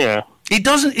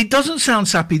It doesn't sound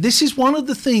sappy. This is one of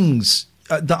the things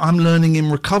that I'm learning in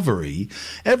recovery.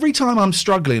 Every time I'm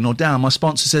struggling or down, my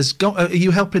sponsor says, are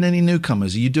you helping any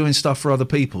newcomers? Are you doing stuff for other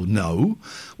people? No.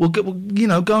 Well,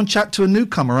 go and chat to a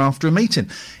newcomer after a meeting.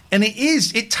 And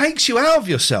it takes you out of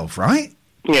yourself, right?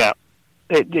 Yeah.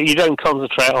 You don't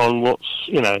concentrate on what's,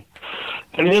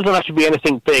 and it doesn't have to be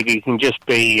anything big. It can just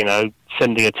be,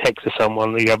 sending a text to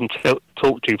someone that you haven't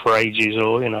talked to for ages,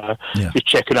 or just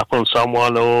checking up on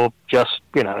someone, or just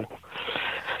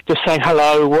just saying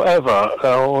hello, whatever,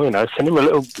 or send him a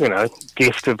little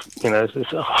gift of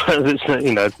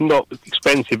it's not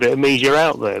expensive, but it means you're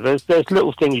out there. There's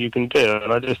little things you can do,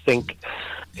 and I just think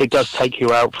it does take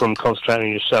you out from concentrating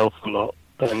on yourself a lot,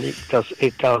 and it does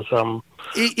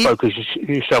focus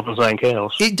yourself on something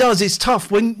else. It does. It's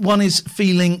tough when one is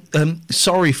feeling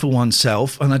sorry for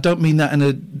oneself, and I don't mean that in a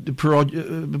I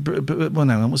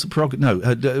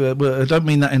don't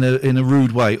mean that in a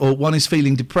rude way. Or one is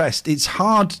feeling depressed. It's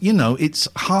hard. It's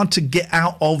hard to get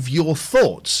out of your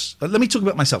thoughts. Let me talk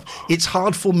about myself. It's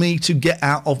hard for me to get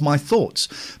out of my thoughts,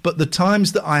 but the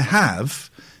times that I have,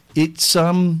 it's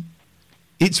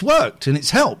worked and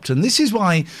it's helped, and this is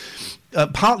why.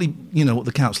 Partly, what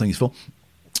the counselling is for,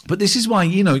 but this is why,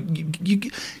 have you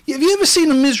ever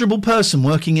seen a miserable person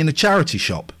working in a charity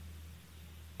shop?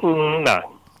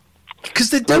 No.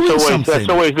 Because they're doing something. That's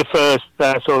always the first,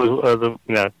 the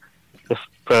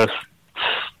first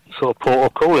sort of port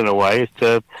of call in a way, is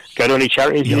to go to any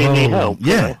charities you need help.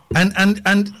 Yeah, and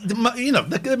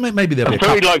maybe they'll be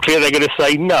very likely they're going to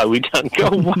say no, we don't, go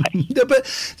away. But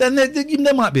then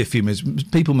there might be a few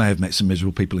people may have met some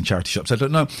miserable people in charity shops. I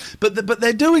don't know, but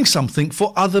they're doing something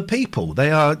for other people.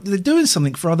 They're doing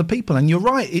something for other people, and you're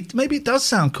right. Maybe it does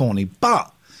sound corny,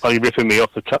 but. Are you ripping me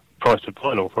off the price of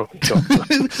vinyl?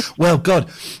 Well, God,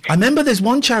 I remember there's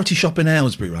one charity shop in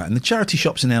Aylesbury, right? And the charity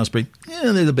shops in Aylesbury, a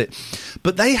little bit,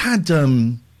 but they had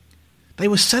they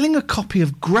were selling a copy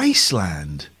of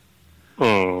Graceland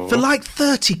for like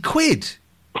 30 quid,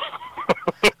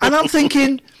 and I'm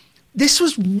thinking. This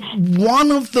was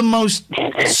one of the most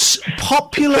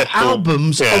popular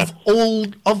albums of all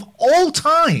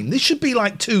time. This should be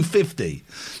like $2.50.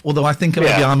 Although I think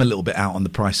maybe I'm a little bit out on the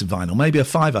price of vinyl. Maybe a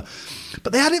 £5.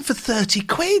 But they had it for 30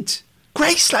 quid.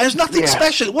 Graceland. It was nothing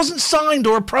special. It wasn't signed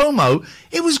or a promo.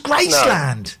 It was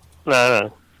Graceland.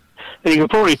 No. You can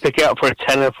probably pick it up for a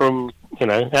tenner from,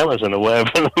 Amazon or whatever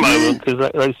at the moment,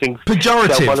 because those things...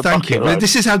 Pejorative, thank you.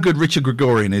 This is how good Richard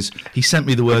Gregorian is. He sent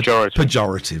me the word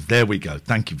pejorative. There we go.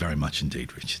 Thank you very much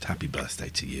indeed, Richard. Happy birthday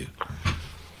to you.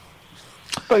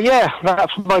 But yeah,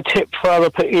 that's my tip for other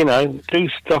people, do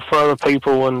stuff for other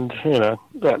people, and,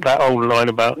 that old line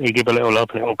about you give a little love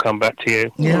and it will come back to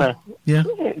you. Yeah,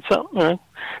 It's,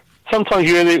 sometimes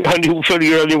you're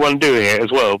the only one doing it as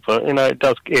well, but,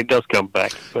 it does come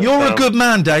back. But, you're a good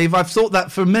man, Dave. I've thought that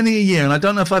for many a year, and I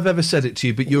don't know if I've ever said it to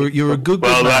you, but you're a good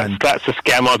man. Well, that's a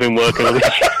scam I've been working on.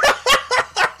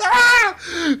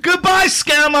 Goodbye,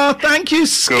 scammer. Thank you,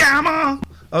 scammer.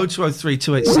 0203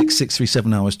 286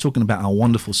 637. I was talking about our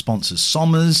wonderful sponsors,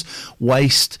 Sommers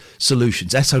Waste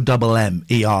Solutions, SOMMERS,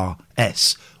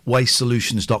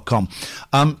 wastesolutions.com.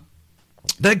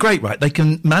 They're great, right? They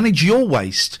can manage your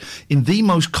waste in the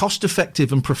most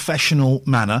cost-effective and professional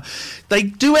manner. They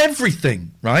do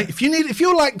everything, right? If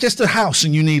you're like just a house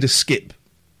and you need a skip,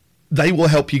 they will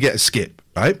help you get a skip,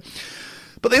 right?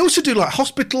 But they also do like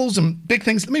hospitals and big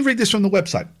things. Let me read this from the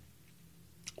website.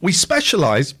 We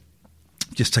specialise...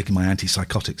 Just taking my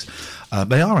antipsychotics.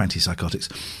 They are antipsychotics.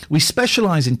 We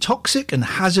specialise in toxic and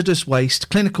hazardous waste,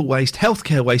 clinical waste,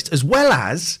 healthcare waste, as well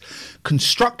as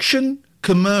construction,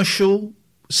 commercial,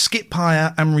 skip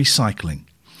hire and recycling.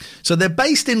 So they're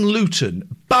based in Luton,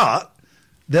 but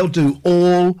they'll do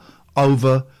all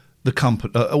over the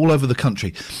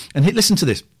country. And listen to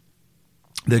this.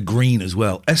 They're green as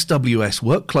well. SWS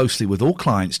work closely with all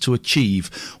clients to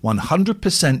achieve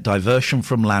 100% diversion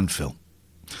from landfill.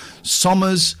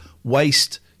 Sommers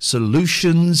Waste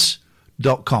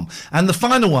Solutions.com. And the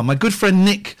final one, my good friend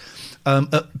Nick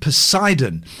at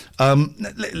Poseidon.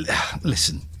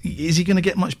 Listen, is he going to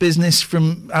get much business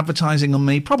from advertising on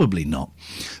me? Probably not.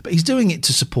 But he's doing it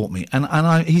to support me. And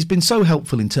he's been so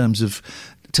helpful in terms of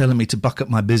telling me to buck up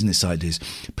my business ideas.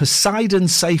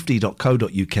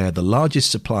 PoseidonSafety.co.uk, the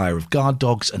largest supplier of guard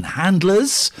dogs and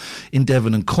handlers in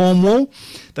Devon and Cornwall.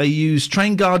 They use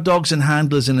trained guard dogs and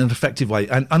handlers in an effective way.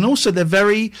 And also they're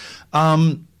very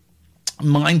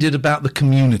minded about the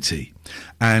community.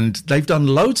 And they've done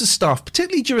loads of stuff,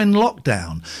 particularly during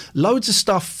lockdown, loads of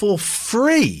stuff for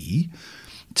free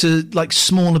to like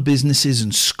smaller businesses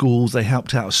and schools. They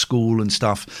helped out a school and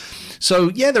stuff. So,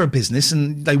 yeah, they're a business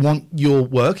and they want your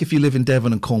work if you live in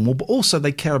Devon and Cornwall, but also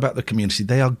they care about the community.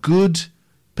 They are good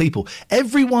people.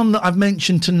 Everyone that I've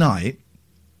mentioned tonight,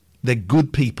 they're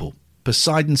good people.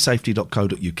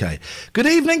 PoseidonSafety.co.uk. Good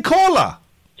evening, caller.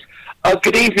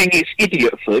 Good evening, it's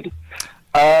Idiotford.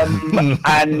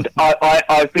 And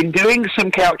I've been doing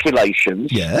some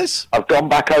calculations. Yes. I've gone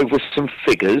back over some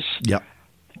figures. Yep.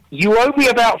 You owe me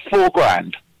about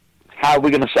 $4,000. How are we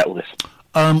going to settle this?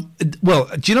 Well,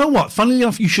 do you know what? Funnily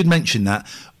enough, you should mention that.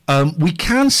 We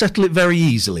can settle it very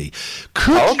easily.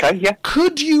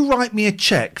 Could you write me a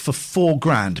cheque for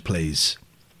 $4,000, please?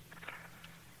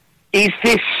 Is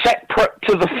this separate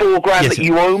to the $4,000 that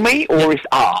you owe me, or is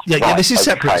this is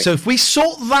separate. So if we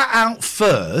sort that out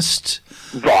first,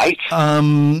 right?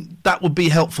 That would be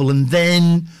helpful, and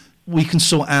then we can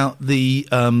sort out the.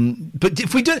 But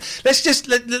if we do, let's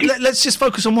just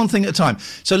focus on one thing at a time.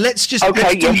 So let's do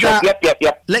that.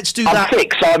 Yep. Let's do I'm that.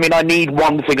 Sick, so I mean, I need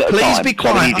one thing at a time. Please be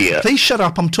quiet. Please shut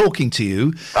up. I'm talking to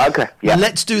you. Okay. Yeah.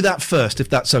 Let's do that first, if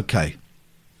that's okay.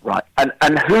 Right.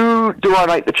 And who do I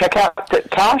make the check out to?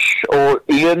 Tash or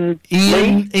Ian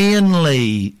Lee? Ian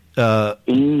Lee,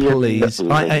 please.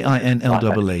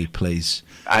 IAINLEE, please.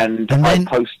 And then,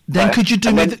 post could you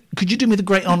do me the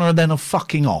great honour then of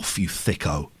fucking off, you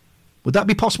thicko? Would that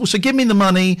be possible? So give me the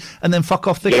money and then fuck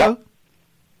off, thicko?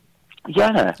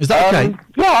 Yeah. Is that okay?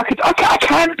 Yeah, I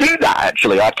can do that,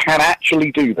 actually. I can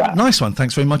actually do that. Nice one.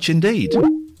 Thanks very much indeed.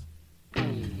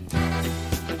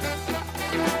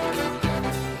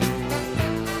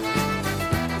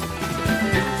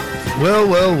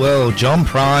 Well, John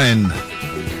Prine.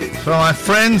 For my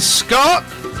friend Scott.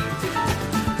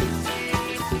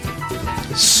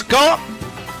 Scott,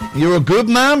 you're a good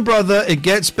man, brother. It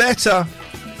gets better.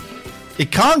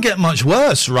 It can't get much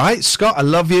worse, right? Scott, I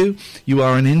love you. You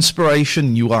are an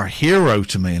inspiration. You are a hero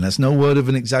to me, and that's no word of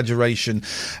an exaggeration.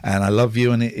 And I love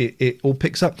you, and it all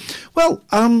picks up. Well,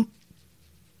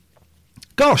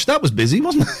 gosh, that was busy,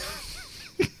 wasn't it?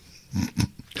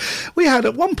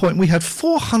 At one point, we had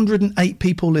 408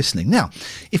 people listening. Now,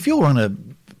 if you're on a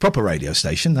proper radio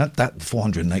station, that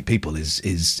 408 people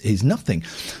is nothing.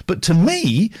 But to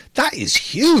me, that is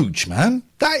huge, man.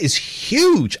 That is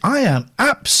huge. I am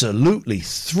absolutely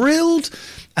thrilled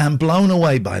and blown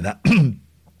away by that. And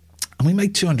we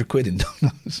made 200 quid in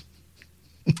donuts.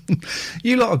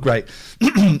 You lot are great.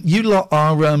 You lot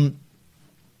are...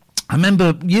 I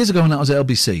remember years ago when I was at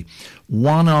LBC,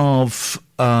 one of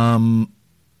my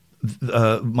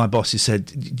bosses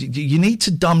said, you need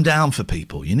to dumb down for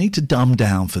people. You need to dumb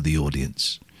down for the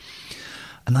audience.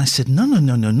 And I said,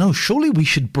 no. Surely we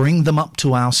should bring them up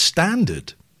to our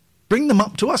standard. Bring them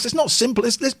up to us. It's not simple.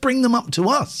 Let's bring them up to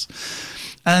us.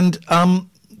 And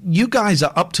you guys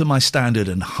are up to my standard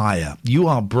and higher. You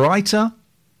are brighter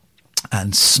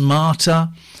and smarter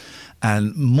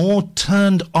and more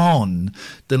turned on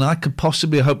than I could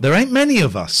possibly hope. There ain't many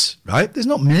of us, right? There's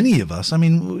not many of us. I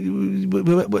mean,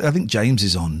 I think James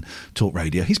is on Talk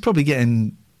Radio. He's probably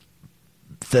getting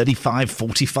 35,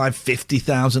 45,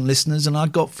 50,000 listeners, and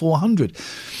I've got 400.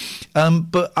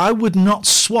 But I would not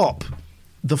swap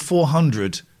the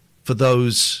 400 for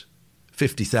those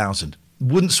 50,000.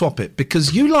 Wouldn't swap it,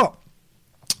 because you lot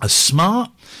are smart,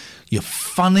 you're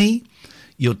funny,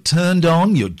 you're turned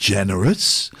on, you're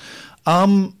generous,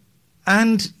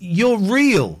 and you're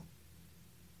real.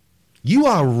 You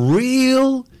are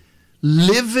real,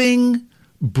 living,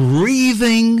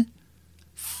 breathing,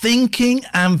 thinking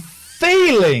and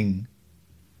feeling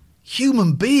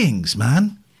human beings,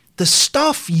 man. The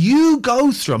stuff you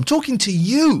go through, I'm talking to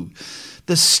you,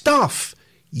 the stuff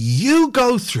you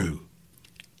go through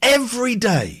every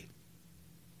day,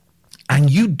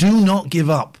 and you do not give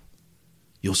up.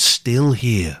 You're still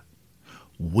here.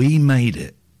 We made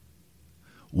it.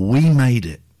 We made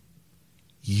it.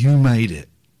 You made it.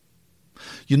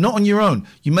 You're not on your own.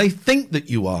 You may think that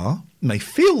you are, you may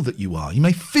feel that you are, you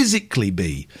may physically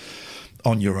be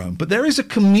on your own, but there is a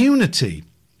community.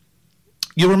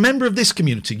 You're a member of this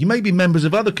community. You may be members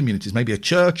of other communities, maybe a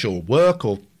church or work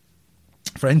or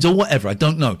friends or whatever. I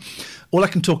don't know. All I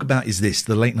can talk about is this,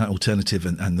 the Late Night Alternative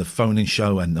and the phone-in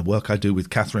show and the work I do with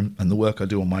Catherine and the work I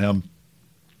do on my own.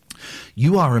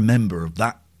 You are a member of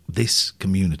this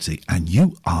community, and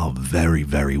you are very,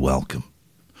 very welcome.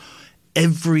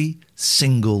 Every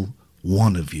single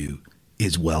one of you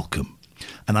is welcome.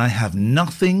 And I have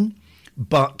nothing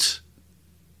but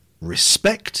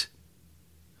respect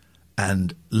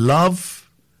and love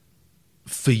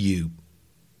for you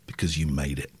because you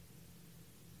made it.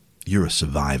 You're a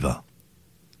survivor,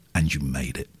 and you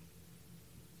made it.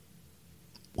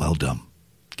 Well done.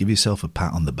 Give yourself a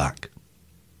pat on the back.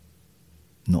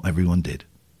 Not everyone did.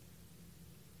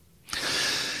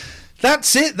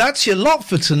 That's it. That's your lot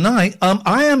for tonight.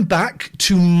 I am back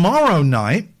tomorrow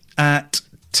night at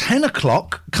 10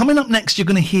 o'clock. Coming up next, you're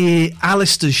going to hear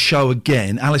Alistair's show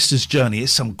again, Alistair's Journey.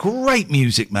 It's some great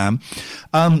music, man.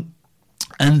 And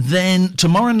then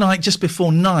tomorrow night, just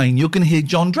before 9, you're going to hear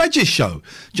John Dredge's show.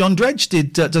 John Dredge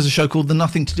does a show called the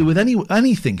Nothing to Do with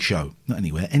Anything show. Not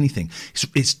anywhere, anything.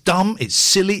 It's dumb, it's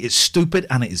silly, it's stupid,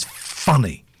 and it is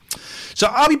funny. So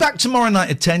I'll be back tomorrow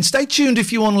night at 10. Stay tuned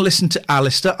if you want to listen to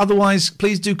Alistair. Otherwise,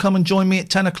 please do come and join me at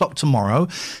 10 o'clock tomorrow.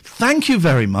 Thank you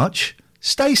very much.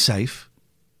 Stay safe.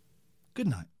 Good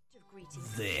night.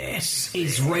 This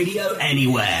is Radio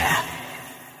Anywhere.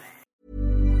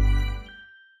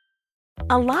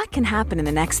 A lot can happen in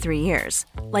the next 3 years.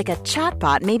 Like a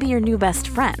chatbot may be your new best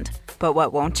friend. But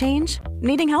what won't change?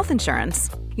 Needing health insurance.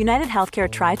 United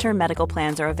Healthcare Tri-Term Medical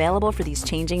Plans are available for these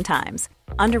changing times.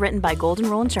 Underwritten by Golden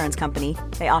Rule Insurance Company,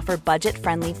 they offer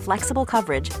budget-friendly, flexible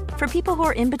coverage for people who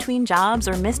are in between jobs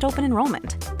or missed open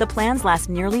enrollment. The plans last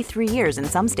nearly 3 years in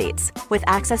some states, with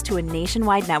access to a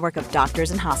nationwide network of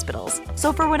doctors and hospitals.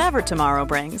 So for whatever tomorrow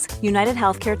brings, United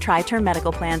Healthcare Tri-Term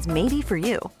Medical Plans may be for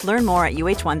you. Learn more at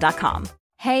uh1.com.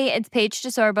 Hey, it's Paige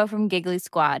DeSorbo from Giggly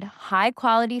Squad. High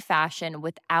quality fashion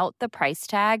without the price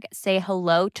tag. Say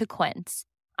hello to Quince.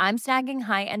 I'm snagging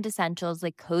high-end essentials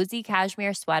like cozy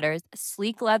cashmere sweaters,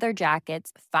 sleek leather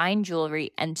jackets, fine jewelry,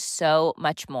 and so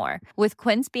much more. With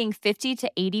Quince being 50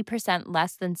 to 80%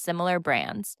 less than similar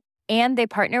brands. And they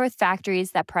partner with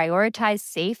factories that prioritize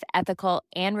safe, ethical,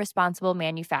 and responsible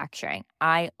manufacturing.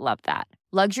 I love that.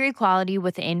 Luxury quality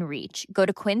within reach. Go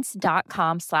to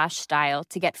quince.com/style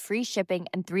to get free shipping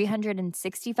and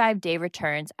 365-day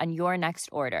returns on your next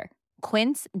order.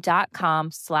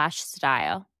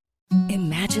 Quince.com/style.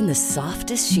 Imagine the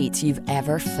softest sheets you've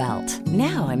ever felt.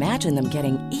 Now imagine them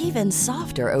getting even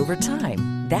softer over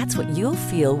time. That's what you'll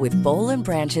feel with Boll &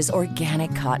 Branch's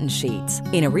organic cotton sheets.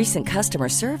 In a recent customer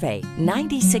survey,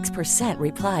 96%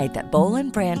 replied that Boll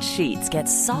 & Branch sheets get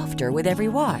softer with every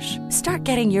wash. Start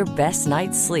getting your best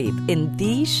night's sleep in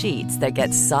these sheets that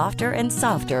get softer and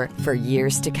softer for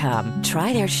years to come.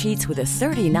 Try their sheets with a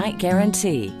 30-night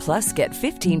guarantee. Plus, get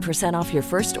 15% off your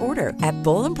first order at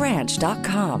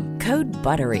bollandbranch.com. Code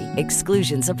BUTTERY.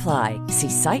 Exclusions apply. See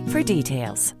site for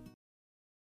details.